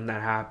remember when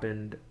that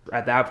happened.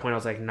 At that point, I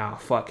was like, nah,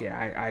 fuck it.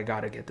 I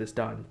gotta get this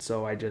done.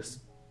 So I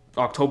just,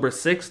 October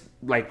 6th,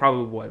 like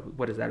probably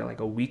what is that, like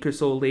a week or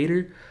so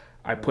later,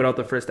 I put out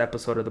the first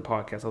episode of the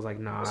podcast. I was like,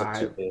 nah. It was like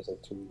 2 days,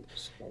 like 2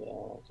 weeks.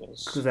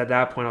 Because at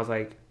that point, I was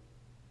like,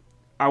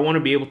 I want to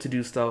be able to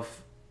do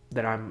stuff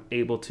that I'm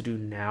able to do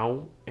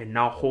now and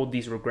not hold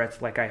these regrets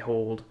like I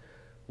hold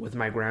with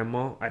my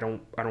grandma. I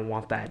don't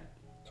want that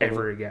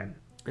ever again.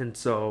 And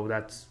so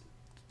that's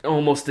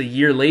almost a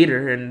year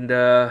later, and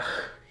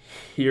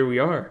here we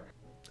are.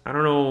 I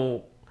don't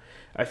know.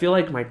 I feel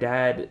like my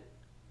dad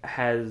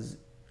has,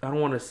 I don't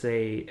want to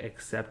say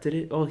accepted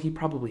it. Oh, he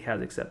probably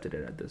has accepted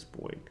it at this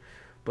point.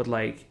 But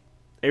like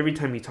every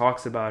time he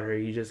talks about her,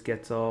 he just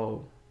gets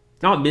all,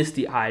 not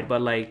misty-eyed,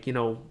 but like, you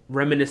know,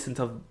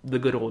 reminiscent of the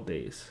good old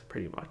days,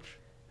 pretty much.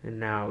 And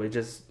now it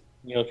just,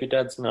 you know, if your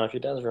dad's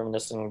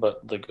reminiscing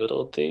about the good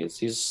old days,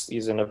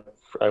 he's in a,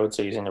 I would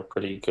say he's in a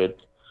pretty good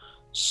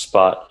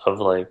spot of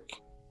like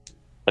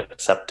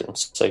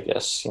acceptance, I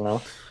guess. You know,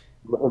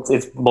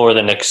 it's more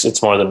than acceptance.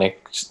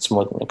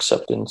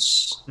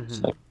 Mm-hmm.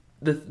 It's like,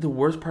 the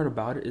worst part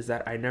about it is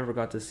that I never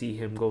got to see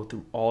him go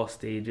through all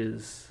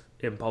stages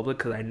in public,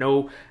 because I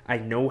know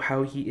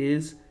how he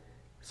is,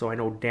 so I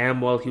know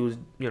damn well he was,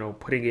 you know,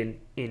 putting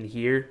in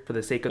here for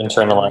the sake of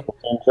internalizing.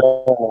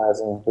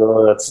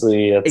 That's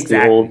exactly.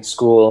 The old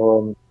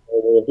school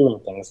way of doing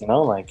things, you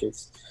know, like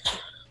it's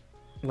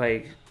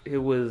like it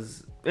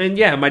was. And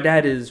yeah, my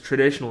dad is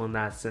traditional in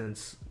that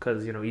sense,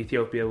 because, you know,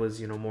 Ethiopia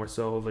was, you know, more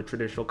so of a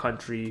traditional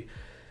country,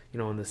 you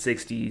know, in the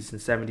 60s and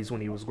 70s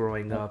when he was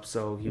growing up,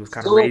 so he was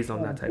kind of raised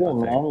on that type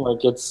of thing. Man.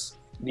 Like, it's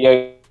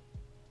the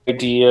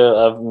idea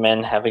of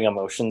men having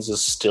emotions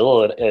is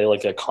still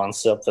like a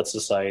concept that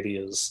society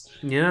is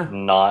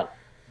not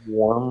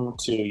warm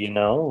to, you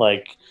know.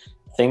 Like,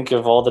 think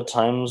of all the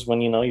times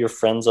when, you know, your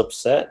friend's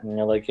upset and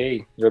you're like,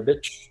 hey, you're a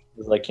bitch.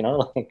 Like, you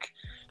know, like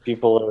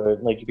people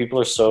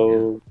are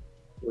so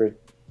we're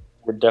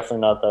definitely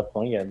not at that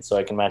point yet. And so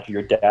I can imagine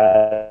your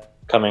dad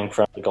coming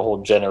from like a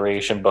whole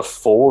generation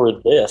before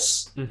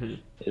this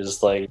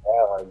is like,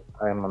 yeah, like,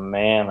 I'm a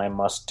man, I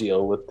must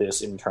deal with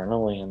this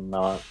internally and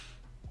not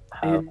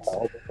have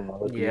help from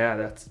other people.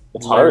 Yeah,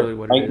 it's hard.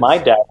 What like my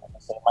dad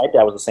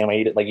was the same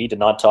way. He did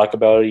not talk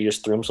about it. He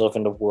just threw himself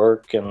into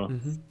work,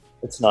 and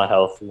it's not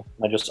healthy.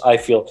 I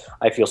feel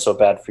so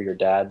bad for your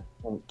dad.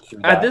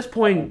 At this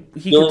point,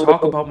 he can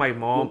talk about my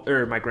mom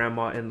or my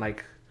grandma in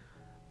like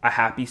a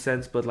happy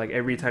sense, but like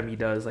every time he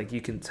does, like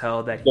you can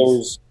tell that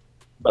he's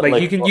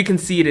like you can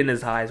see it in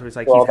his eyes where it's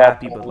like he's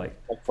happy, but like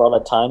for all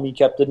that time he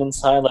kept it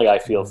inside. Like I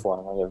feel for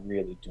him. Like I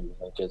really do.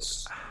 Like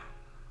it's,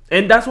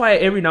 and that's why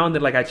every now and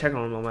then, like I check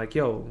on him. I'm like,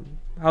 yo,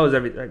 how is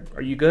everything?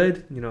 Are you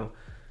good? You know,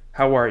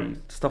 how are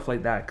you? Stuff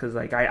like that, because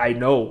like I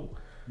know.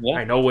 Yeah.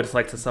 I know what it's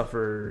like to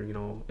suffer, you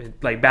know,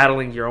 like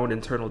battling your own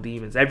internal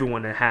demons.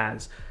 Everyone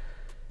has.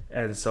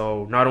 And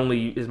so not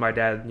only is my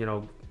dad, you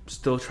know,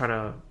 still trying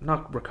to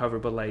not recover,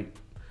 but like,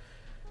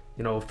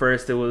 you know,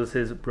 first it was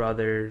his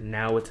brother,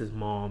 now it's his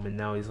mom, and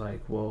now he's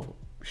like, well,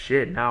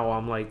 shit, now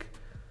I'm like,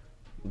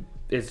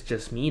 it's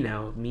just me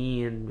now,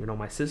 me and, you know,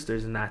 my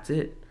sisters, and that's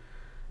it.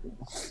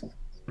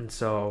 And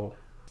so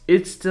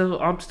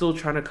I'm still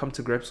trying to come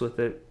to grips with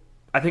it.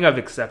 I think I've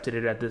accepted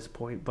it at this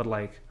point, but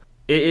like,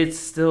 it's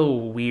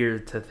still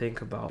weird to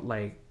think about.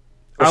 Like,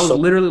 I was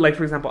literally, like,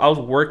 for example, I was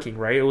working,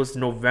 right? It was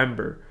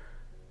November.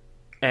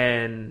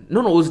 And,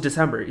 no, it was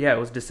December. Yeah, it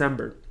was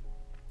December.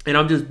 And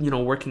I'm just, you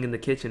know, working in the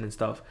kitchen and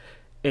stuff.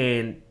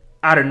 And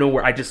out of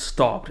nowhere, I just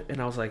stopped. And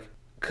I was like,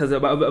 because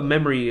a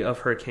memory of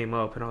her came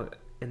up.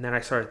 And then I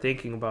started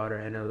thinking about her.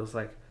 And it was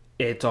like,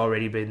 it's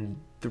already been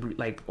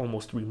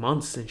almost 3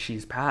 months since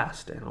she's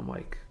passed. And I'm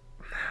like,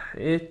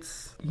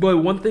 But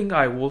one thing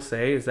I will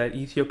say is that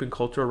Ethiopian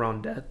culture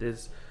around death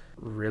is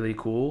really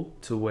cool,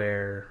 to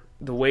where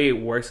the way it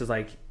works is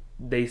like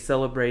they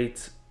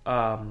celebrate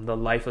the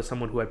life of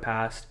someone who had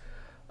passed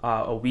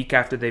a week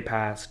after they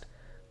passed,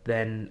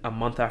 then a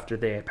month after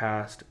they had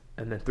passed,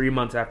 and then 3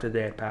 months after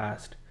they had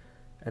passed,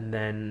 and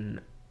then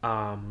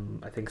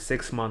I think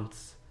 6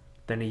 months,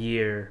 then a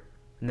year,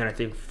 and then I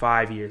think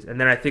 5 years, and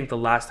then I think the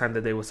last time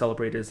that they were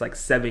celebrated is like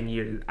 7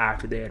 years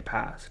after they had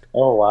passed.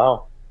 Oh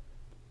wow!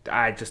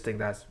 I just think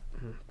that's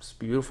it's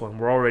beautiful, and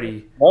we're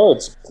already. Oh,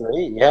 it's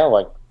great. Yeah,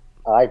 like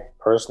I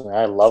personally,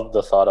 I love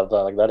the thought of that.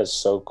 Like that is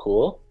so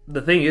cool.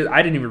 The thing is,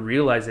 I didn't even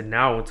realize it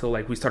now until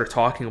like we started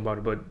talking about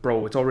it. But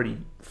bro, it's already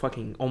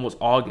fucking almost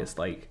August.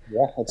 Like,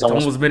 yeah, it's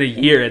almost been a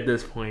year at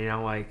this point.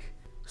 I'm like,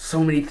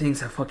 so many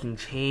things have fucking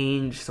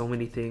changed. So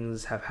many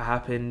things have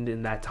happened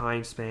in that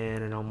time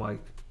span, and I'm like,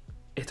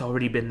 it's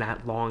already been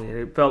that long, and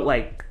it felt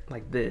like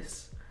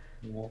this.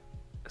 Yeah.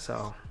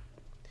 So,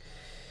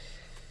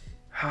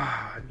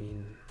 I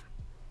mean,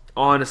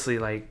 honestly,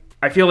 like,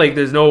 I feel like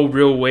there's no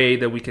real way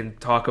that we can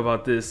talk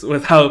about this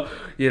without,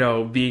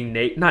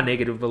 being not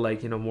negative, but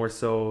like, more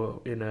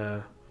so in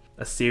a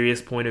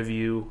serious point of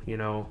view.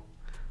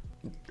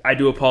 I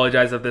do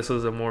apologize if this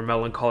was a more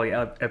melancholy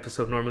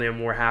episode. Normally I'm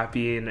more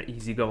happy and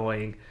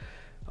easygoing,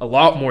 a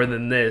lot more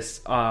than this.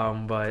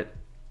 But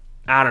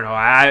I don't know.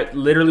 I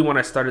literally, when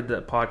I started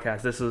the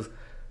podcast, this is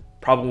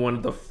probably one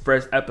of the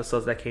first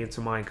episodes that came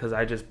to mind because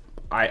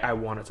I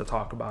wanted to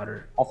talk about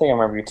her. I think I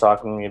remember you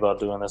talking to me about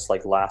doing this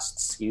like last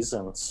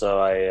season.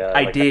 So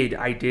I did.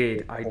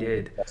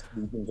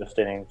 You've been just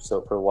dating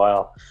so for a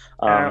while.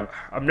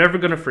 I'm never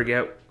gonna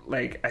forget.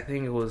 Like, I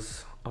think it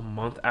was a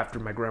month after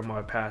my grandma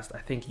had passed. I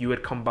think you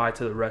had come by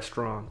to the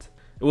restaurant.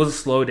 It was a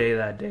slow day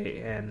that day,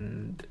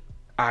 and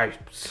I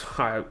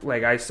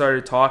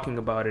started talking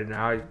about it, and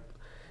I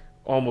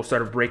almost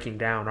started breaking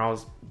down. I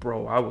was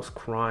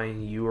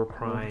crying. You were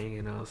crying,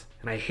 and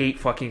I hate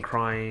fucking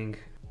crying.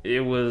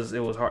 It was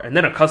hard, and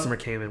then a customer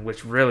came in,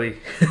 which really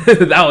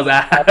that was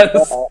ass.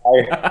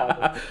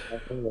 I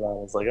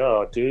was like,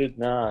 "Oh, dude,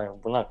 nah,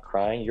 we're not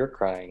crying. You're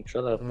crying.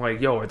 Shut up." I'm like,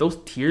 "Yo, are those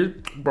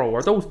tears, bro?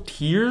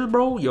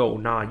 Yo,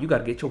 nah, you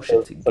gotta get your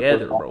shit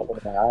together, bro."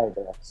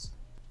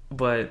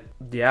 But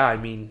yeah, I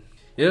mean,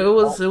 it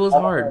was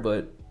hard,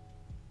 but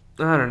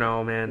I don't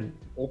know, man.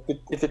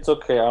 If it's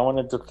okay, I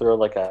want to throw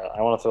like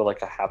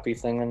a happy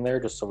thing in there,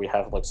 just so we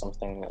have like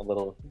something a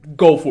little.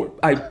 Go for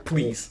it,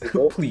 please.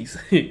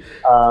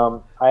 I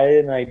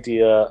had an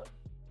idea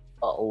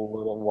a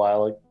little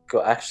while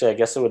ago. Actually, I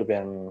guess it would have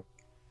been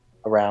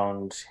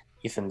around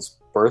Ethan's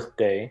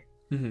birthday.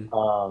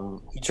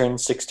 Mm-hmm. He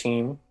turned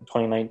 16 in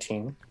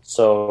 2019,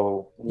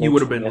 so he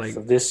would have been like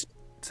this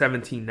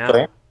 17 now.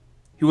 Sorry?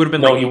 He would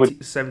have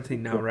been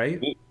 17 now, right?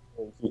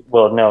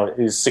 Well, no,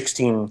 he was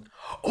 16.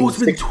 Oh, it's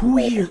been 2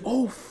 years.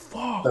 Oh,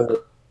 fuck.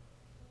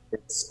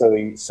 So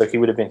he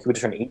would have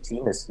turned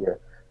 18 this year.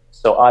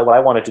 So what I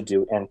wanted to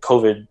do, and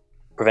COVID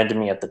prevented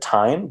me at the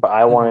time, but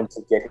I wanted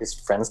to get his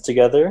friends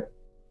together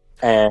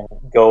and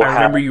go. I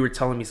remember you were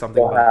telling me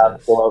something about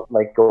this. Go out,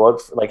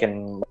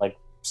 and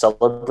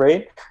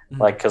celebrate,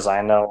 because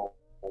I know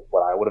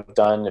what I would have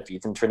done if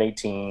Ethan turned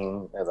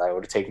 18, as I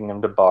would have taken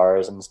him to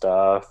bars and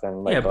stuff,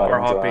 and bar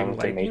hopping,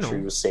 and made sure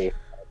he was safe.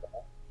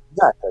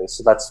 Exactly.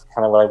 So that's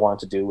kind of what I wanted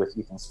to do with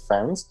Ethan's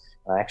friends.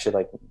 And I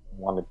actually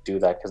want to do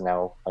that because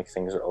now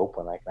things are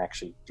open. I can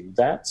actually do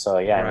that. So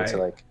yeah, right. I need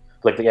to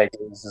the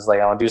idea is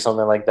I want to do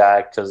something like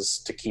that because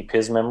to keep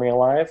his memory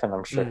alive, and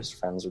I'm sure his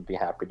friends would be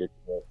happy to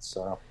do it.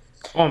 So.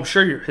 Oh, I'm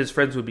sure his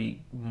friends would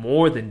be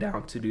more than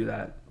down to do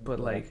that. But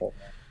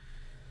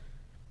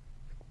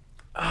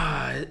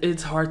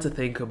it's hard to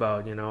think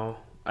about,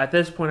 At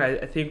this point,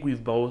 I think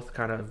we've both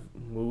kind of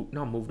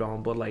not moved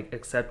on, but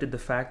accepted the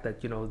fact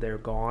that, they're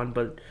gone,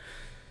 but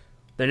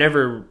they're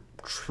never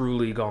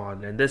truly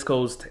gone. And this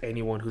goes to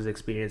anyone who's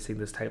experiencing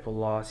this type of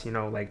loss,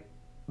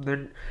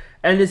 and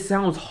it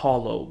sounds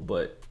hollow,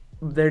 but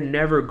they're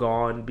never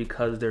gone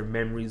because their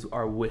memories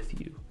are with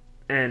you.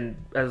 And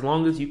as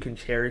long as you can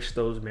cherish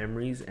those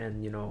memories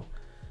and,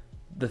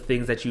 the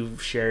things that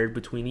you've shared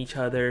between each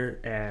other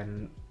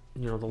and,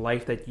 the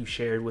life that you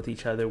shared with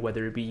each other,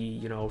 whether it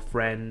be, a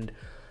friend,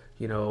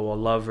 a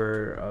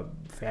lover, a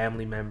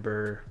family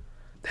member,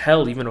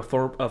 hell, even a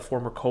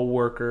former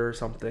co-worker or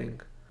something.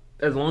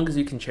 As long as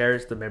you can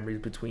cherish the memories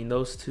between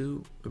those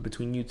two, or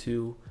between you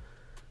two,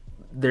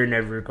 they're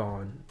never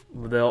gone.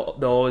 They'll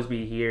always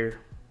be here,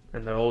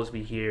 and they'll always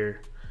be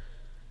here.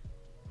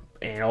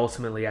 And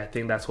ultimately, I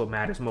think that's what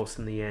matters most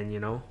in the end,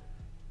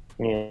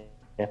 Yeah.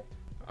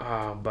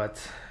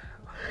 But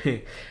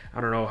I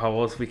don't know how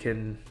else we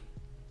can.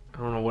 I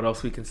don't know what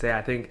else we can say.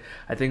 I think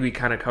we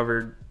kind of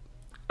covered.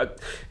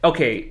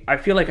 Okay, I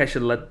feel like I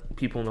should let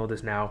people know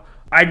this now.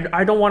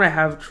 I don't want to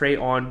have Trey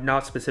on,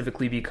 not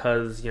specifically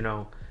because,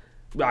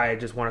 I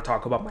just want to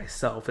talk about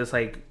myself. It's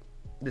this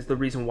is the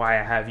reason why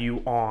I have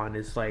you on.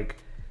 It's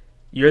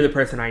you're the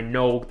person I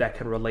know that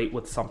can relate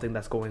with something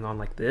that's going on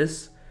like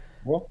this.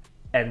 Yeah.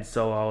 And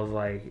so I was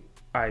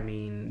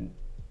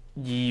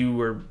you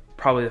were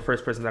probably the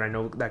first person that I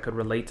know that could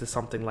relate to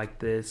something like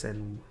this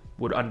and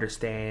would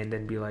understand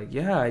and be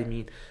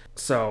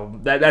so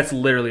that's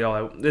literally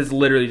all. It's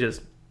literally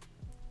just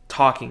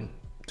talking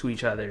to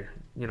each other,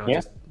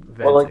 just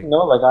venting.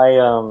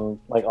 Well,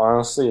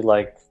 honestly,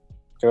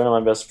 you're one of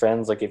my best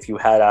friends. If you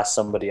had asked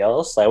somebody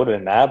else, I would have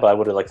been mad, but I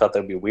would have thought that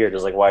would be weird.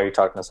 It's why are you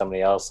talking to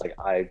somebody else?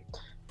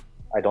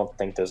 I don't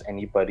think there's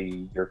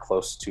anybody you're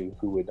close to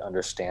who would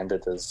understand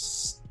it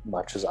as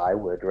much as I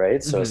would,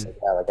 right? So it's like,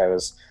 yeah, like I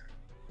was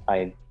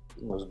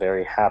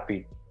very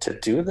happy to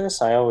do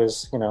this. I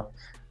always,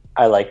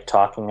 I like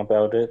talking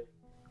about it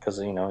because,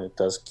 it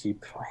does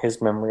keep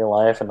his memory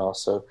alive, and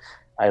also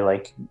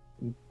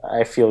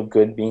I feel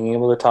good being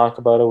able to talk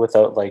about it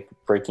without like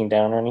breaking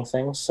down or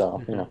anything.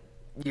 So,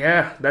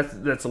 Yeah,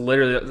 that's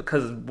literally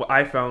because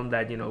I found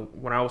that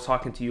when I was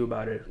talking to you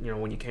about it,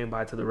 when you came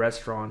by to the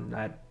restaurant,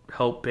 that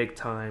helped big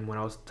time. When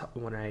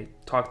I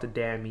talked to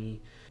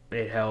Dammy,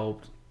 it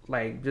helped.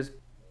 Like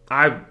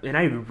I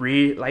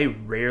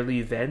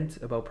rarely vent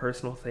about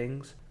personal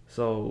things,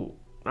 so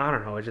I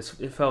don't know.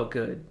 It felt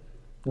good.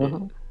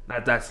 Mm-hmm.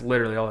 That's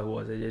literally all it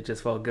was. It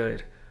just felt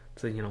good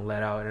to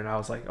let out, and I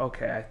was like,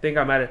 okay, I think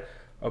I'm at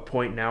a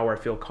point now where I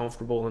feel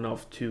comfortable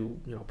enough to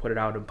put it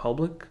out in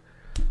public.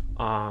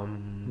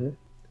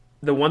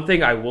 The one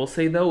thing I will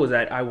say though is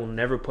that I will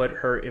never put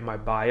her in my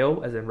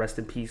bio as in rest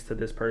in peace to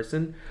this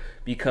person,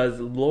 because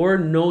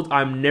Lord knows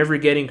I'm never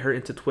getting her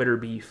into Twitter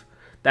beef.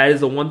 That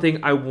is the one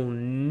thing I will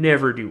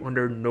never do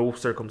under no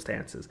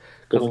circumstances.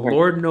 Because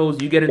Lord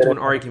knows you get into an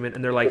argument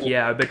and they're like,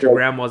 yeah, I bet your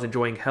grandma's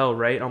enjoying hell,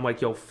 right? I'm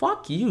like, yo,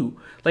 fuck you.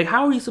 Like,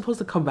 how are you supposed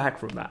to come back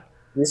from that?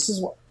 This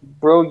is,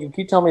 bro, you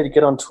keep telling me to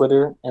get on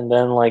Twitter and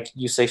then like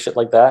you say shit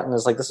like that and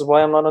it's like, this is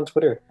why I'm not on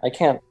Twitter. I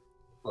can't.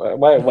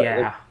 Why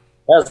yeah.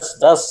 That's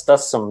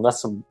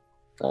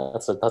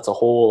a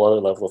whole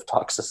other level of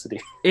toxicity.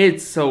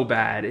 It's so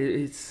bad.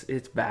 It's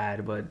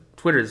bad, but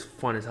Twitter is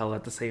fun as hell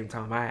at the same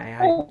time.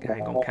 I ain't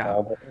gonna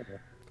cap.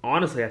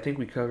 Honestly, I think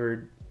we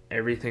covered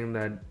everything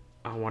that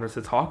I wanted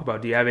to talk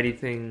about. Do you have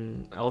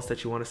anything else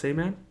that you want to say,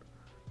 man?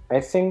 I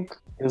think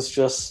it's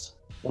just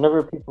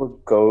whenever people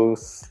go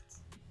through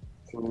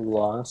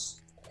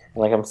loss,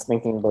 like I'm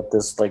thinking about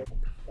this, like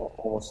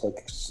almost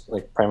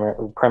like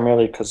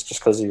primarily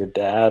because of your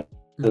dad.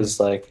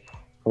 Is like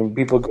when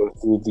people go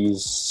through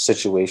these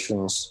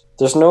situations,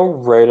 there's no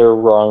right or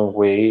wrong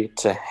way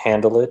to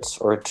handle it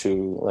or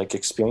to like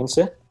experience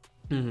it.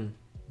 Mm-hmm.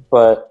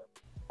 But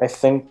I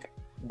think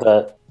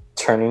that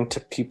turning to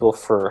people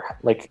for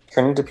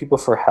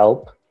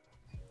help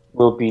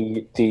will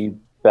be the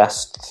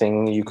best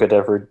thing you could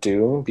ever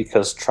do,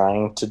 because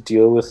trying to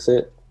deal with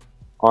it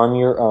on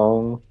your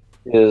own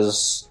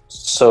is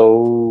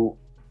so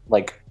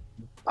like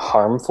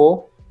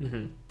harmful.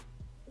 Mm-hmm.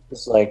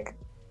 It's like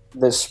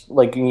this,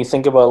 like when you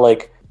think about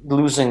like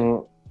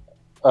losing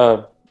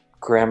a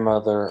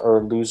grandmother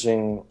or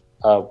losing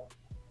a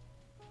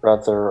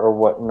brother or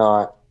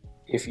whatnot,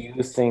 if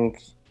you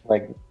think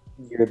like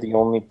you're the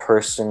only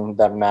person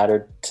that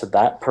mattered to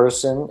that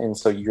person and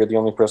so you're the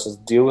only person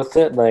to deal with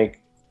it,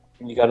 like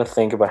you got to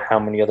think about how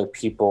many other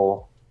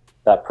people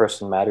that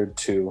person mattered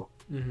to.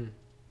 Mm-hmm.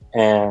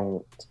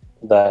 And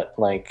that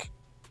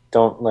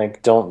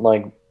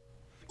don't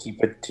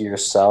keep it to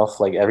yourself.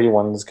 Like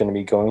everyone's going to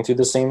be going through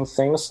the same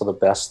thing, so the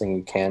best thing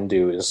you can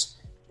do is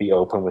be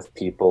open with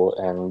people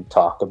and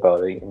talk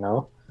about it,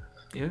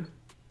 Yeah,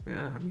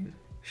 I mean,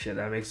 shit,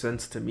 that makes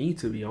sense to me,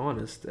 to be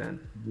honest.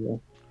 And yeah.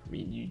 I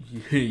mean,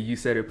 you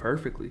said it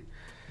perfectly.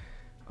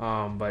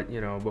 But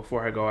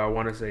before I go, I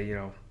want to say,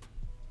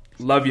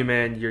 love you,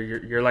 man.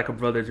 You're like a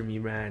brother to me,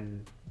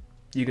 man.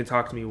 You can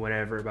talk to me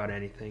whenever about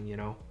anything,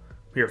 I'm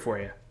here for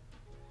you.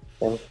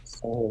 Thanks.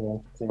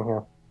 Same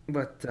here.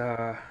 But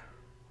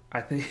I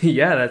think,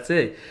 yeah, that's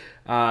it.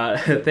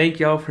 Thank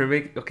y'all for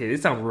making... Okay,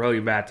 this sounds really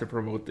bad to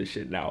promote this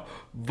shit now.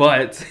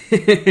 But,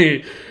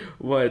 thank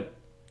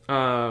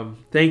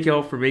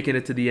y'all for making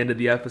it to the end of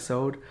the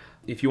episode.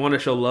 If you want to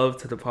show love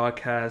to the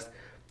podcast,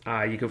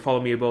 you can follow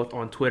me both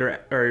on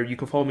Twitter, or you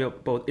can follow me on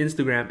both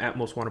Instagram at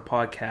Most Wanted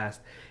Podcast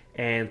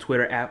and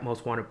Twitter at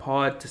Most Wanted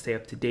Pod to stay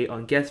up to date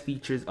on guest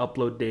features,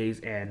 upload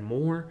days, and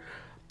more.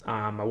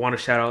 I want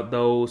to shout out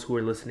those who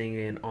are listening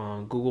in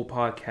on Google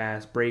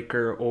Podcasts,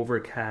 Breaker,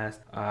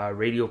 Overcast,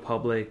 Radio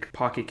Public,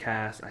 Pocket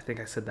Cast. I think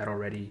I said that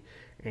already.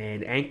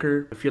 And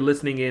Anchor. If you're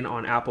listening in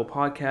on Apple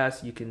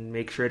Podcasts, you can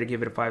make sure to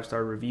give it a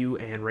 5-star review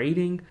and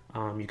rating.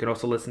 You can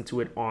also listen to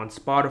it on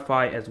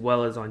Spotify as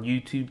well as on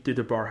YouTube through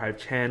the Bar Hive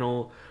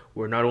channel,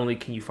 where not only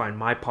can you find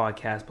my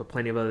podcast, but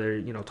plenty of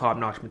other,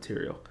 top-notch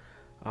material.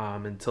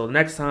 Until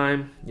next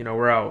time,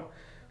 we're out.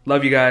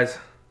 Love you guys.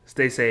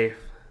 Stay safe.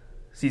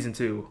 Season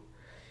 2.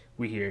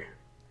 We here.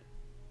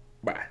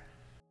 Bye.